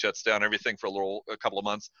where it shuts down everything for a couple of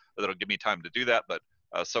months, that'll give me time to do that. But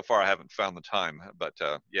so far I haven't found the time. But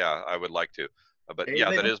yeah, I would like to. But David?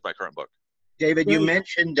 yeah, that is my current book. David, you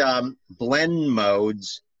mentioned blend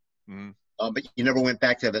modes, but you never went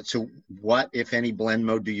back to that. So what, if any, blend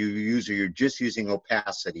mode do you use, or you're just using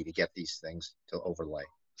opacity to get these things to overlay?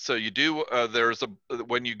 So you do,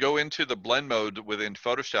 when you go into the blend mode within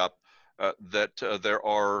Photoshop, there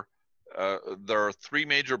are 3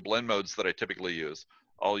 major blend modes that I typically use.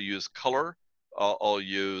 I'll use color, I'll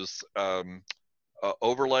use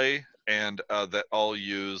overlay, and that I'll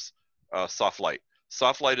use soft light.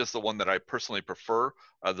 Soft light is the one that I personally prefer.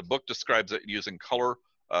 The book describes it using color.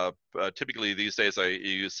 Typically these days I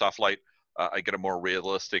use soft light. I get a more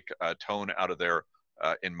realistic tone out of there,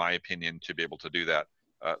 in my opinion, to be able to do that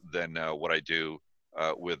than what I do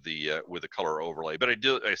with the color overlay. But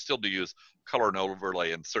I still do use color and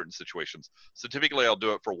overlay in certain situations. So typically I'll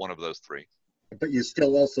do it for one of those three. But you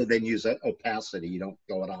still also then use opacity. You don't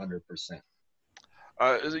go at 100%.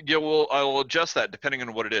 Yeah, well, I'll adjust that depending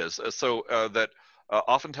on what it is.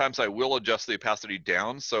 Oftentimes I will adjust the opacity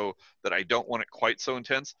down so that I don't want it quite so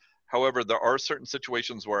intense. However, there are certain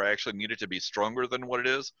situations where I actually need it to be stronger than what it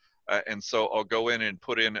is. And so I'll go in and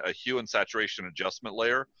put in a hue and saturation adjustment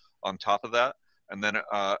layer on top of that. And then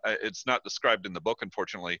it's not described in the book,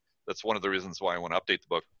 unfortunately. That's one of the reasons why I want to update the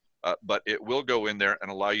book. But it will go in there and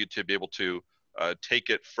allow you to be able to take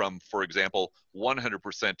it from, for example,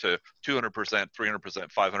 100% to 200%, 300%,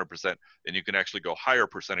 500%, and you can actually go higher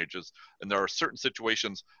percentages. And there are certain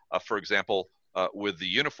situations, for example, with the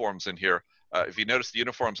uniforms in here. If you notice the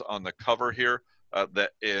uniforms on the cover here,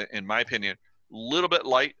 that, in my opinion, a little bit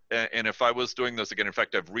light. And if I was doing this again, in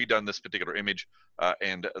fact, I've redone this particular image,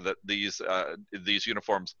 and that these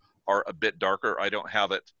uniforms are a bit darker. I don't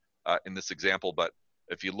have it in this example, but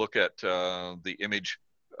if you look at the image,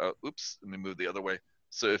 oops, let me move the other way.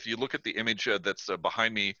 So if you look at the image that's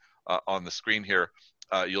behind me on the screen here,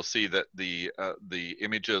 you'll see that the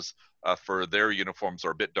images for their uniforms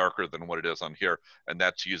are a bit darker than what it is on here, and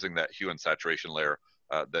that's using that hue and saturation layer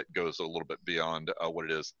that goes a little bit beyond what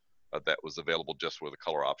it is that was available just with a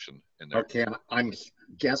color option in there. Okay, I'm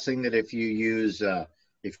guessing that if you use,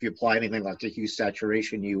 if you apply anything like the hue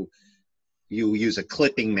saturation, you use a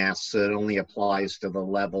clipping mask so it only applies to the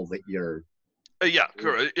level that you're. Yeah,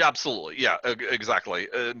 absolutely. Yeah, exactly.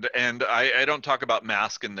 And I don't talk about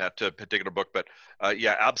mask in that particular book, but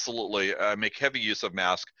yeah, absolutely. I make heavy use of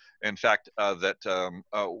mask. In fact,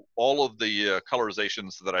 all of the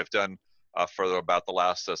colorizations that I've done for about the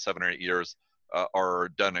last 7 or 8 years are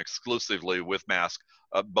done exclusively with mask,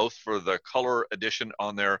 both for the color addition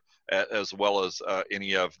on there, as well as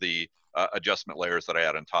any of the adjustment layers that I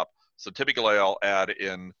add on top. So typically I'll add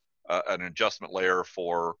in an adjustment layer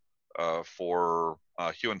for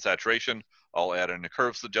hue and saturation. I'll add in a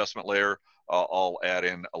curves adjustment layer. I'll add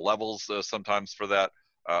in levels sometimes for that.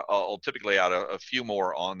 I'll typically add a few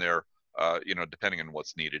more on there, depending on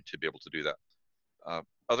what's needed to be able to do that.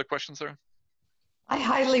 Other questions there? I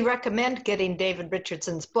highly recommend getting David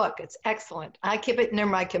Richardson's book. It's excellent. I keep it near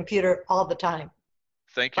my computer all the time.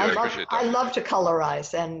 Thank you. I appreciate that. I love to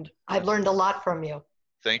colorize, and I've learned a lot from you.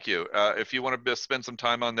 Thank you. If you want to spend some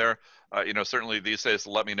time on there, certainly these days,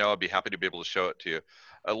 let me know. I'd be happy to be able to show it to you.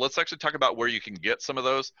 Let's actually talk about where you can get some of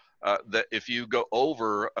those. That if you go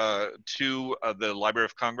over to the Library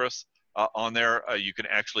of Congress on there, you can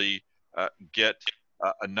actually get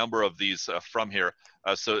a number of these from here.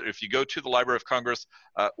 So if you go to the Library of Congress,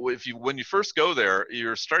 when you first go there,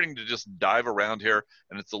 you're starting to just dive around here,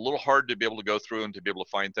 and it's a little hard to be able to go through and to be able to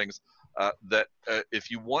find things. If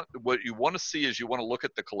you want, what you want to see is you want to look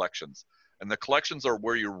at the collections, and the collections are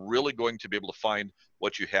where you're really going to be able to find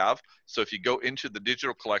what you have. So if you go into the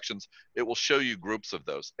digital collections, it will show you groups of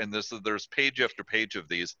those, and there's page after page of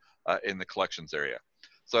these in the collections area.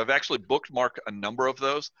 So I've actually bookmarked a number of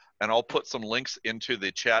those, and I'll put some links into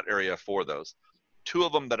the chat area for those. 2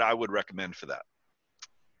 of them that I would recommend for that.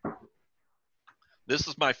 This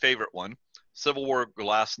is my favorite one, Civil War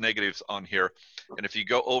glass negatives on here. And if you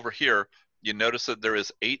go over here, you notice that there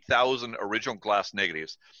is 8,000 original glass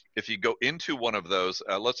negatives. If you go into one of those,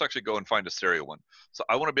 let's actually go and find a stereo one. So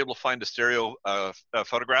I want to be able to find a stereo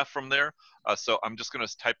photograph from there. So I'm just going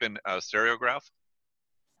to type in stereograph.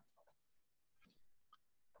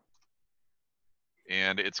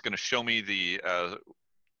 And it's going to show me the,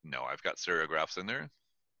 no, I've got stereographs in there.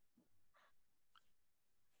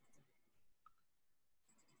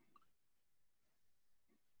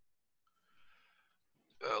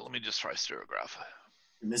 Let me just try stereograph.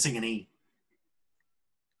 You're missing an E.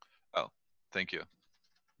 Oh, thank you.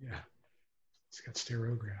 Yeah, it's got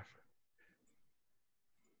stereograph.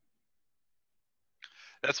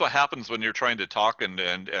 That's what happens when you're trying to talk and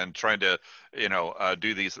trying to,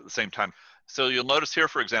 do these at the same time. So you'll notice here,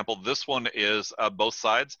 for example, this one is both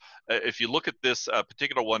sides. If you look at this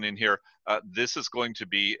particular one in here, this is going to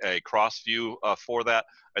be a cross view for that,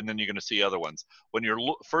 and then you're going to see other ones. When you're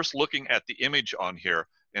first looking at the image on here,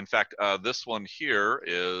 in fact, this one here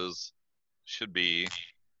should be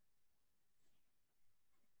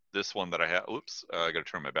this one that I have. Oops, I got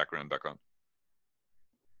to turn my background back on.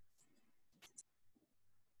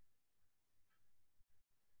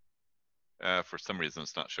 For some reason,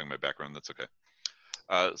 it's not showing my background. That's okay.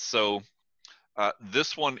 So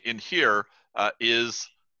this one in here is,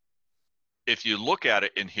 if you look at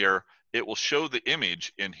it in here, it will show the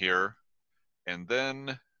image in here. And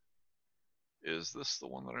then, is this the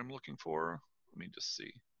one that I'm looking for? Let me just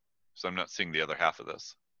see. So I'm not seeing the other half of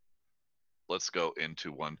this. Let's go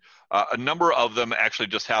into one. A number of them actually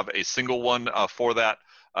just have a single one for that.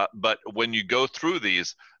 But when you go through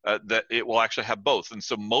these, that it will actually have both. And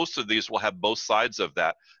so most of these will have both sides of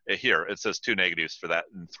that. Here, it says 2 negatives for that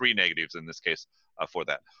and 3 negatives in this case for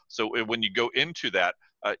that. So when you go into that,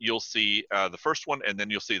 you'll see the first one and then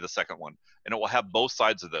you'll see the second one. And it will have both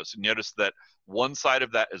sides of those. And notice that one side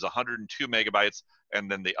of that is 102 megabytes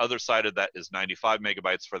and then the other side of that is 95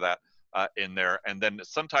 megabytes for that in there. And then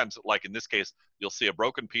sometimes, like in this case, you'll see a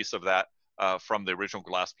broken piece of that from the original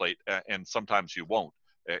glass plate and sometimes you won't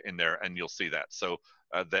in there, and you'll see that. So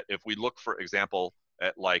that if we look, for example,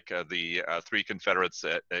 at like the 3 Confederates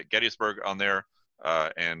at Gettysburg on there,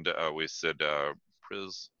 and we said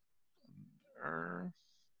prisoner.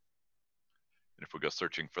 And if we go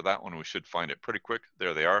searching for that one, we should find it pretty quick.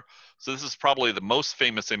 There they are. So this is probably the most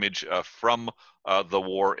famous image from the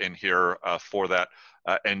war in here for that.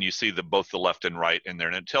 And you see both the left and right in there,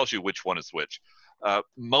 and it tells you which one is which.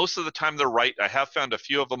 Most of the time they're right. I have found a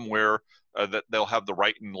few of them where that they'll have the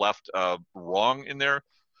right and left wrong in there.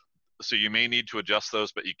 So you may need to adjust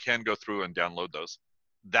those, but you can go through and download those.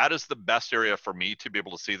 That is the best area for me to be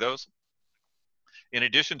able to see those. In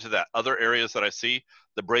addition to that, other areas that I see,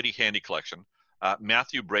 the Brady Handy collection.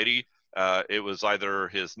 Matthew Brady, it was either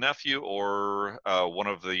his nephew or one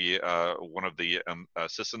of the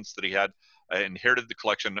assistants that he had inherited the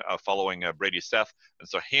collection following Brady's death, and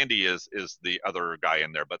so Handy is the other guy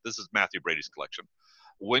in there. But this is Matthew Brady's collection.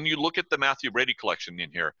 When you look at the Matthew Brady collection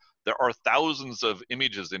in here, there are thousands of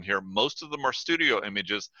images in here. Most of them are studio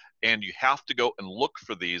images, and you have to go and look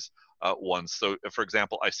for these ones. So, for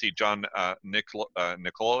example, I see John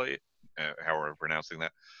Nicolai, how are we pronouncing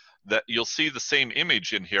that? That you'll see the same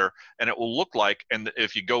image in here, and it will look like, and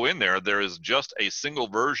if you go in there, there is just a single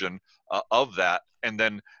version of that, and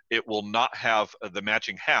then it will not have the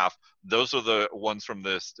matching half. Those are the ones from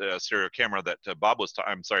this stereo camera that Bob was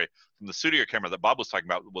I'm sorry, from the studio camera that Bob was talking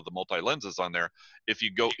about with the multi-lenses on there. If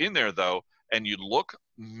you go in there, though, and you look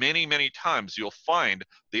many, many times, you'll find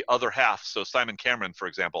the other half. So Simon Cameron, for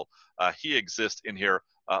example, he exists in here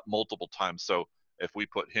multiple times. So if we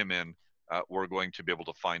put him in, we're going to be able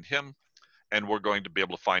to find him, and we're going to be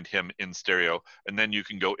able to find him in stereo, and then you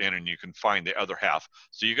can go in and you can find the other half.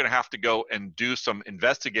 So you're going to have to go and do some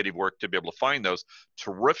investigative work to be able to find those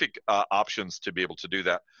terrific options to be able to do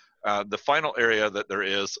that. The final area that there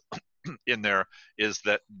is in there is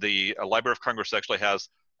that the Library of Congress actually has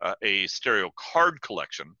a stereo card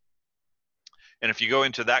collection. And if you go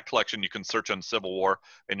into that collection, you can search on Civil War,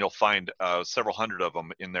 and you'll find several hundred of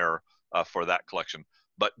them in there for that collection.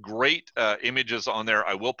 But great images on there.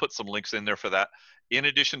 I will put some links in there for that. In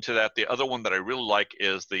addition to that, the other one that I really like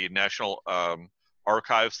is the National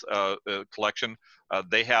Archives collection.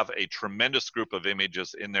 They have a tremendous group of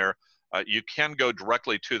images in there. You can go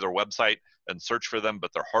directly to their website and search for them,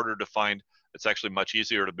 but they're harder to find. It's actually much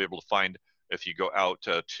easier to be able to find if you go out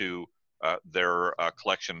to their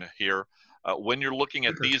collection here. When you're looking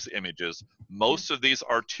at these images, most of these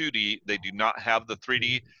are 2D. They do not have the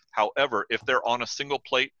 3D. However, if they're on a single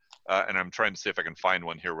plate, and I'm trying to see if I can find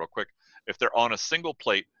one here real quick. If they're on a single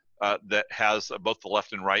plate that has both the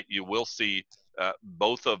left and right, you will see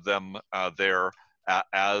both of them there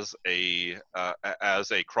as a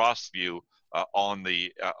cross view on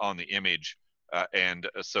the image, and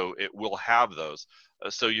so it will have those.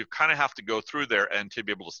 So you kind of have to go through there and to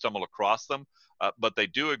be able to stumble across them, but they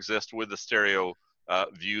do exist with the stereo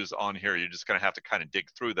views on here. You're just going to have to kind of dig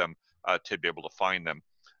through them to be able to find them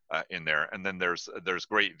in there. And then there's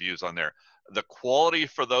great views on there. The quality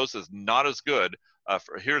for those is not as good.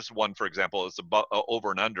 Here's one, for example, it's about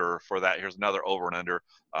over and under for that. Here's another over and under,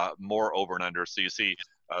 more over and under. So you see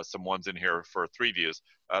some ones in here for 3 views.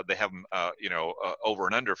 They have them, over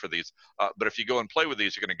and under for these. But if you go and play with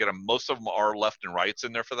these, you're going to get them. Most of them are left and rights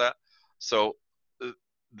in there for that. So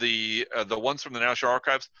the ones from the National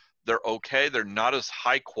Archives, they're okay. They're not as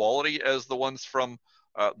high quality as the ones from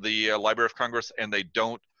the Library of Congress, and they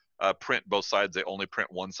don't print both sides. They only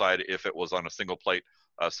print one side if it was on a single plate.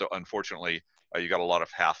 So unfortunately, you got a lot of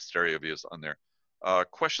half stereo views on there.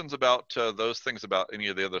 Questions about those things, about any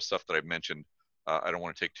of the other stuff that I've mentioned? I don't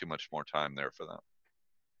want to take too much more time there for that.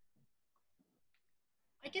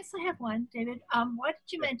 I guess I have one, David. Why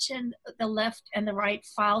did you mention the left and the right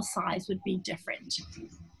file size would be different?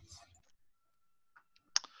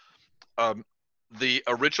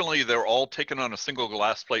 Originally, they're all taken on a single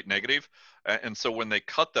glass plate negative, and so when they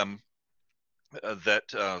cut them,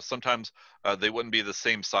 sometimes they wouldn't be the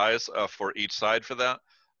same size for each side for that.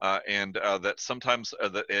 and that sometimes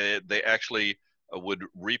they actually would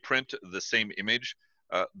reprint the same image.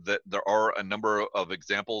 That there are a number of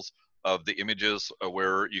examples of the images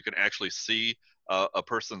where you can actually see a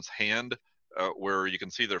person's hand, where you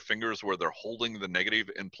can see their fingers where they're holding the negative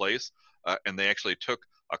in place, and they actually took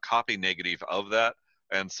a copy negative of that.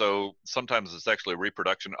 And so sometimes it's actually a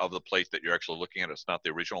reproduction of the plate that you're actually looking at. It's not the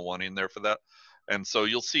original one in there for that. And so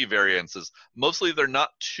you'll see variances. Mostly they're not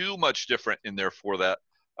too much different in there for that.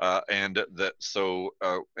 And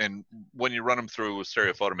when you run them through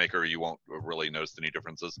Stereo Photo Maker, you won't really notice any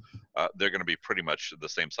differences. They're going to be pretty much the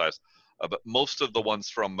same size. But most of the ones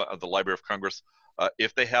from the Library of Congress,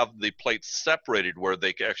 if they have the plates separated where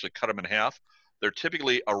they can actually cut them in half, they're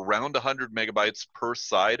typically around 100 megabytes per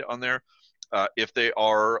side on there. If they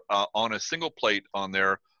are on a single plate on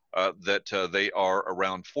there, they are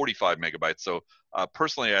around 45 megabytes. So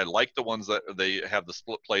personally, I like the ones that they have the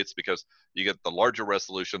split plates because you get the larger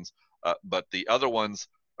resolutions. But the other ones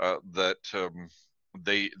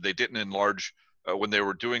they didn't enlarge when they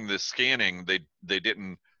were doing the scanning. They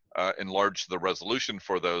didn't enlarge the resolution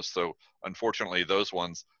for those. So unfortunately, those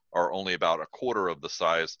ones are only about a quarter of the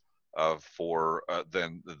size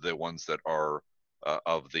than the ones that are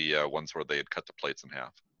of the ones where they had cut the plates in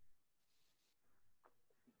half.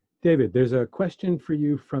 David, there's a question for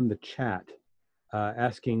you from the chat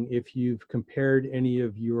asking if you've compared any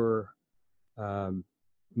of your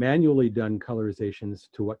manually done colorizations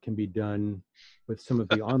to what can be done with some of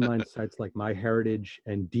the online sites like MyHeritage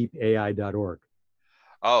and deepai.org.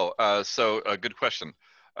 Oh, so a good question.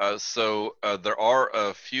 There are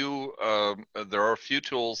a few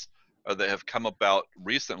tools that have come about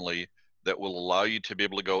recently that will allow you to be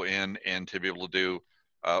able to go in and to be able to do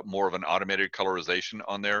more of an automated colorization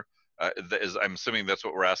on there. I'm assuming that's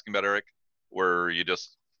what we're asking about, Eric, where you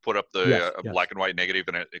just put up the Yes. black and white negative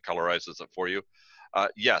and it colorizes it for you.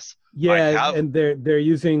 Yes. Yeah, and they're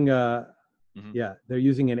using they're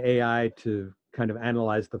using an AI to kind of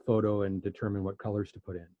analyze the photo and determine what colors to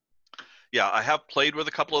put in. Yeah, I have played with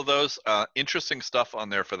a couple of those. Interesting stuff on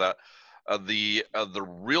there for that. The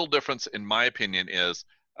real difference, in my opinion, is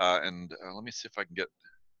let me see if I can get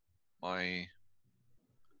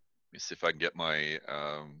my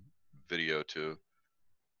video to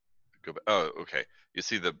go back. Oh, okay. You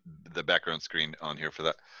see the background screen on here for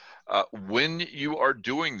that. When you are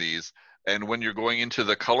doing these and when you're going into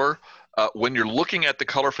the color, when you're looking at the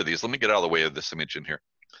color for these, let me get out of the way of this image in here.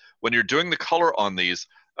 When you're doing the color on these,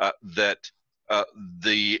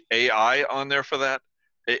 the AI on there for that,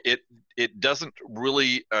 it doesn't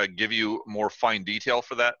really give you more fine detail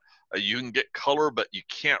for that. You can get color, but you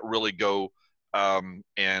can't really go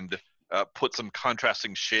and put some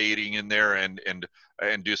contrasting shading in there and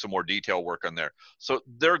do some more detail work on there. So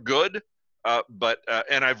they're good,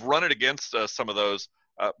 and I've run it against some of those,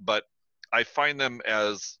 but I find them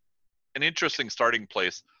as an interesting starting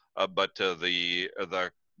place. But I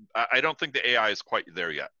don't think the AI is quite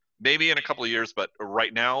there yet. Maybe in a couple of years, but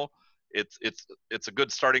right now it's a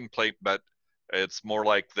good starting plate. But it's more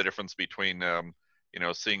like the difference between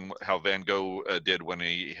seeing how Van Gogh did when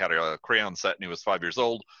he had a crayon set and he was 5 years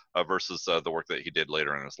old versus the work that he did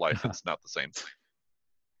later in his life. It's not the same.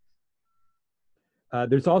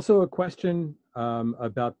 There's also a question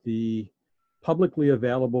about the publicly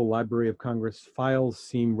available Library of Congress files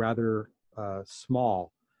seem rather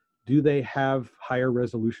small. Do they have higher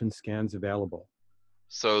resolution scans available?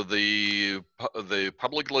 So the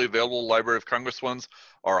publicly available Library of Congress ones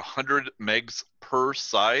are 100 megs per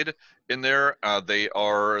side in there. They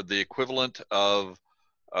are the equivalent of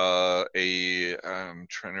a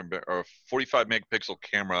 45 megapixel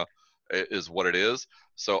camera is what it is.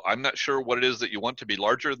 So I'm not sure what it is that you want to be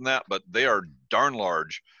larger than that, but they are darn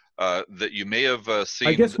large. That you may have seen.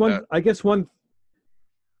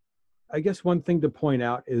 I guess one thing to point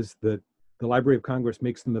out is that the Library of Congress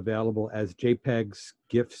makes them available as JPEGs,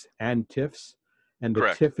 GIFs, and TIFFs, and the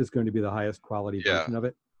Correct. TIFF is going to be the highest quality version of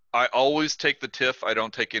it. I always take the TIFF. I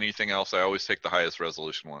don't take anything else. I always take the highest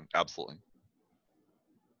resolution one. Absolutely.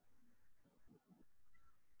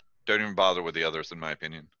 Don't even bother with the others, in my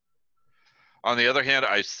opinion. On the other hand,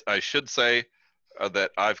 I should say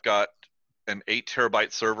that I've got an 8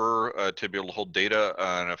 terabyte server to be able to hold data,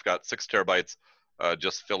 and I've got 6 terabytes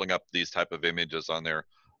just filling up these type of images on there.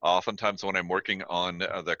 Oftentimes when I'm working on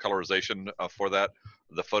the colorization for that,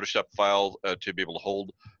 the Photoshop file to be able to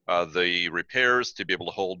hold the repairs, to be able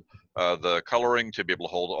to hold the coloring, to be able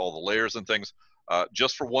to hold all the layers and things,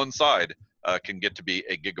 just for one side can get to be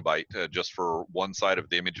a gigabyte just for one side of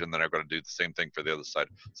the image, and then I've got to do the same thing for the other side.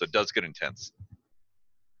 So it does get intense.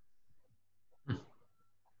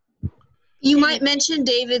 You might mention,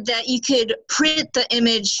 David, that you could print the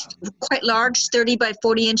image quite large, 30 by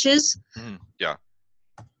 40 inches. Yeah.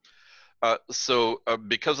 So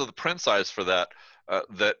because of the print size for that,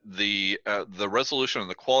 that the resolution and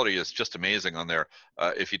the quality is just amazing on there.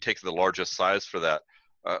 If you take the largest size for that,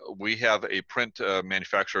 we have a print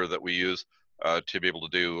manufacturer that we use to be able to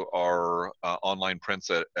do our online prints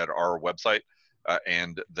at our website,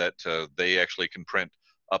 and that they actually can print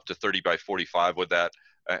up to 30 by 45 with that.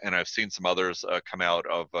 And I've seen some others come out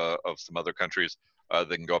of some other countries that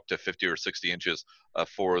can go up to 50 or 60 inches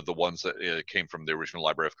for the ones that came from the original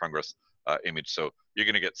Library of Congress image. So you're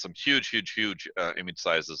going to get some huge image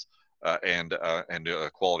sizes and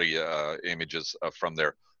quality images from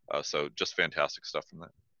there. So just fantastic stuff from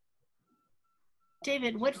that.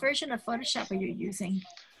 David, what version of Photoshop are you using?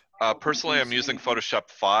 Personally, I'm using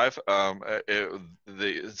Photoshop 5.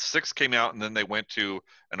 The 6 came out, and then they went to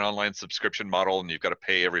an online subscription model, and you've got to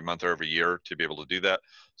pay every month or every year to be able to do that.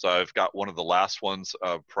 So I've got one of the last ones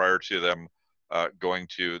prior to them going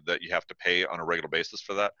to that you have to pay on a regular basis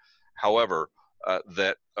for that. However,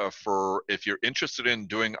 for if you're interested in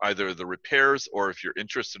doing either the repairs or if you're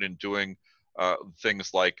interested in doing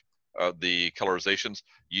things like the colorizations,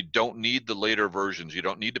 you don't need the later versions. You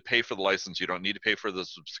don't need to pay for the license. You don't need to pay for the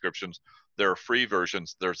subscriptions. There are free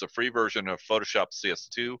versions. There's a free version of Photoshop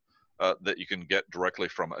CS2 that you can get directly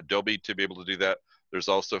from Adobe to be able to do that. There's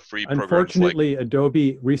also free programs. Unfortunately,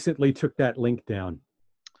 Adobe recently took that link down.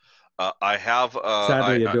 I have.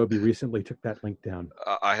 Sadly, Adobe recently took that link down.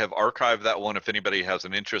 I have archived that one. If anybody has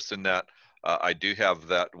an interest in that, I do have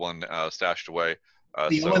that one stashed away.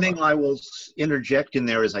 The only thing I will interject in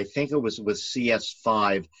there is I think it was with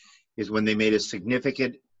CS5 is when they made a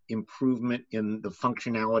significant improvement in the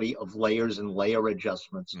functionality of layers and layer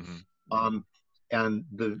adjustments. And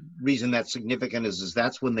the reason that's significant is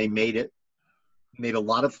that's when they made a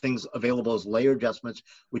lot of things available as layer adjustments,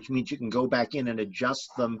 which means you can go back in and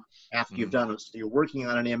adjust them after you've done it. So you're working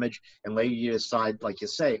on an image and later you decide, like you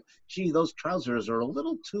say, gee, those trousers are a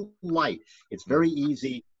little too light. It's very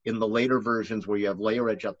easy in the later versions where you have layer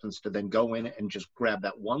adjustments to then go in and just grab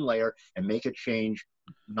that one layer and make a change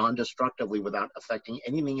non-destructively without affecting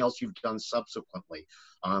anything else you've done subsequently.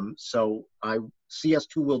 So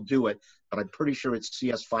CS2 will do it, but I'm pretty sure it's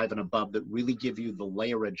CS5 and above that really give you the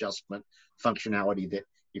layer adjustment functionality that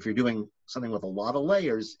if you're doing something with a lot of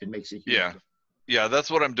layers, it makes a huge difference. Yeah, that's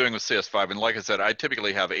what I'm doing with CS5. And like I said, I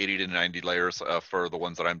typically have 80 to 90 layers for the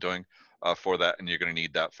ones that I'm doing for that, and you're going to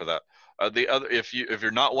need that for that. The other, if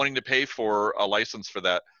you're not wanting to pay for a license for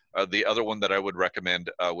that, the other one that I would recommend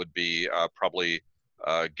would be probably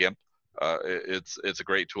GIMP. It's a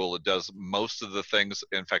great tool. It does most of the things.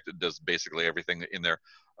 In fact, it does basically everything in there.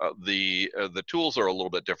 The tools are a little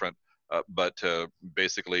bit different, but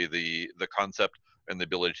basically the concept and the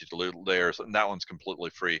ability to load layers, and that one's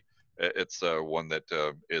completely free. It's one that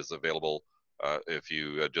is available if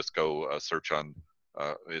you just go search on.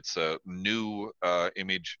 It's a new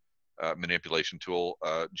image manipulation tool,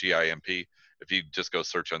 GIMP. If you just go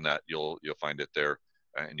search on that, you'll find it there,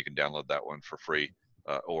 and you can download that one for free.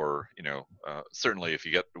 Or certainly if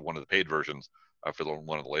you get one of the paid versions for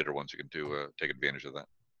one of the later ones, you can take advantage of that.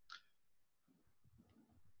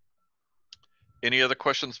 Any other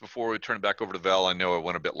questions before we turn it back over to Val? I know I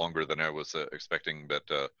went a bit longer than I was expecting, but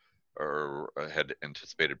or had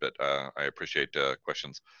anticipated, but I appreciate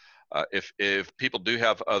questions. If people do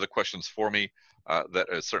have other questions for me, that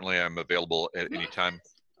certainly I'm available at any time.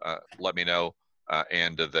 Let me know,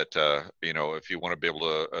 and that if you want to be able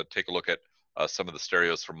to take a look at some of the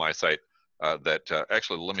stereos from my site,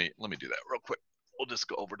 actually let me do that real quick. We'll just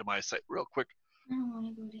go over to my site real quick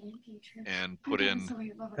and put in.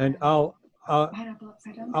 And I'll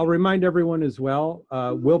remind everyone as well.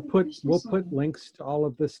 We'll put links to all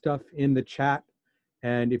of this stuff in the chat,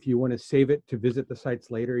 and if you want to save it to visit the sites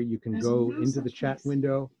later, you can go into the chat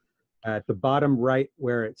window. At the bottom right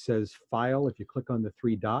where it says File, if you click on the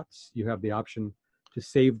 3 dots, you have the option to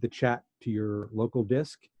save the chat to your local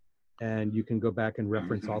disk, and you can go back and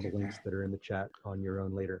reference all the links that are in the chat on your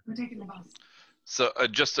own later. So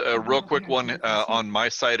just a real quick one on my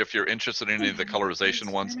site, if you're interested in any of the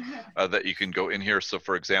colorization ones, that you can go in here. So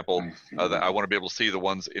for example, that I want to be able to see the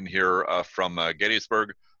ones in here from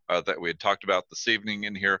Gettysburg that we had talked about this evening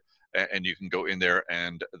in here, and you can go in there,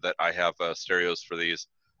 and that I have stereos for these.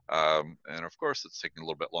 And of course, it's taking a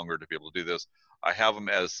little bit longer to be able to do this. I have them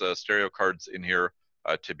as stereo cards in here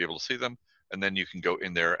to be able to see them, and then you can go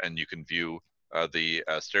in there and you can view the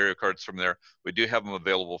stereo cards from there. We do have them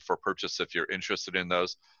available for purchase if you're interested in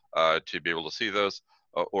those to be able to see those,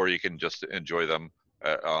 or you can just enjoy them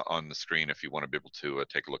on the screen if you want to be able to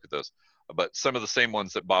take a look at those. but some of the same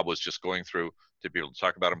ones that Bob was just going through to be able to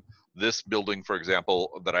talk about them. This building, for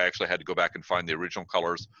example, that I actually had to go back and find the original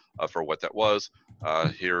colors for what that was.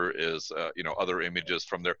 Here is, other images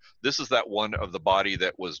from there. This is that one of the body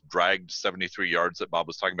that was dragged 73 yards that Bob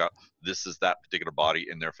was talking about. This is that particular body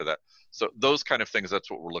in there for that. So those kind of things, that's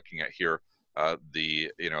what we're looking at here.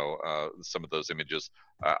 Some of those images.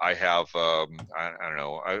 I have, I don't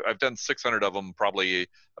know, I've done 600 of them, probably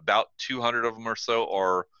about 200 of them or so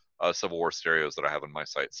are Civil War stereos that I have on my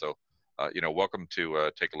site. So, welcome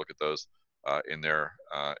to take a look at those in there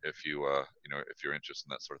if you, if you're interested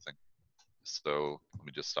in that sort of thing. So let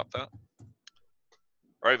me just stop that.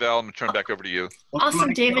 All right, Val, I'm gonna turn it back over to you.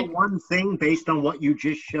 Awesome, David. One thing based on what you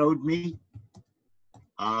just showed me.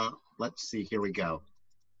 Let's see, here we go.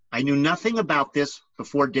 I knew nothing about this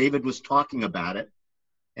before David was talking about it.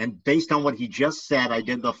 And based on what he just said, I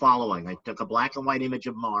did the following. I took a black and white image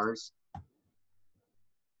of Mars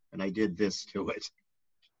and I did this to it.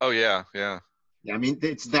 Oh yeah, yeah. I mean,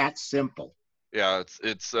 it's that simple. Yeah,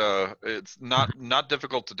 it's not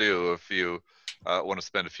difficult to do if you want to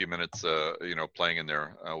spend a few minutes, playing in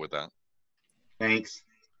there with that. Thanks.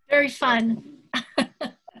 Very fun.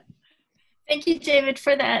 Thank you, David,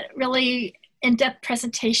 for that really in-depth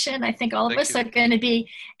presentation. I think all of us are going to be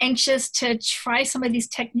anxious to try some of these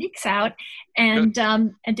techniques out. And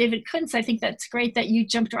David Kuntz, I think that's great that you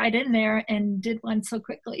jumped right in there and did one so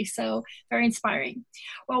quickly. So very inspiring.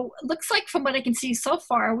 Well, looks like from what I can see so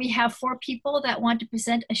far, we have 4 people that want to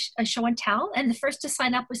present a show and tell. And the first to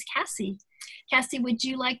sign up was Cassie. Cassie, would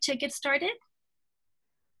you like to get started?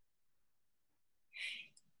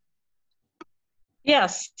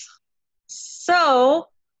 Yes. So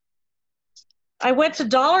I went to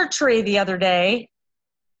Dollar Tree the other day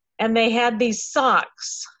and they had these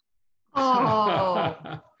socks. Oh,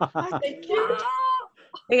 they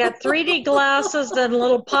got 3D glasses and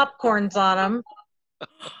little popcorns on them.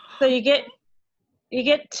 So you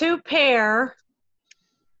get 2 pair.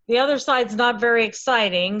 The other side's not very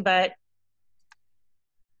exciting, but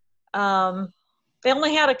they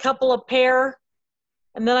only had a couple of pair.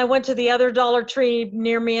 And then I went to the other Dollar Tree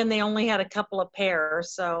near me and they only had a couple of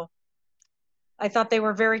pairs. So I thought they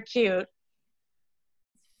were very cute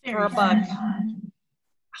for $1.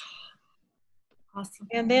 Awesome.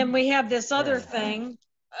 And then we have this other thing,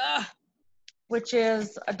 which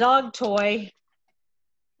is a dog toy.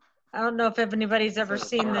 I don't know if anybody's ever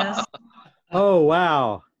seen this. Oh,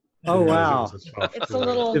 wow. Oh, wow. It's a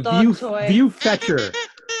little dog toy. View fetcher.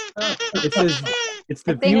 It's the view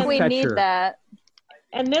fetcher. I think we need that.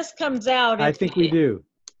 And this comes out. I think we do.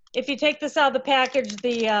 If you take this out of the package,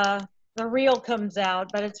 the reel comes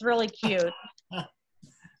out, but it's really cute.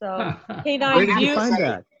 So, Where did you find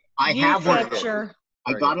that? I have one.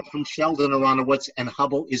 I got it from Sheldon Aronowitz, and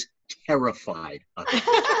Hubble is terrified of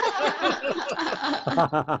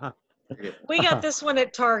it. We got this one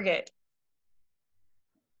at Target.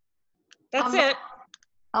 That's it.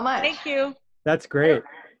 How much? Thank you. That's great.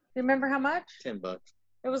 Remember how much? $10.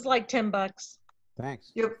 It was like $10.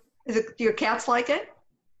 Thanks. Do your cats like it?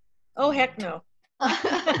 Oh, heck no.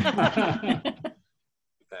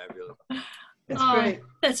 Fabulous. That's great.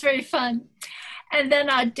 That's very fun. And then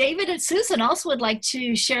David and Susan also would like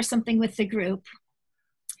to share something with the group.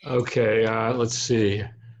 Okay, let's see.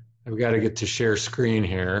 I've got to get to share screen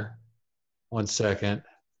here. 1 second.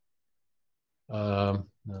 No,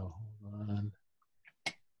 hold on.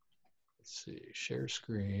 Let's see, share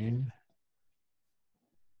screen.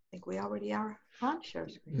 I think we already are on share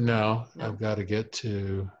screen. No, I've got to get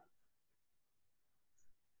to,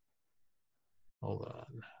 hold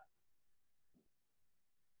on.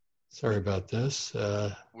 Sorry about this.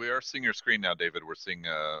 We are seeing your screen now, David. We're seeing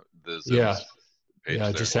the Zoom page I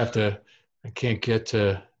there. just have to, I can't get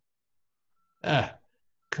to,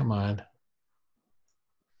 come on.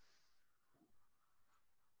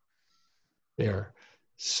 There.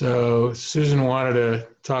 So Susan wanted to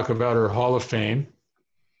talk about her Hall of Fame.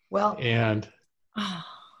 Well, and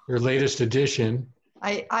her latest edition.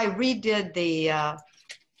 I redid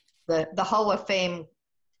the Hall of Fame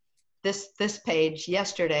this page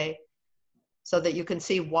yesterday, so that you can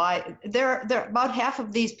see why there about half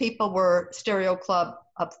of these people were Stereo Club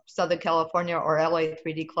of Southern California or LA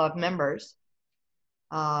 3D Club members.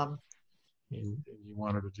 You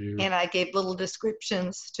wanted to do. And I gave little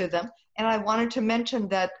descriptions to them. And I wanted to mention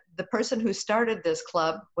that the person who started this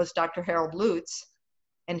club was Dr. Harold Lutz,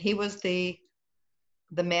 and he was the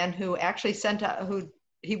man who actually sent out,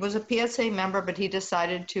 he was a PSA member, but he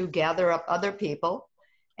decided to gather up other people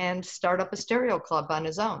and start up a stereo club on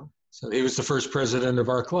his own. So he was the first president of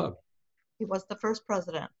our club. He was the first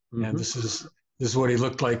president. And this is what he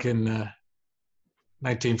looked like in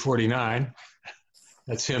 1949.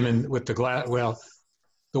 That's him with the glass. Well,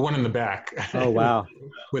 the one in the back. Oh, wow.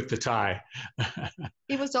 With the tie.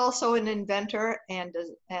 He was also an inventor, and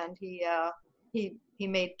he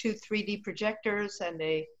made 2 3D projectors and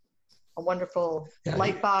a wonderful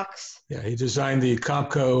light box. Yeah, he designed the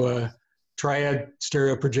Compco Triad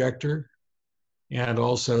stereo projector, and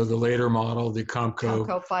also the later model, the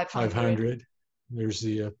Compco 500. There's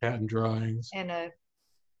the patent drawings and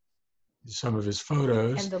some of his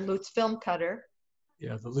photos. And the Lutz film cutter.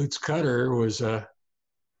 Yeah, the Lutz cutter was I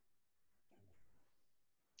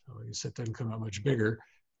guess that doesn't come out much bigger.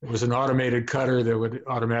 It was an automated cutter that would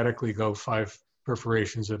automatically go 5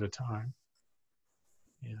 perforations at a time.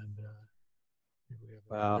 And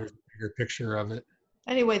there's a bigger picture of it.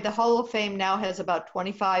 Anyway, the Hall of Fame now has about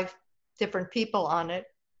 25 different people on it,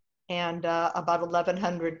 and about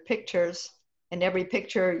 1,100 pictures. And every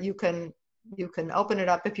picture you can open it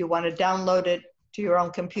up if you want to download it to your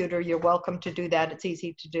own computer. You're welcome to do that. It's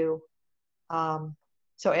easy to do.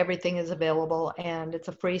 So everything is available, and it's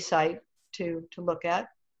a free site to look at.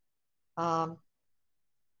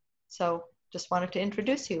 So just wanted to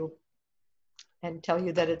introduce you and tell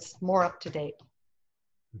you that it's more up to date.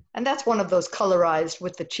 And that's one of those colorized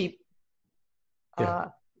with the cheap,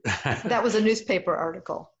 that was a newspaper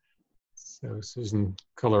article. So Susan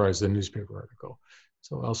colorized the newspaper article.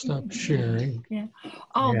 So I'll stop sharing. Yeah.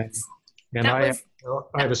 Oh, and I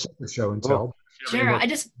have a separate show and tell. Sure. I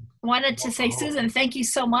just wanted to say, Susan, thank you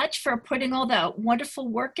so much for putting all that wonderful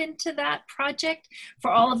work into that project for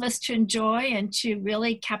all of us to enjoy and to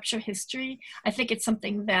really capture history. I think it's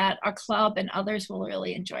something that our club and others will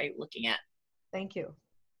really enjoy looking at. Thank you.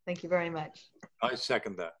 Thank you very much. I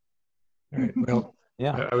second that. All right. Well,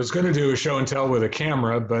 I was going to do a show and tell with a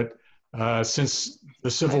camera, but since the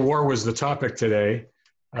Civil War was the topic today,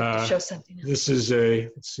 show something else. This is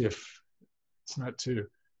let's see if it's not too.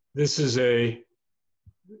 This is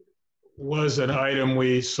was an item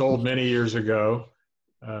we sold many years ago.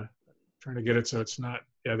 Trying to get it so it's not,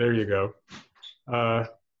 yeah, there you go.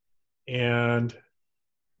 And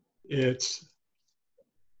it's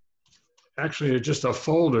actually just a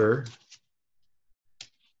folder.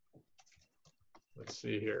 Let's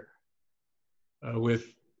see here.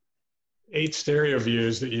 With 8 stereo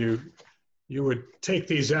views that you would take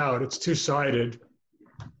these out. It's 2-sided.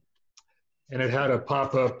 And it had a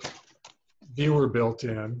pop-up viewer built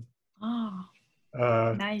in. Oh,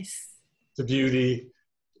 nice. To view the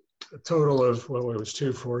total of, well, it was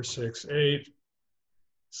 2, 4, 6, 8.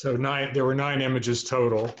 So 9, there were 9 images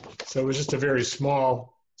total. So it was just a very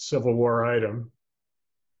small Civil War item.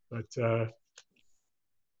 But, and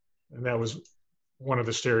that was one of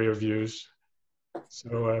the stereo views.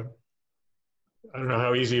 So I don't know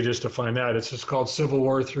how easy it is to find that. It's just called Civil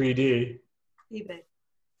War 3D. eBay.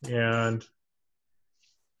 And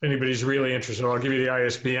if anybody's really interested, I'll give you the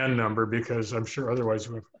ISBN number because I'm sure otherwise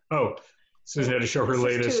we'll, oh, Susan had to show her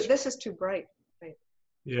latest. This is too bright. Wait.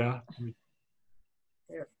 Yeah.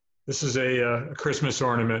 Here. This is a Christmas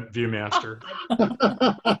ornament Viewmaster.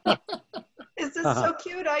 Is this so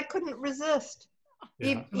cute? I couldn't resist.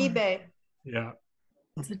 Yeah. eBay. Yeah.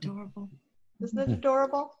 It's adorable. Isn't it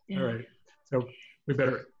adorable? All right. So we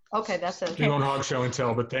better Okay, that's it. do on Hog Show and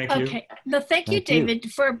Tell, but thank you. Okay. No, thank you,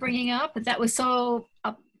 David, for bringing up. That was so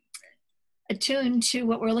attuned to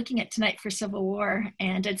what we're looking at tonight for Civil War.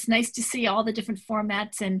 And it's nice to see all the different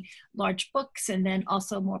formats and large books and then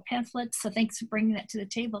also more pamphlets. So thanks for bringing that to the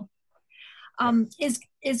table.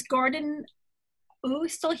 Is Gordon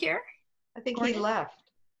still here? I think Gordon? he left.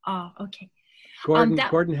 Oh, okay.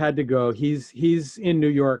 Gordon had to go. He's in New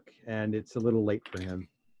York, and it's a little late for him.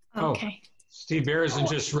 Okay. Oh, Steve Beresin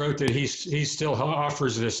just wrote that he still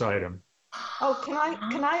offers this item. Oh,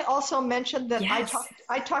 can I also mention that Yes.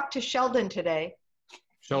 I talked to Sheldon today.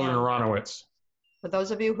 Sheldon Aronowitz. For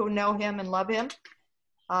those of you who know him and love him,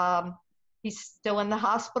 he's still in the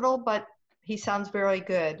hospital, but he sounds very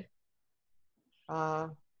good.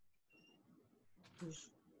 Thank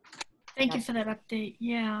you for that update.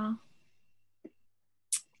 Yeah.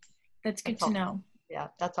 That's good to know. Yeah,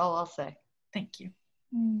 that's all I'll say. Thank you.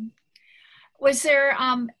 Was there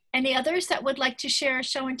any others that would like to share a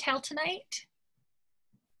show and tell tonight?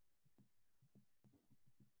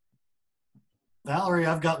 Valerie,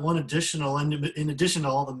 I've got one additional, in addition to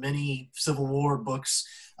all the many Civil War books,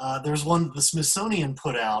 there's one the Smithsonian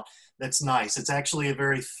put out that's nice. It's actually a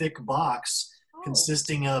very thick box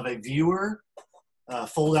consisting of a viewer,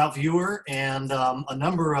 fold-out viewer, and a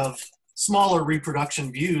number of smaller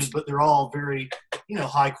reproduction views, but they're all very,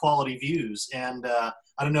 high-quality views. And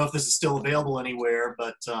I don't know if this is still available anywhere,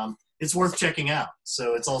 but it's worth checking out.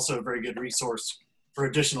 So it's also a very good resource for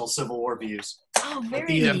additional Civil War views. Oh, But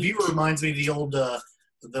very the neat. viewer reminds me of the old,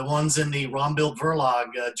 the ones in the Rombild Verlag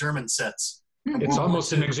German sets. It's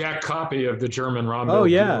almost an exact copy of the German Rombild. Oh,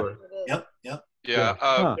 yeah. Viewer. Yep, yep.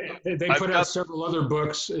 Yeah. They put out several other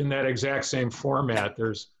books in that exact same format.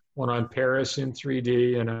 There's one on Paris in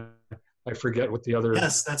 3D, and I forget what the other.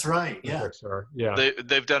 Yes, that's right. Yeah. books are. Yeah.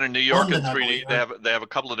 They've done a New York London, in I 3D. believe, They have a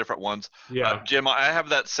couple of different ones. Yeah. Jim, I have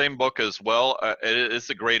that same book as well. It's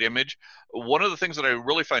a great image. One of the things that I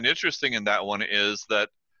really find interesting in that one is that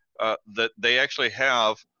that they actually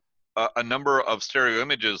have a number of stereo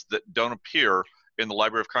images that don't appear in the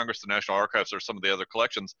Library of Congress, the National Archives, or some of the other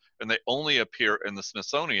collections, and they only appear in the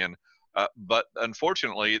Smithsonian. But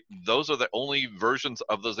unfortunately, those are the only versions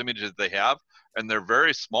of those images they have, and they're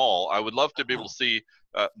very small. I would love to be able to see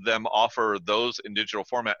them offer those in digital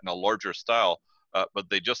format in a larger style, but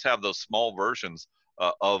they just have those small versions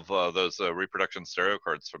of those reproduction stereo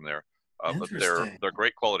cards from there. But they're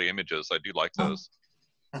great quality images. I do like those.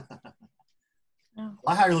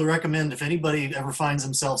 I highly recommend if anybody ever finds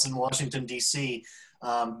themselves in Washington, D.C.,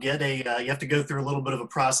 get a, you have to go through a little bit of a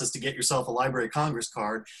process to get yourself a Library of Congress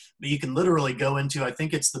card, but you can literally go into, I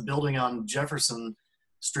think it's the building on Jefferson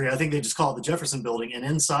Street. I think they just call it the Jefferson Building, and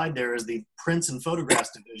inside there is the Prints and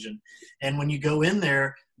Photographs Division. And when you go in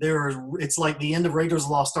there, it's like the end of Raiders of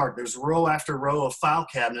the Lost Ark. There's row after row of file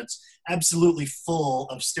cabinets, absolutely full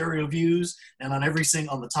of stereo views, and on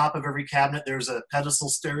the top of every cabinet, there's a pedestal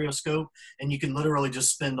stereoscope, and you can literally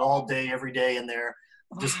just spend all day, every day in there,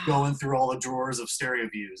 just going through all the drawers of stereo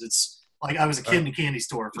views. It's like I was a kid in a candy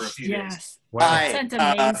store for a few days. Yes. Wow. Hi,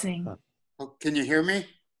 That's amazing. Can you hear me?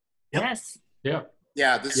 Yep. Yes. Yeah.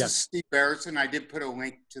 Yeah, this is Steve Barrison. I did put a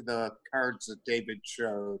link to the cards that David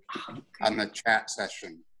showed on the chat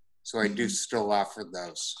session. So I do still offer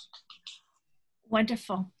those.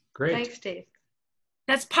 Wonderful. Great. Thanks, Steve.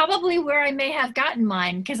 That's probably where I may have gotten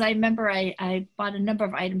mine, because I remember I bought a number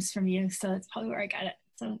of items from you, so that's probably where I got it.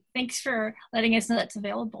 So thanks for letting us know that's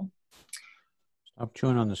available. Stop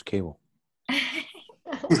chewing on this cable.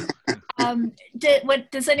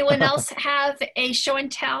 Does anyone else have a show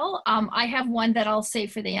and tell? I have one that I'll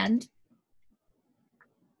save for the end.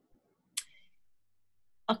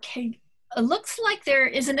 Okay, it looks like there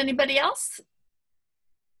isn't anybody else.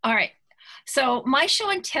 All right, so my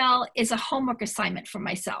show and tell is a homework assignment for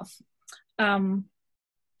myself. I'm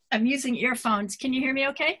using earphones. Can you hear me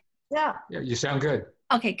okay? Yeah. Yeah, you sound good.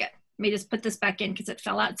 Okay, good. Let me just put this back in because it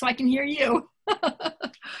fell out so I can hear you.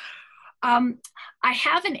 I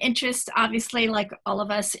have an interest, obviously, like all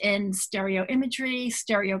of us, in stereo imagery,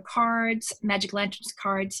 stereo cards, Magic Lanterns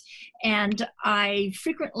cards, and I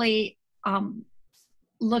frequently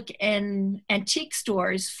look in antique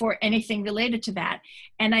stores for anything related to that.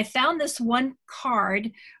 And I found this one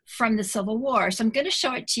card from the Civil War. So I'm going to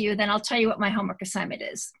show it to you, then I'll tell you what my homework assignment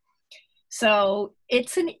is. So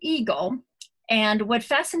it's an eagle. And what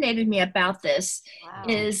fascinated me about this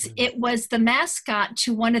is it was the mascot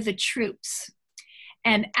to one of the troops.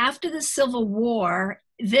 And after the Civil War,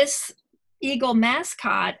 this eagle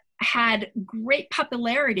mascot had great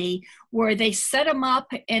popularity where they set him up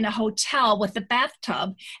in a hotel with a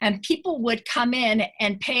bathtub, and people would come in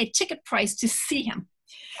and pay a ticket price to see him.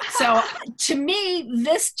 So to me,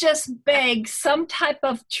 this just begs some type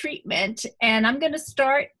of treatment, and I'm going to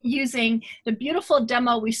start using the beautiful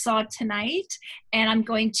demo we saw tonight, and I'm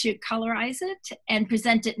going to colorize it and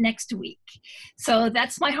present it next week. So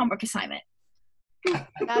that's my homework assignment.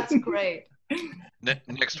 That's great.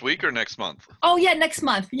 Next week or next month? Oh yeah, next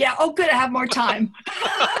month. Yeah. Oh good, I have more time.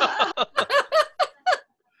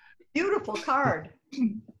 Beautiful card.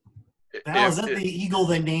 Val, is that the eagle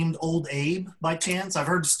they named Old Abe by chance? I've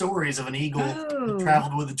heard stories of an eagle that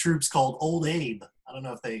traveled with the troops called Old Abe. I don't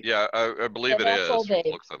know if they... Yeah, I believe it is. Looks like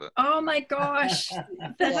it. Oh my gosh,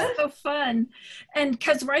 that's so fun. And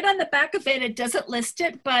because right on the back of it, it doesn't list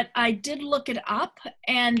it, but I did look it up,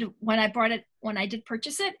 and when I did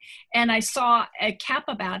purchase it, and I saw a cap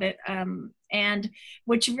about it, and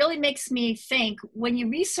which really makes me think, when you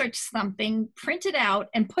research something, print it out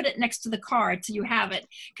and put it next to the card so you have it,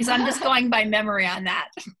 because I'm just going by memory on that.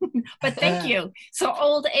 But thank you. So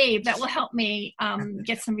Old Abe, that will help me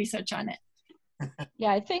get some research on it.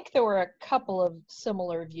 Yeah, I think there were a couple of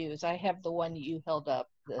similar views. I have the one you held up.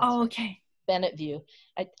 Oh, okay. Bennett view.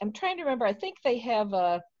 I'm trying to remember. I think they have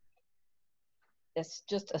it's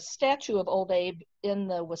just a statue of Old Abe in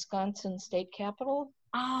the Wisconsin State Capitol.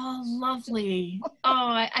 Oh, lovely. Oh,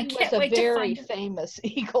 I He can't was a wait to very find it. famous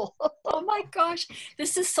eagle. Oh my gosh,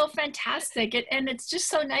 this is so fantastic. And it's just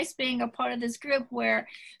so nice being a part of this group where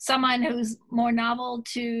someone who's more novel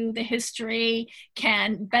to the history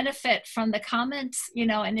can benefit from the comments, you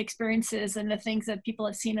know, and experiences and the things that people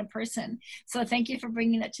have seen in person. So thank you for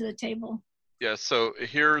bringing that to the table. Yeah, so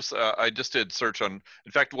here's, I just did search on,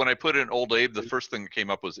 in fact, when I put in Old Abe, the first thing that came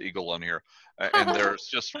up was eagle on here. And there's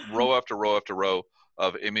just row after row after row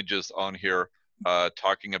of images on here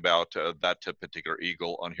talking about that particular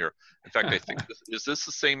eagle on here. In fact, I think, is this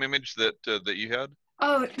the same image that that you had?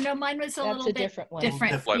 Oh, no, mine was a little bit different.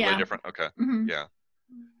 Slightly Yeah. different, okay, Mhm. yeah.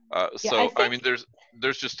 Yeah, So, I I mean, there's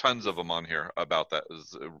just tons of them on here about that.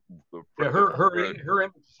 Yeah, her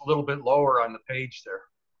image is a little bit lower on the page there.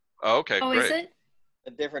 Oh, okay, Oh, great. is it?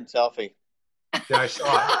 A different selfie. Yeah, I saw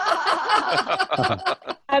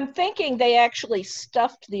it. I'm thinking they actually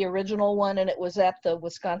stuffed the original one and it was at the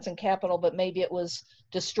Wisconsin Capitol, but maybe it was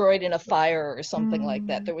destroyed in a fire or something like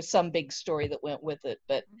that. There was some big story that went with it,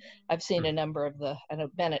 but I've seen a number of I know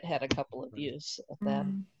Bennett had a couple of views of that.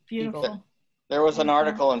 Beautiful. There was an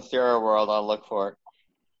article in Stereo World. I'll look for it.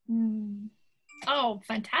 Oh,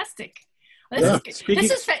 fantastic. Yeah. This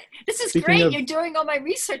is Speaking great. of- You're doing all my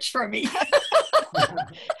research for me.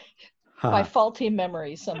 By faulty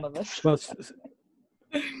memory, some of us. Well,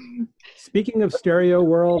 speaking of Stereo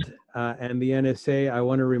World and the NSA, I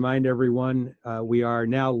want to remind everyone we are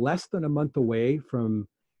now less than a month away from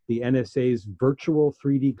the NSA's virtual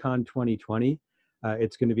 3DCon 2020.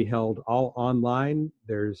 It's going to be held all online.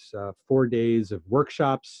 There's 4 days of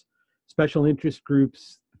workshops, special interest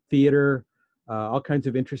groups, theater, all kinds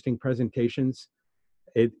of interesting presentations.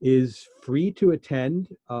 It is free to attend,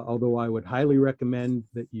 although I would highly recommend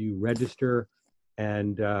that you register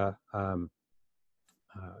and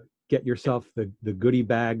get yourself the goodie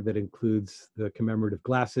bag that includes the commemorative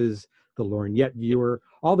glasses, the Lorgnette viewer,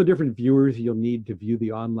 all the different viewers you'll need to view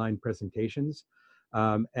the online presentations.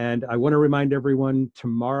 And I want to remind everyone,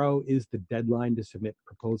 tomorrow is the deadline to submit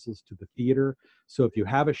proposals to the theater. So if you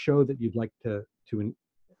have a show that you'd like to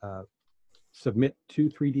submit to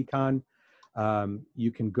 3DCon,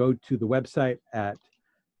 you can go to the website at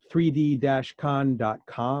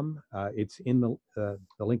 3d-con.com. It's in the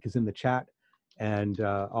link is in the chat, and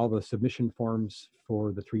all the submission forms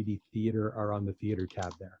for the 3D theater are on the theater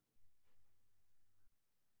tab there.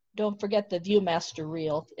 Don't forget the Viewmaster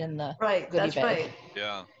reel in the Right, goodie that's bag. right.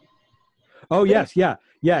 Yeah. Oh yes, yeah.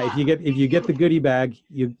 If you get the goodie bag,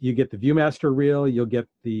 you get the Viewmaster reel, you'll get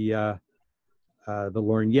the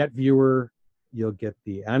Lorgnette viewer, you'll get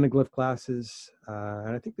the anaglyph glasses,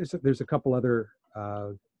 and I think there's a couple other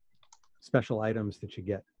special items that you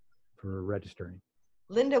get for registering.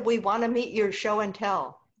 Linda, we want to meet your show and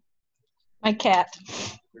tell. My cat.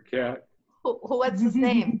 Your cat. What's his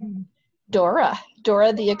name? Dora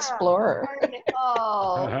the Explorer.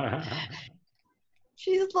 Oh,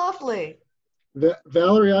 she's lovely.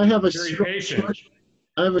 Valerie, I have a Very patient.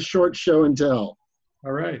 short show and tell.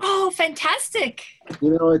 All right. Oh, fantastic.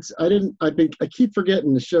 You know, I keep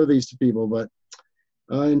forgetting to show these to people, but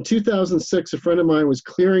in 2006, a friend of mine was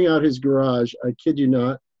clearing out his garage. I kid you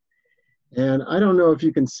not. And I don't know if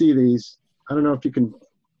you can see these. I don't know if you can.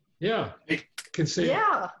 Yeah, I can see.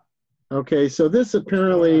 Yeah. Okay, so this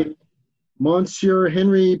apparently, Monsieur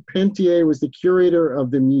Henri Pentier was the curator of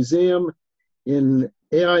the museum in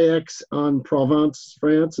Aix en Provence,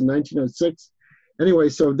 France in 1906. Anyway,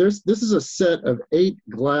 so this is a set of 8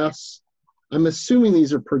 glass. I'm assuming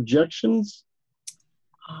these are projections.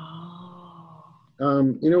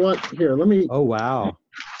 You know what? Here, let me. Oh wow.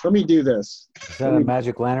 Let me do this. Is that a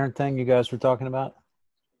magic lantern thing you guys were talking about?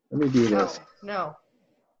 Let me do this. No.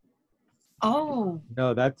 Oh,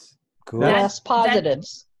 No, that's Cool. Glass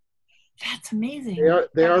positives. that's amazing.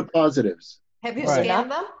 They are positives. Have you Right.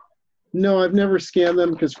 scanned them? No, I've never scanned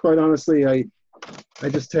them because, quite honestly, I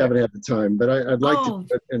just haven't had the time. But I'd like Oh. to.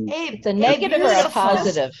 Do it and Abe, It's a negative or a beautiful.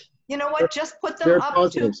 positive? You know what? Just put them they're up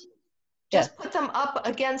positives. just put them up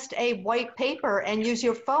against a white paper and use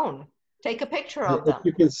your phone. Take a picture of If them.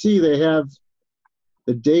 you can see, they have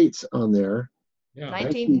the dates on there. Yeah.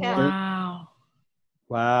 1910.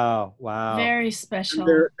 Wow. wow. Very And special.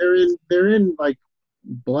 they're in like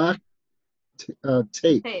black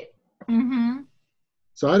tape. Hey, Mm-hmm.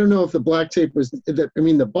 So I don't know if the black tape was. I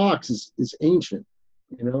mean, the box is ancient.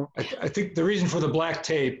 You know. I think the reason for the black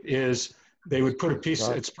tape is they would put a piece.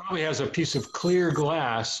 It probably has a piece of clear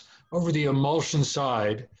glass over the emulsion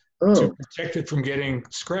side to protect it from getting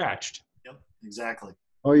scratched. Yep, exactly.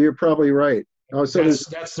 Oh, you're probably right. Oh, so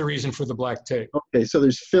that's the reason for the black tape. okay, so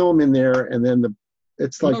there's film in there, and then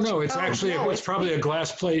It's like no, it's actually it's probably a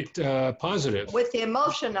glass plate positive. With the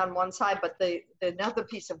emulsion on one side, but the another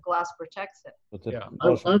piece of glass protects it. Yeah.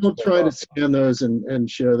 I will try to scan those and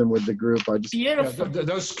share them with the group. I just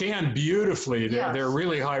those scan beautifully. They're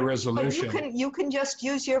really high resolution. But you can just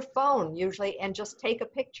use your phone usually and just take a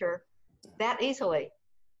picture that easily.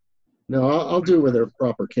 No, I'll do it with a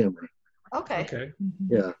proper camera. Okay. Okay.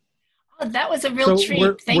 Yeah. Oh, that was a real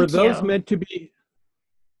treat. Thank were you. those meant to be?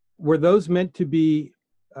 Were those meant to be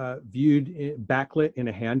viewed backlit in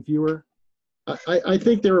a hand viewer? I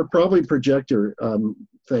think they were probably projector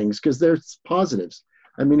things because they're positives.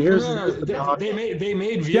 I mean, here's they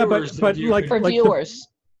made viewers. Yeah, but like for viewers.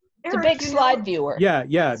 It's a big slide viewer.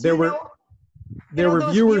 Yeah. There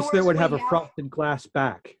were viewers that would have a frosted glass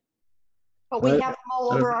back. But we have them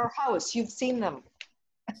all over our house. You've seen them.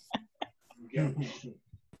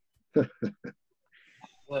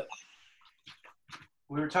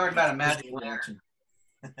 We were talking about a magic lantern.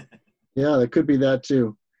 Yeah, that could be that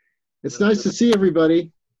too. It's nice to see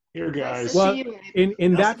everybody. Here, guys. Well,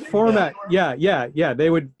 in that format, yeah, they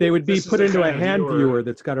would be put into a hand viewer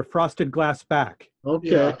that's got a frosted glass back. Okay.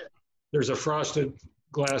 Yeah. There's a frosted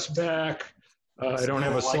glass back. I don't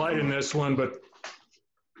have a slide in this one, but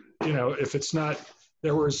if it's not,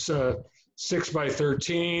 there was 6 by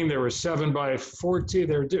 13, there was 7 by 14,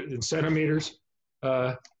 they're in centimeters.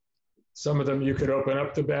 Some of them you could open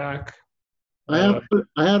up the back. I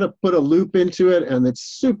had to put a loop into it, and it's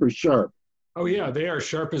super sharp. Oh yeah, they are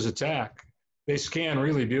sharp as a tack. They scan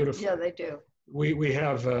really beautifully. Yeah, they do. We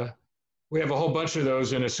have a whole bunch of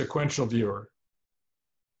those in a sequential viewer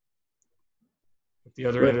at the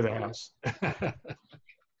other end of the house.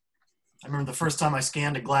 I remember the first time I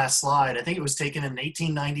scanned a glass slide. I think it was taken in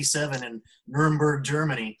 1897 in Nuremberg,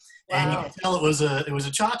 Germany, and you could tell it was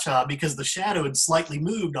a cha-cha because the shadow had slightly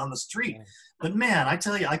moved on the street. But man, I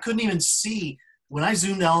tell you, I couldn't even see when I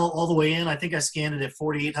zoomed all the way in. I think I scanned it at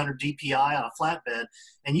 4800 DPI on a flatbed,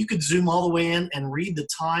 and you could zoom all the way in and read the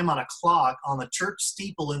time on a clock on the church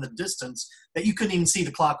steeple in the distance that you couldn't even see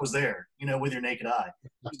the clock was there, with your naked eye.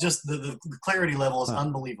 Just the clarity level is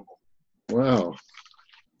unbelievable. Wow.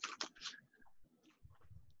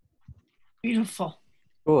 Beautiful.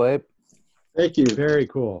 Cool, Abe. Thank you. Very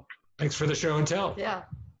cool. Thanks for the show and tell. Yeah.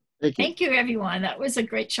 Thank you, everyone. That was a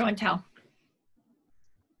great show and tell.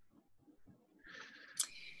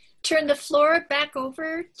 Turn the floor back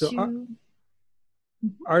over to...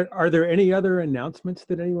 Are there any other announcements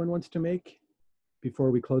that anyone wants to make before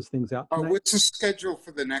we close things out tonight? What's the schedule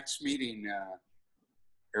for the next meeting,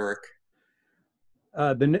 Eric?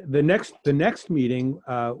 The next meeting,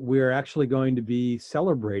 we're actually going to be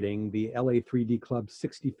celebrating the LA 3D Club's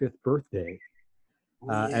 65th birthday,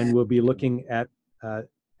 and we'll be looking at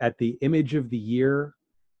the Image of the Year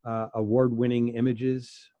award-winning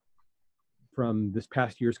images from this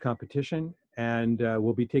past year's competition, and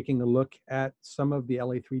we'll be taking a look at some of the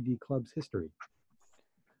LA 3D Club's history.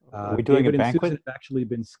 Are we doing David a banquet? and Susan have actually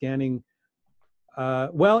been scanning.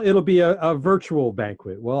 Well, it'll be a virtual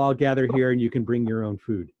banquet. Well, I'll gather here and you can bring your own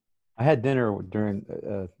food. I had dinner during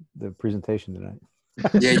the presentation tonight.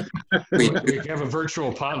 Yeah, we have a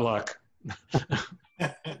virtual potluck.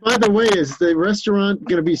 By the way, is the restaurant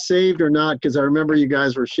going to be saved or not? Because I remember you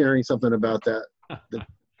guys were sharing something about that.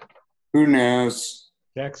 Who knows?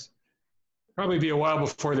 Dex? Probably be a while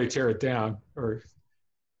before they tear it down. Or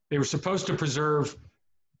they were supposed to preserve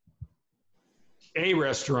a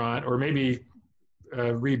restaurant, or maybe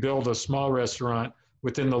rebuild a small restaurant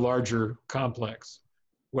within the larger complex.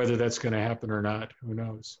 Whether that's going to happen or not, who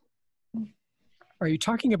knows? Are you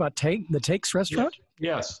talking about the Takes restaurant?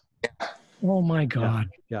 Yes. Oh my God.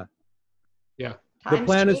 Yeah. Yeah. The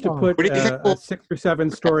plan is to put a 6 or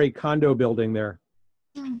 7 story condo building there.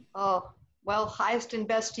 Oh, well, highest and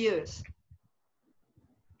best use.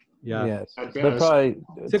 Yeah. Yes. They're probably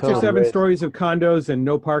 6 or 7 stories of condos and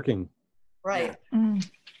no parking. Right.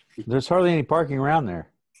 There's hardly any parking around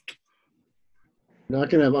there. Not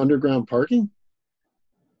going to have underground parking?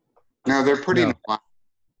 No, they're putting. No.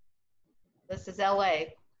 This is LA.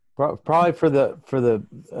 Probably for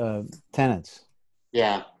the tenants.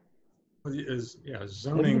 Yeah.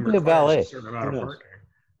 Zoning be a valet. requires a certain amount of parking.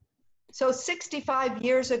 So 65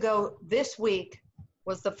 years ago this week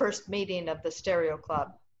was the first meeting of the Stereo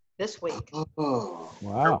Club. This week. Oh,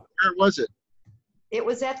 wow. Where was it? It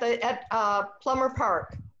was at Plummer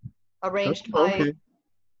Park, arranged by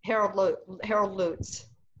Harold Lutz.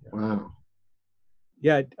 Wow.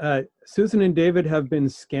 Yeah, Susan and David have been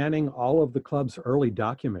scanning all of the club's early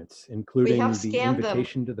documents, including the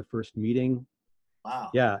invitation to the first meeting. Wow.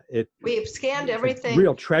 Yeah, we've scanned everything.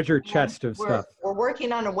 Real treasure chest of stuff. We're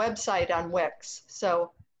working on a website on Wix,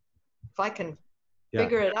 so if I can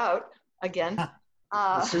figure it out again.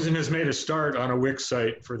 Susan has made a start on a Wix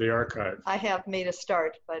site for the archive. I have made a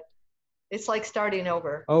start, but it's like starting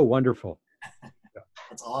over. Oh, wonderful.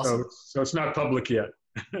 That's awesome. So it's not public yet.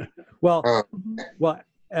 Well,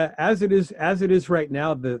 as it is right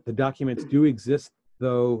now, the documents do exist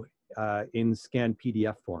though in scanned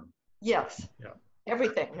PDF form. Yes. Yeah.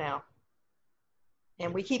 Everything now.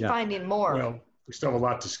 And we keep Yeah. finding more. Well, we still have a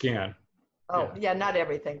lot to scan. Oh, yeah, not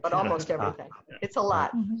everything, but almost everything. It's a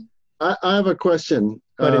lot. I have a question.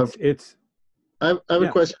 But it's I have a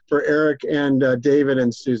question for Eric and David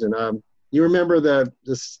and Susan. You remember the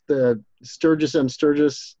Sturgis M.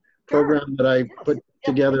 Sturgis program that I put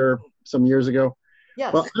together some years ago?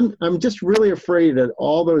 Yes. Well, I'm just really afraid that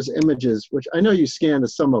all those images, which I know you scanned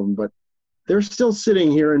some of them, but they're still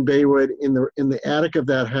sitting here in Baywood in the attic of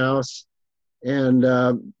that house. And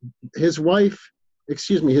his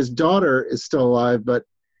daughter is still alive, but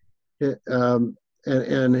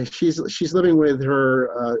and she's living with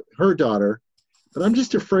her daughter. But I'm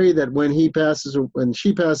just afraid that when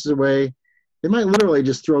she passes away, they might literally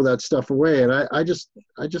just throw that stuff away. And I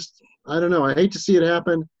don't know. I hate to see it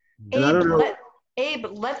happen. And I don't know. Abe,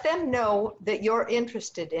 let them know that you're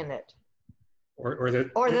interested in it. Or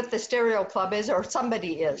that the Stereo Club is, or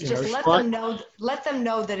somebody is. Just let them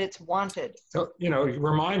know that it's wanted. So,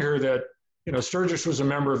 remind her that, Sturgis was a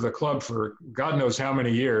member of the club for God knows how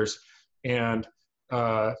many years. And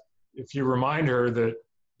if you remind her that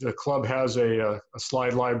the club has a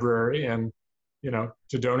slide library and,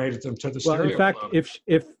 to donate them to the Stereo in fact, Club.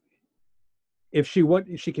 if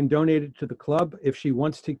she can donate it to the club. If she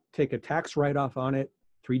wants to take a tax write-off on it,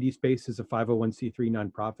 3D Space is a 501c3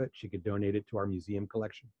 nonprofit. She could donate it to our museum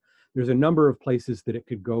collection. There's a number of places that it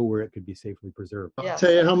could go where it could be safely preserved. I'll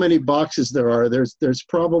tell you how many boxes there are. There's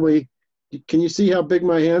probably, can you see how big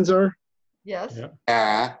my hands are? Yes.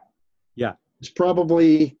 Yeah. There's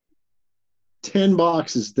probably 10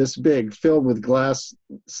 boxes this big filled with glass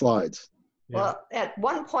slides. Well, at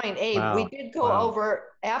one point, Abe, Wow. we did go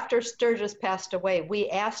over, after Sturgis passed away, we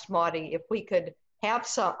asked Marty if we could have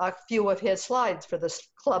a few of his slides for the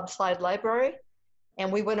club slide library.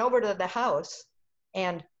 And we went over to the house,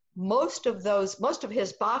 and most of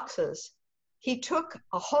his boxes, he took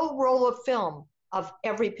a whole roll of film of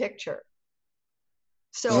every picture.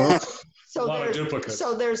 So A lot of duplicates.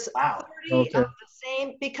 So there's 30 of the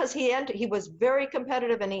same, because he was very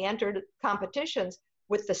competitive and he entered competitions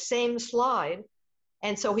with the same slide.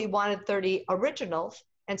 And so he wanted 30 originals.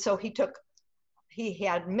 And so he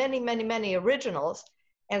had many, many, many originals.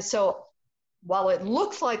 And so while it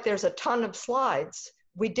looks like there's a ton of slides,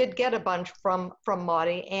 we did get a bunch from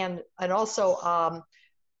Marty, and also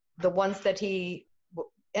the ones that he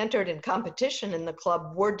entered in competition in the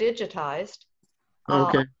club were digitized.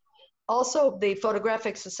 Okay. Also, the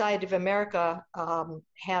Photographic Society of America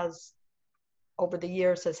has, over the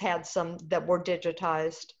years, has had some that were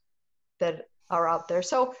digitized that are out there.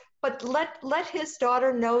 So, but let his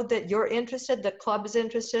daughter know that you're interested, the club is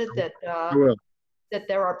interested, that I will. that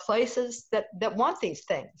there are places that want these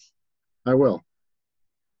things. I will.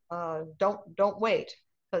 Don't wait,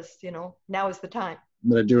 because now is the time. I'm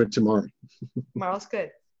going to do it tomorrow. Tomorrow's good.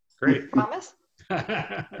 Great. Promise?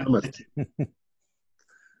 Promise.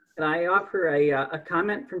 Can I offer a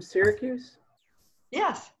comment from Syracuse?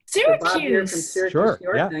 Yes. So Bob here from Syracuse, Sure, New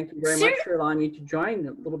York. yeah. Thank you very much for allowing me to join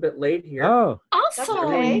a little bit late here. Oh. Awesome. I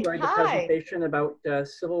really enjoyed the Hi. presentation about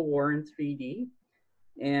Civil War in 3D.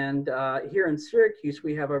 And here in Syracuse,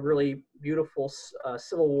 we have a really beautiful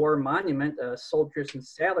Civil War monument, a Soldiers and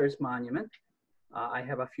Sailors monument. I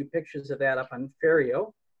have a few pictures of that up on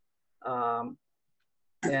Ferio.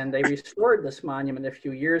 And they restored this monument a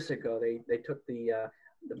few years ago. They took the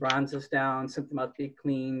bronzes down, sent them out to be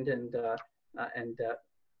cleaned, and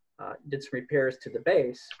did some repairs to the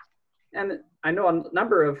base. And I know a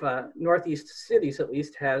number of Northeast cities, at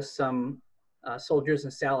least, has some soldiers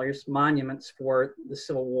and sailors monuments for the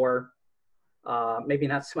Civil War, maybe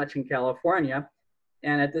not so much in California.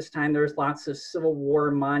 And at this time, there's lots of Civil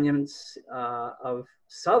War monuments of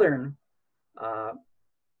Southern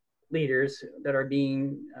leaders that are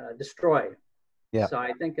being destroyed. Yeah. So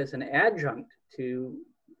I think as an adjunct to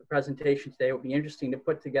the presentation today, it would be interesting to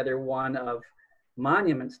put together one of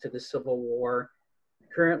monuments to the Civil War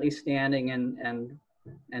currently standing and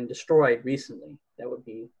destroyed recently. That would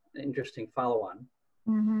be an interesting follow-on.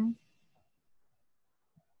 Mm-hmm.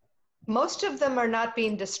 Most of them are not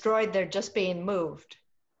being destroyed, they're just being moved.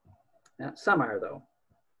 Yeah, some are, though.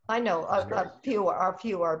 I know, a few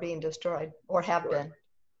are being destroyed or have been.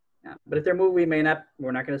 Yeah, but if they're moved,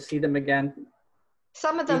 we're not going to see them again.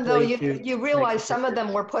 Some of them, though, you Make realize the some of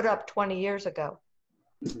them were put up 20 years ago.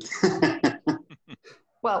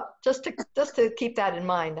 Well, just to keep that in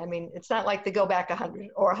mind. I mean, it's not like they go back 100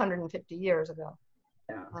 or 150 years ago.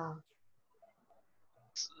 Yeah.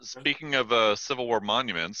 Speaking of Civil War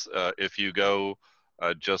monuments, if you go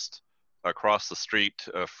just across the street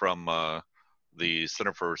from the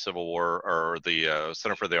Center for Civil War, or the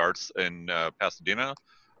Center for the Arts in Pasadena,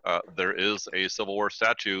 there is a Civil War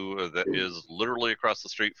statue that is literally across the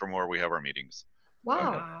street from where we have our meetings.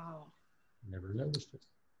 Wow. Never noticed it.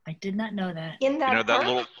 I did not know that. In that, You know that park?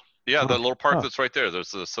 little, yeah, the little park Huh. that's right there.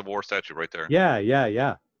 There's a Civil War statue right there. Yeah, yeah,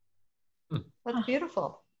 yeah. That's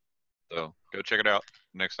beautiful. So go check it out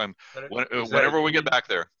next time, Is that- whenever we get back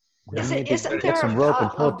there. Isn't Get there some rope and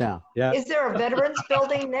pull it down. Yeah. Is there a veterans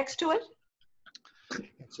building next to it?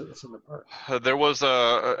 It's in the park. There was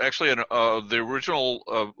actually the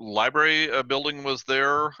original library building was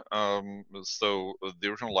there. So the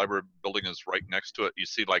original library building is right next to it. You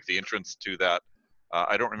see like the entrance to that.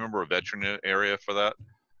 I don't remember a veteran area for that.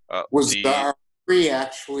 Was the armory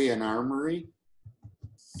actually an armory?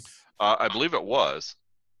 I believe it was.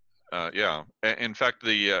 Yeah. In fact,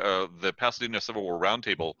 the Pasadena Civil War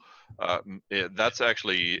Roundtable, that's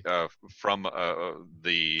actually from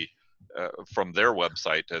their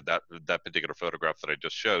website. That particular photograph that I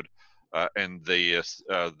just showed, and the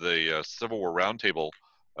Civil War Roundtable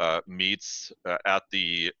meets at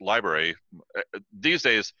the library. These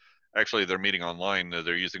days, actually, they're meeting online.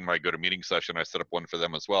 They're using my GoToMeeting session. I set up one for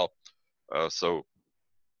them as well. So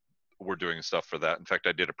we're doing stuff for that. In fact,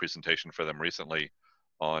 I did a presentation for them recently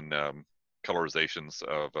on colorizations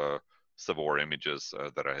of Civil War images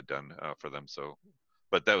that I had done for them. So,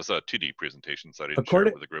 but that was a 2D presentation, so I didn't share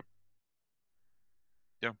it with the group.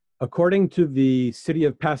 Yeah. According to the City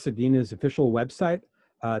of Pasadena's official website,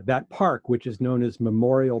 that park, which is known as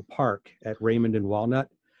Memorial Park at Raymond and Walnut,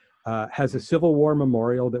 has a Civil War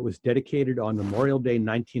memorial that was dedicated on Memorial Day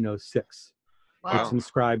 1906. Wow. It's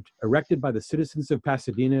inscribed, erected by the citizens of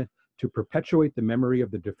Pasadena to perpetuate the memory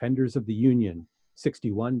of the defenders of the Union,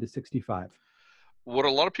 61 to 65. What a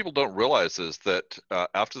lot of people don't realize is that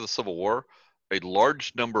after the Civil War, a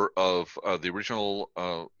large number of the original,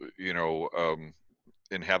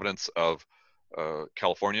 inhabitants of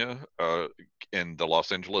California in the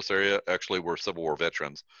Los Angeles area actually were Civil War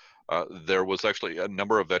veterans. There was actually a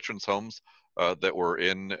number of veterans homes that were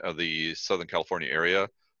in the Southern California area,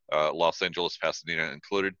 Los Angeles, Pasadena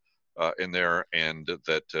included in there, and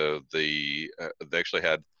that they actually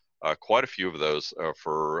had quite a few of those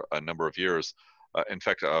for a number of years. In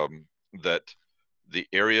fact, that the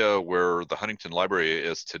area where the Huntington Library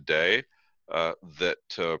is today,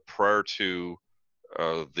 that prior to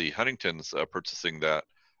the Huntingtons purchasing that,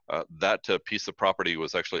 that piece of property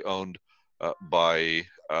was actually owned by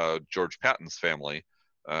George Patton's family,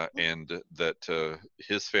 and that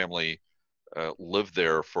his family lived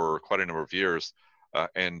there for quite a number of years.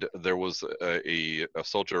 And there was a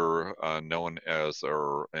soldier known as,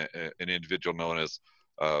 or an individual known as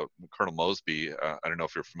Colonel Mosby. I don't know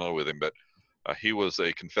if you're familiar with him, but he was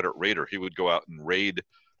a Confederate raider. He would go out and raid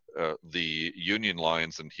the Union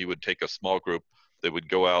lines, and he would take a small group. They would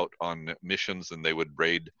go out on missions, and they would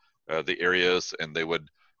raid the areas, and they would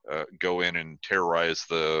go in and terrorize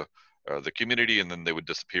the community, and then they would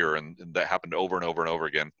disappear. And that happened over and over and over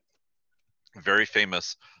again. Very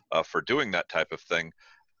famous for doing that type of thing.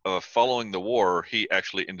 Following the war, he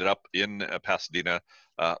actually ended up in Pasadena,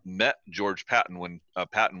 met George Patton when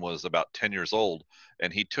Patton was about 10 years old,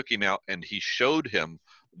 and he took him out and he showed him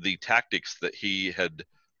the tactics that he had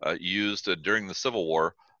used during the Civil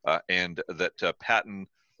War, and that Patton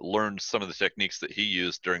learned some of the techniques that he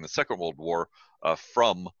used during the Second World War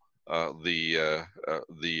from the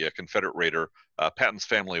Confederate raider. Patton's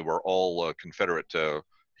family were all Confederate.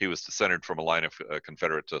 He was descended from a line of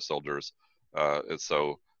Confederate soldiers, and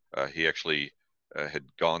so he actually had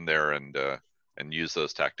gone there and used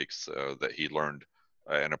those tactics that he learned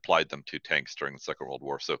and applied them to tanks during the Second World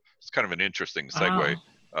War. So it's kind of an interesting segue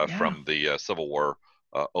from the Civil War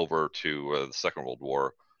over to the Second World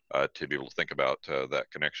War, to be able to think about that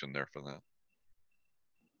connection there for that.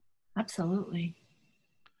 Absolutely.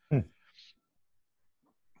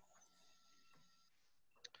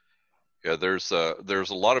 Yeah, there's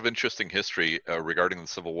a lot of interesting history regarding the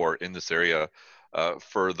Civil War in this area.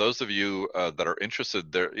 For those of you that are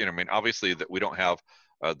interested, there, I mean, obviously that we don't have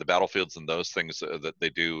the battlefields and those things that they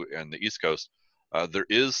do in the East Coast. There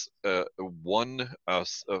is one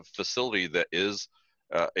facility that is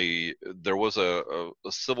there was a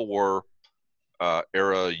Civil War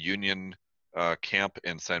era Union camp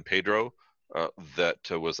in San Pedro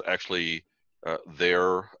that was actually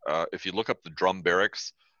there. If you look up the drum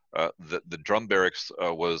barracks, the drum barracks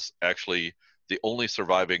was actually the only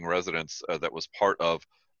surviving residence that was part of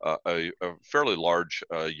a fairly large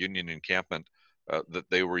Union encampment that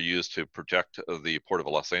they were used to protect the port of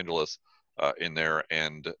Los Angeles in there,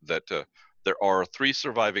 and that there are 3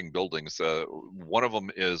 surviving buildings. One of them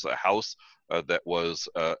is a house that was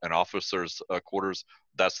an officer's quarters.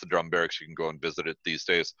 That's the drum barracks. You can go and visit it these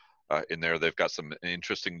days. In there, they've got some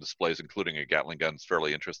interesting displays, including a Gatling gun. It's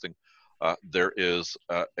fairly interesting. There is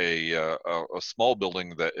a small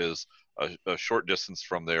building that is a short distance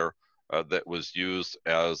from there that was used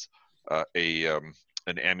as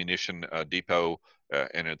an ammunition depot,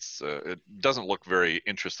 and it doesn't look very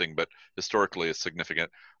interesting, but historically it's significant.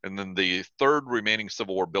 And then the 3rd remaining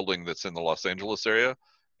Civil War building that's in the Los Angeles area,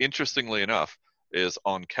 interestingly enough, is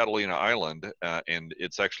on Catalina Island, and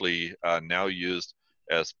it's actually now used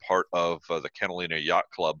as part of the Catalina Yacht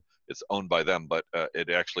Club. It's owned by them, but it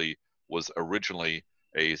actually was originally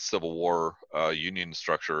a Civil War Union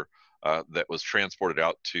structure that was transported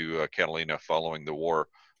out to Catalina following the war,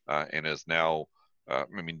 and is now, I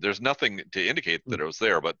mean, there's nothing to indicate that it was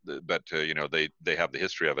there, but you know, they have the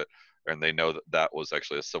history of it, and they know that that was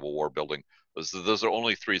actually a Civil War building. Those are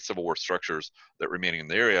only 3 Civil War structures that remain in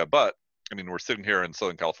the area, but I mean, we're sitting here in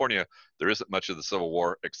Southern California. There isn't much of the Civil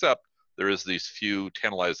War, except there is these few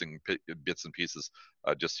tantalizing bits and pieces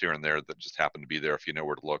just here and there that just happen to be there if you know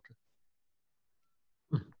where to look.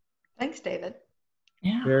 Thanks, David.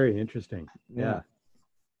 Yeah. Very interesting. Yeah.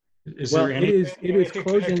 Is well, there any, it is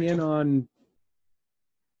closing in on.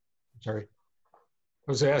 Sorry.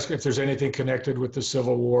 I was asking if there's anything connected with the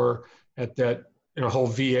Civil War at that whole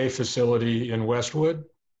VA facility in Westwood.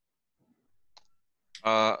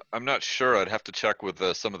 I'm not sure. I'd have to check with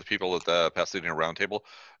some of the people at the Pasadena Roundtable.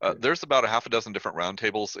 There's about a half a dozen different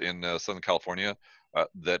roundtables in Southern California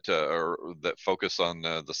that focus on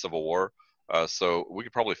the Civil War. So we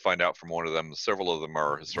could probably find out from one of them. Several of them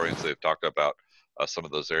are historians. They've talked about some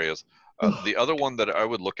of those areas. The other one that I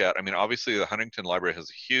would look at, I mean, obviously the Huntington Library has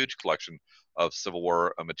a huge collection of Civil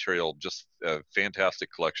War material, just a fantastic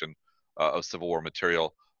collection of Civil War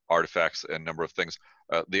material, artifacts, and a number of things.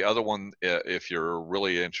 The other one, if you're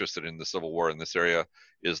really interested in the Civil War in this area,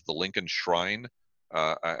 is the Lincoln Shrine.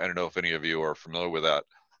 I don't know if any of you are familiar with that.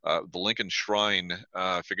 The Lincoln Shrine,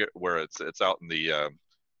 I forget where it's out in the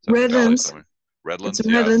Redlands. Redlands,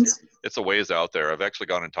 it's Redlands. It's a ways out there. I've actually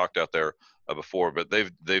gone and talked out there before, but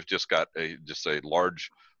they've just got a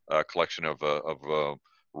large collection of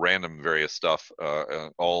random various stuff,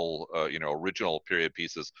 all original period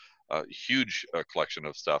pieces. Huge collection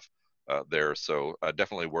of stuff there, so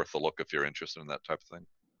definitely worth a look if you're interested in that type of thing.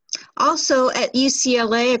 Also at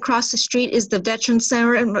UCLA, across the street is the Veterans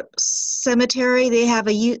Cemetery. They have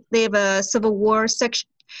a Civil War section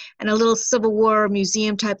and a little Civil War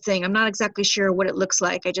museum type thing. I'm not exactly sure what it looks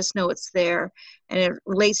like. I just know it's there, and it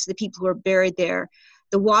relates to the people who are buried there.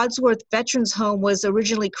 The Wadsworth Veterans Home was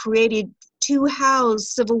originally created to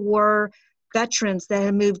house Civil War veterans that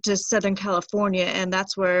had moved to Southern California, and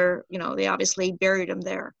that's where they obviously buried them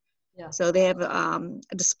there. Yeah. So they have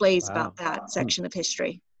displays about that section of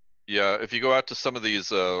history. Yeah, if you go out to some of these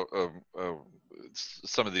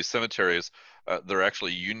cemeteries, there are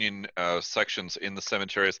actually Union sections in the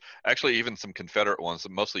cemeteries. Actually, even some Confederate ones,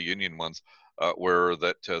 mostly Union ones, where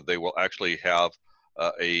they will actually have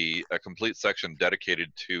a complete section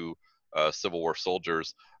dedicated to Civil War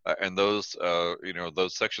soldiers, and those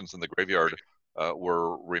those sections in the graveyard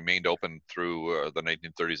remained open through the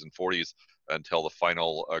 1930s and 40s until the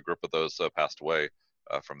final group of those passed away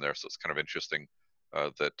from there. So it's kind of interesting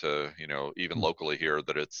that even locally here,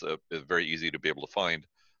 that it's very easy to be able to find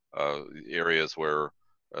areas where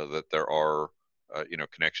that there are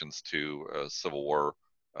connections to Civil War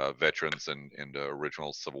veterans and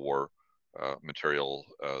original Civil War material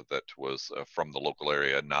that was from the local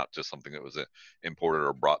area, not just something that was imported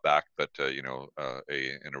or brought back, but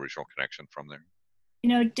an original connection from there.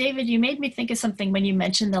 David, you made me think of something when you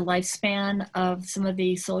mentioned the lifespan of some of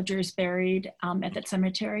the soldiers buried at that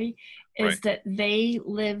cemetery, is right. That they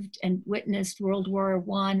lived and witnessed World War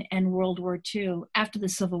I and World War II after the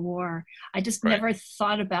Civil War. I just never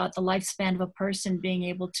thought about the lifespan of a person being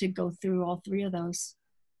able to go through all 3 of those.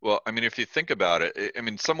 Well, I mean, if you think about it, I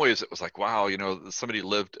mean, in some ways it was like, wow, somebody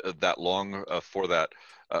lived that long for that.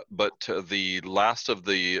 But the last of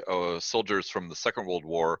the soldiers from the Second World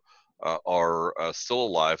War are still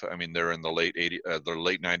alive. I mean, they're in the late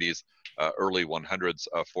 90s, early 100s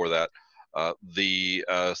for that. The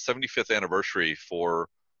 75th anniversary for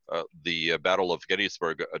the Battle of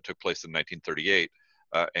Gettysburg took place in 1938,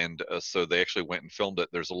 and so they actually went and filmed it.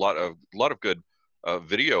 There's a lot of good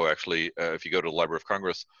video, actually, if you go to the Library of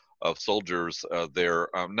Congress, of soldiers there.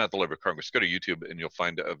 Not the Library of Congress. Go to YouTube and you'll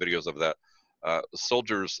find videos of that.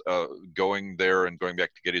 soldiers going there and going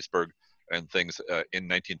back to Gettysburg and things in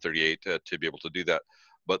 1938 to be able to do that.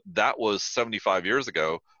 But that was 75 years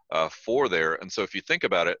ago for there. And so if you think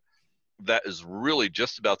about it, that is really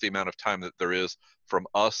just about the amount of time that there is from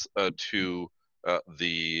us to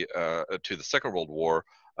the Second World War,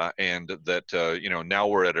 and that now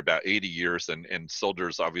we're at about 80 years, and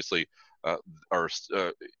soldiers obviously are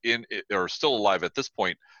still alive at this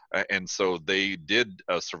point, and so they did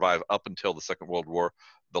survive up until the Second World War.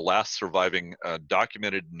 The last surviving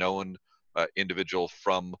documented known individual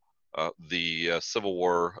from the Civil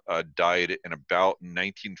War died in about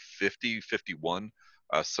 1950-51.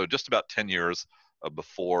 So just about 10 years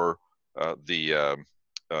before the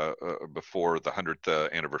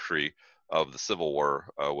 100th anniversary of the Civil War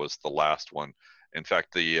was the last one. In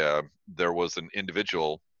fact, there was an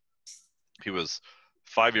individual. He was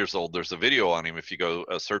 5 years old. There's a video on him if you go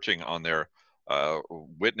searching on there.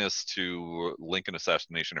 Witness to Lincoln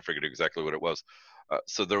assassination. I forget exactly what it was.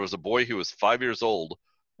 So there was a boy who was 5 years old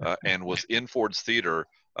and was in Ford's Theater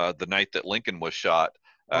the night that Lincoln was shot.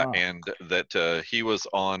 Wow. And that he was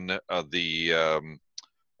on the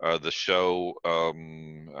show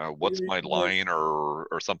What's My Line or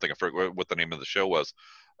something. I forget what the name of the show was,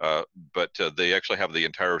 but they actually have the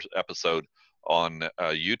entire episode on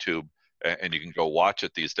YouTube, and you can go watch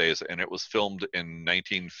it these days. And it was filmed in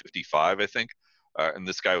 1955, I think, and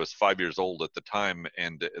this guy was 5 years old at the time,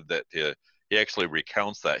 and that he actually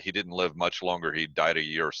recounts that he didn't live much longer. He died a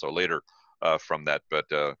year or so later from that, but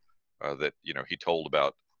that he told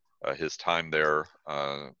about his time there,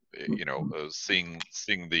 seeing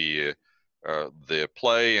the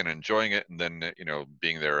play and enjoying it, and then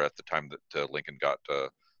being there at the time that Lincoln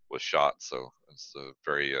was shot. So it's a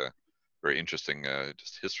very very interesting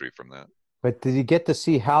just history from that. But did you get to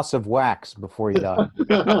see House of Wax before he died?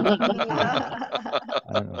 I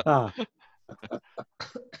don't know.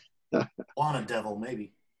 Lana Devil,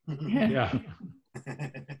 maybe. Yeah.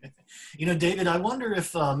 David, I wonder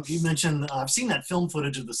if you mentioned, I've seen that film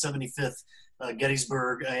footage of the 75th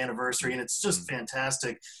Gettysburg anniversary, and it's just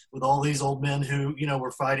fantastic with all these old men who,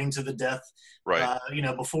 were fighting to the death, right.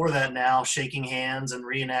 Before that now, shaking hands and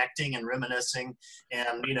reenacting and reminiscing,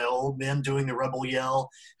 and, old men doing the rebel yell.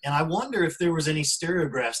 And I wonder if there was any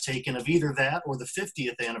stereographs taken of either that or the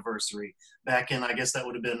 50th anniversary back in, I guess that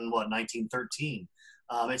would have been, 1913.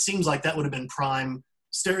 It seems like that would have been prime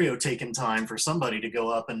stereo taken time for somebody to go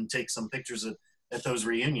up and take some pictures at those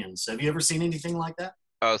reunions. Have you ever seen anything like that?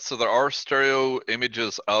 So there are stereo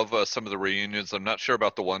images of some of the reunions. I'm not sure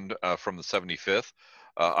about the one from the 75th.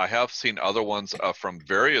 I have seen other ones from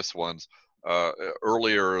various ones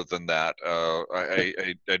earlier than that. I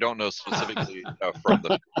don't know specifically from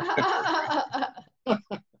the.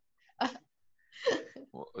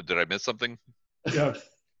 Did I miss something? Yeah.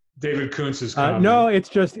 David Kuntz's no,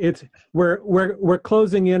 we're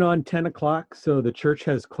closing in on 10 o'clock, so the church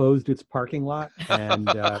has closed its parking lot, and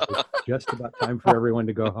it's just about time for everyone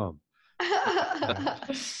to go home.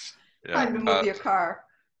 Time to move your car.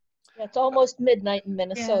 Yeah, it's almost midnight in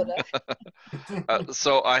Minnesota.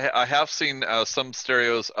 So I have seen some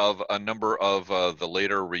stereos of a number of the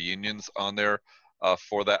later reunions on there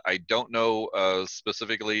for that. I don't know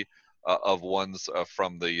specifically of ones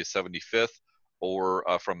from the 75th. Or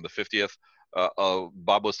from the 50th.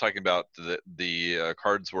 Bob was talking about the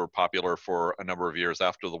cards were popular for a number of years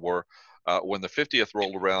after the war. When the 50th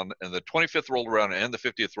rolled around and the 25th rolled around and the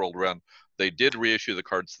 50th rolled around, they did reissue the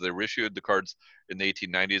cards. So they reissued the cards in the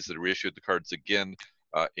 1890s. They reissued the cards again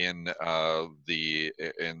at the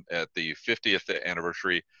 50th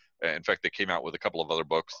anniversary. In fact, they came out with a couple of other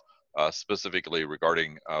books specifically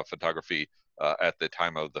regarding photography at the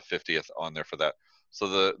time of the 50th on there for that. So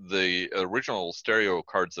the original stereo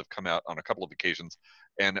cards have come out on a couple of occasions,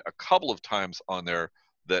 and a couple of times on there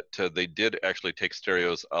that they did actually take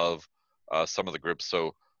stereos of some of the groups.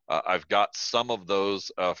 So I've got some of those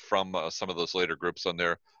from some of those later groups on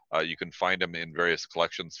there. You can find them in various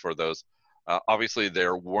collections for those. Obviously,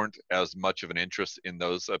 there weren't as much of an interest in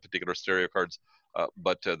those particular stereo cards,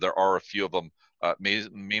 but there are a few of them,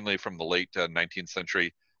 mainly from the late 19th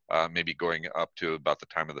century. Maybe going up to about the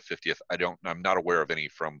time of the 50th. I'm not aware of any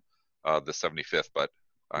from the 75th, but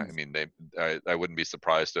I mean, I wouldn't be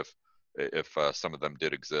surprised if some of them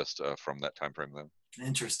did exist from that time frame then.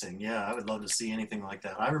 Interesting. Yeah, I would love to see anything like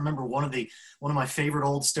that. I remember one of my favorite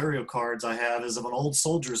old stereo cards I have is of an old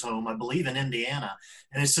soldier's home, I believe in Indiana,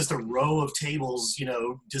 and it's just a row of tables,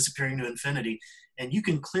 disappearing to infinity, and you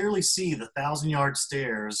can clearly see the 1,000-yard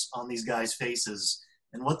stares on these guys' faces.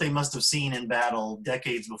 And what they must have seen in battle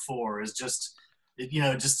decades before is just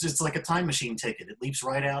it's like a time machine ticket. It leaps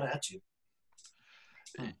right out at you.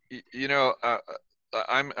 You know,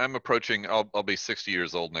 I'm approaching. I'll be 60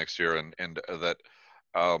 years old next year, and that.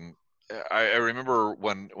 I remember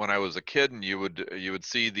when I was a kid, and you would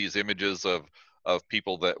see these images of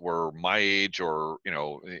people that were my age, or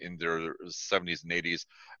in their 70s and 80s,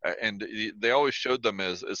 and they always showed them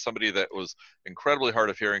as somebody that was incredibly hard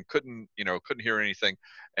of hearing, couldn't hear anything,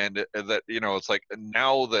 and that it's like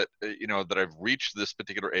now that that I've reached this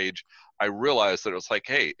particular age, I realized that it's like,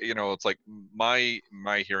 hey, it's like my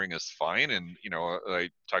hearing is fine, and I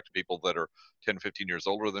talk to people that are 10, 15 years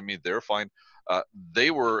older than me, they're fine.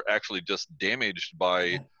 They were actually just damaged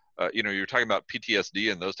by you're talking about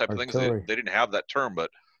PTSD and those type of things. They didn't have that term,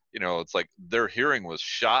 but it's like their hearing was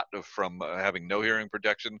shot from having no hearing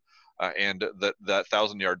protection, and that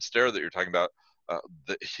 1,000-yard stare that you're talking about.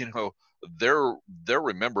 They're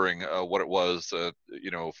remembering what it was,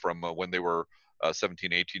 from when they were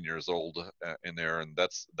 17, 18 years old in there, and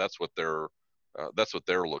that's what they're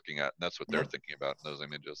looking at, and that's what they're thinking about in those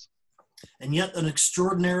images. And yet an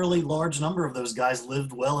extraordinarily large number of those guys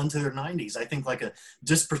lived well into their 90s. I think like a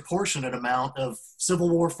disproportionate amount of Civil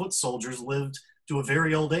War foot soldiers lived to a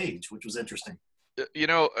very old age, which was interesting.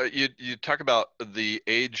 You talk about the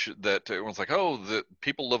age that everyone's like, oh, the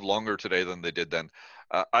people live longer today than they did then.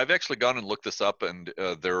 I've actually gone and looked this up, and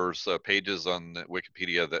there's pages on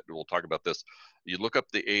Wikipedia that will talk about this. You look up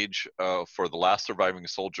the age for the last surviving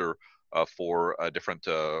soldier for different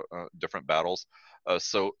battles.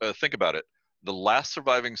 So think about it. The last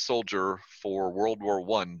surviving soldier for World War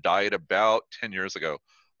I died about 10 years ago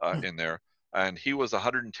in there, and he was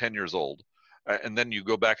 110 years old. And then you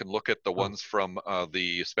go back and look at the ones from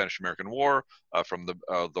the Spanish-American War, from the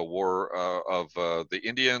War of the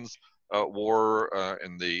Indians War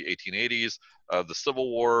in the 1880s, the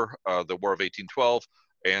Civil War, the War of 1812,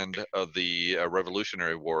 and the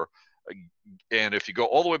Revolutionary War. And if you go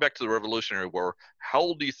all the way back to the Revolutionary War, how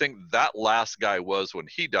old do you think that last guy was when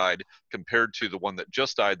he died compared to the one that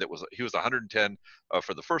just died? He was 110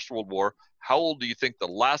 for the First World War. How old do you think the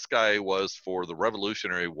last guy was for the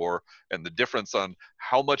Revolutionary War? And the difference on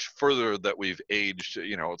how much further that we've aged,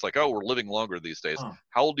 it's like, oh, we're living longer these days.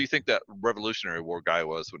 How old do you think that Revolutionary War guy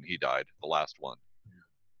was when he died, the last one?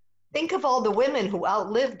 Think of all the women who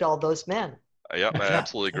outlived all those men. Yep, I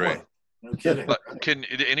absolutely agree. No kidding. But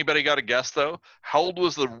anybody got a guess though? How old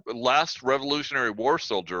was the last Revolutionary War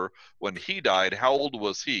soldier when he died? How old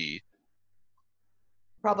was he?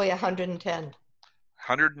 Probably 110.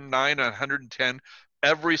 109, 110.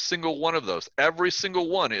 Every single one of those. Every single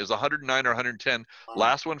one is 109 or 110. Wow.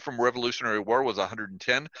 Last one from Revolutionary War was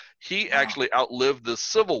 110. He actually outlived the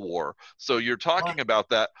Civil War. So you're talking about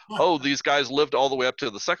that, oh, these guys lived all the way up to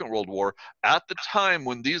the Second World War. At the time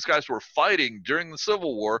when these guys were fighting during the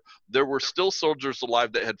Civil War, there were still soldiers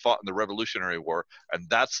alive that had fought in the Revolutionary War. And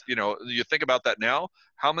that's, you think about that now,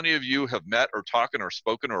 how many of you have met or talked or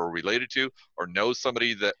spoken or related to or know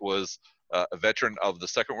somebody that was a veteran of the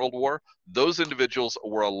Second World War? Those individuals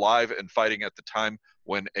were alive and fighting at the time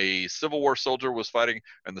when a Civil War soldier was fighting,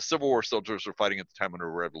 and the Civil War soldiers were fighting at the time when a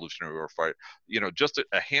Revolutionary War fight. Just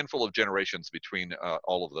a handful of generations between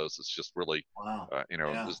all of those. It's just really,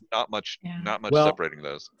 there's not much separating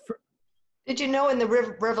those. Did you know in the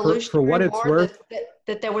Revolutionary for what it's War worth,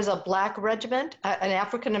 that there was a black regiment, an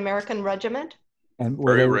African American regiment? And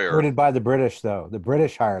were they recruited by the British, though? The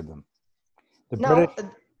British hired them.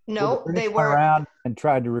 No, they were around and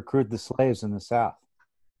tried to recruit the slaves in the South.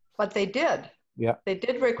 But they did. Yeah, they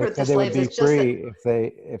did recruit the they slaves. Would be free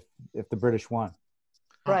if the British won.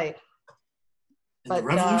 Right. In the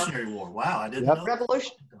Revolutionary War. Wow, I didn't know.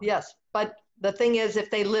 Revolution. Yes, but the thing is,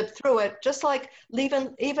 if they lived through it, just like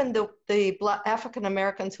even the Black African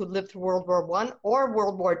Americans who lived through World War I or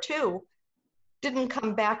World War II, didn't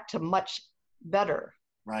come back to much better.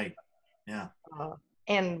 Right. Yeah.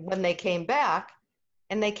 And when they came back.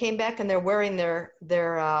 And they came back and they're wearing their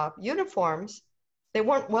uniforms, they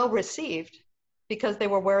weren't well received because they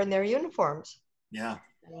were wearing their uniforms. Yeah.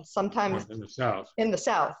 And sometimes in the South. In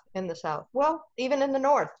the South. Well, even in the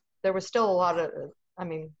North, there was still a lot of,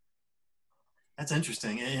 That's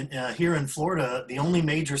interesting. And here in Florida, the only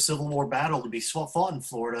major Civil War battle to be fought in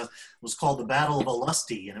Florida was called the Battle of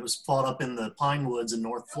Olustee, and it was fought up in the Pine Woods in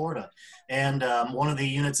North Florida. And one of the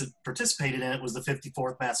units that participated in it was the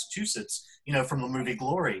 54th Massachusetts, from the movie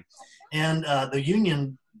Glory. And the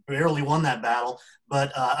Union barely won that battle,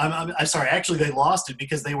 but I'm sorry, actually they lost it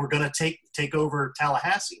because they were going to take over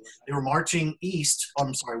Tallahassee. They were marching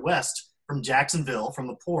west from Jacksonville, from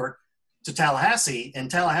the port, to Tallahassee,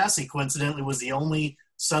 and Tallahassee coincidentally was the only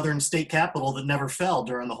Southern state capital that never fell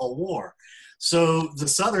during the whole war. So the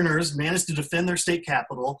Southerners managed to defend their state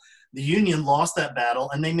capital. The Union lost that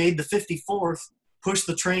battle, and they made the 54th pushed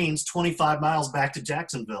the trains 25 miles back to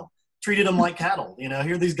Jacksonville, treated them like cattle. You know,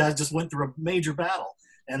 here these guys just went through a major battle,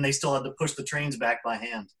 and they still had to push the trains back by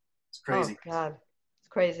hand. It's crazy. Oh, God. It's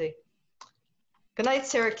crazy. Good night,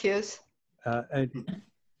 Syracuse.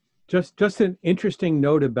 Just an interesting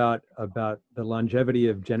note about the longevity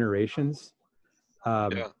of generations.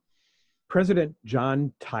 President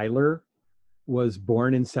John Tyler was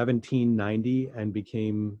born in 1790 and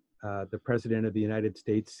became the president of the United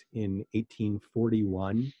States in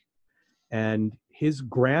 1841. And his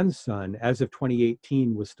grandson, as of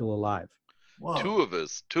 2018, was still alive. Whoa. Two of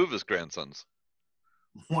his grandsons.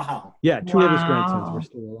 Wow. Yeah, two of his grandsons were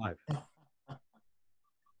still alive.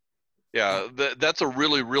 Yeah, that's a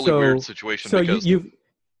really weird situation. So because you've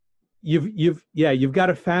got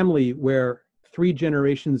a family where 3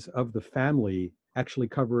 generations of the family actually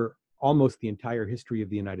cover almost the entire history of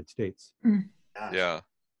the United States. Yeah.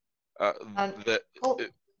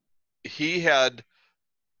 He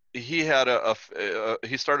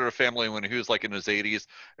started a family when he was like in his 80s,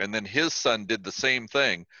 and then his son did the same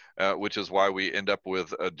thing, which is why we end up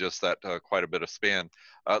with just that quite a bit of span.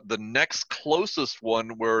 The next closest one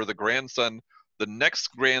where the next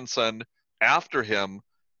grandson after him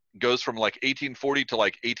goes from like 1840 to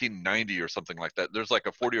like 1890 or something like that. There's like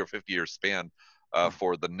a 40 or 50 year span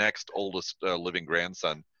for the next oldest living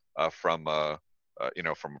grandson from a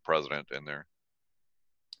president in there.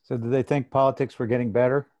 So do they think politics were getting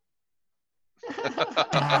better?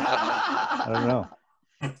 I don't know.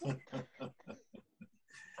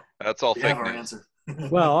 That's all fake news.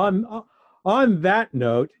 Well, on that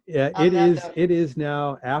note, it is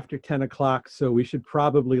now after 10 o'clock, so we should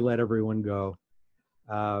probably let everyone go.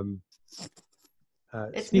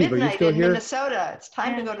 It's Steve, midnight are you still in here? Minnesota. It's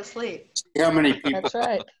time to go to sleep. How many people? That's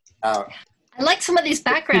right. I like some of these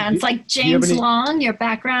backgrounds, like James Long. Your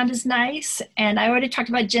background is nice, and I already talked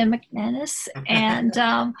about Jim McManus and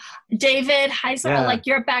David Heiser. I like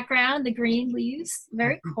your background, the green leaves,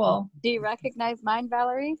 very cool. Do you recognize mine,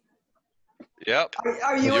 Valerie? Yep.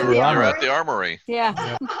 Are you You're at the Armory.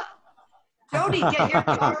 Yeah. Jody, get your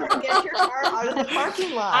car out of the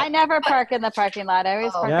parking lot. I never park in the parking lot. I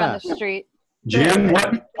always park on the street. Jim,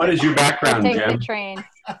 what is your background, I take Jim? the train.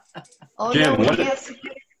 Jim,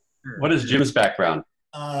 what is Jim's background?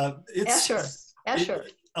 It's Escher.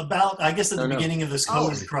 About, I guess, at the beginning of this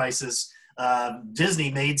COVID crisis,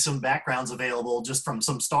 Disney made some backgrounds available just from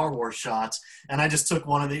some Star Wars shots, and I just took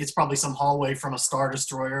one of the. It's probably some hallway from a Star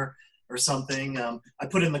Destroyer or something. I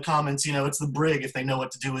put in the comments, it's the brig. If they know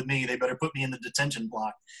what to do with me, they better put me in the detention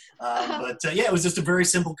block. But yeah, it was just a very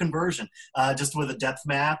simple conversion, just with a depth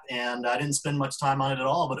map, and I didn't spend much time on it at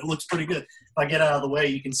all, but it looks pretty good. If I get out of the way,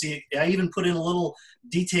 you can see it. I even put in a little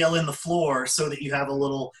detail in the floor so that you have a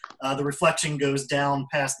little, the reflection goes down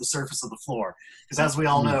past the surface of the floor. Because as we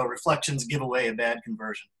all know, reflections give away a bad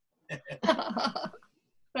conversion.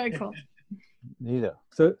 Very cool. Neither.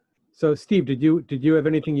 So Steve, did you have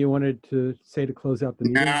anything you wanted to say to close out the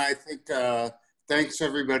meeting? Yeah, I think thanks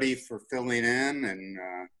everybody for filling in and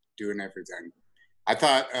doing everything. I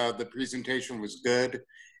thought the presentation was good,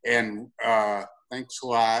 and thanks a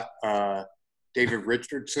lot, David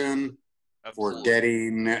Richardson, for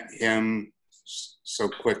getting him so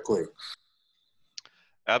quickly.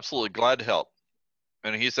 Absolutely, glad to help.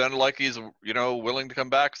 And he sounded like he's willing to come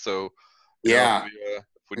back. So yeah,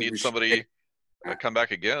 if we need somebody. Come back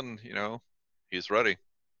again, he's ready.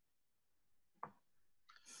 All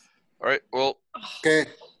right, well, okay.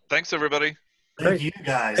 Thanks everybody. Thank you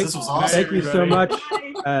guys. This was awesome. Thank you so much.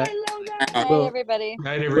 Night, everybody.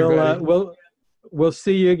 Night, everybody. We'll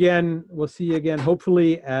see you again. We'll see you again,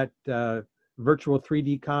 hopefully at Virtual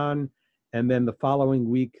 3D Con, and then the following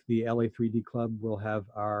week, the LA 3D Club will have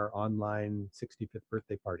our online 65th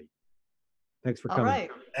birthday party. Thanks for coming. All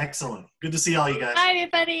right. Excellent. Good to see all you guys. Bye,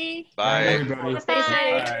 everybody. Bye. Everybody.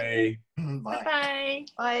 Bye. Bye.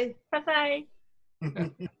 Bye. Bye. Bye.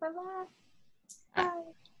 Bye.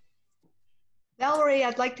 Valerie,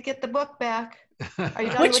 I'd like to get the book back. Are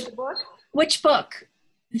you done with the book? Which book?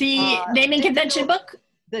 The naming convention book?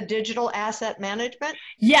 The Digital Asset Management?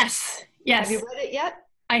 Yes. Yes. Have you read it yet?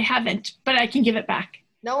 I haven't, but I can give it back.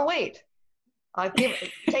 No, wait.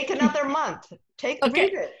 Take another month.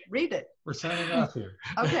 Read it. We're signing off here.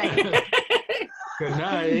 Okay. Good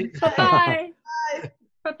night. Bye-bye.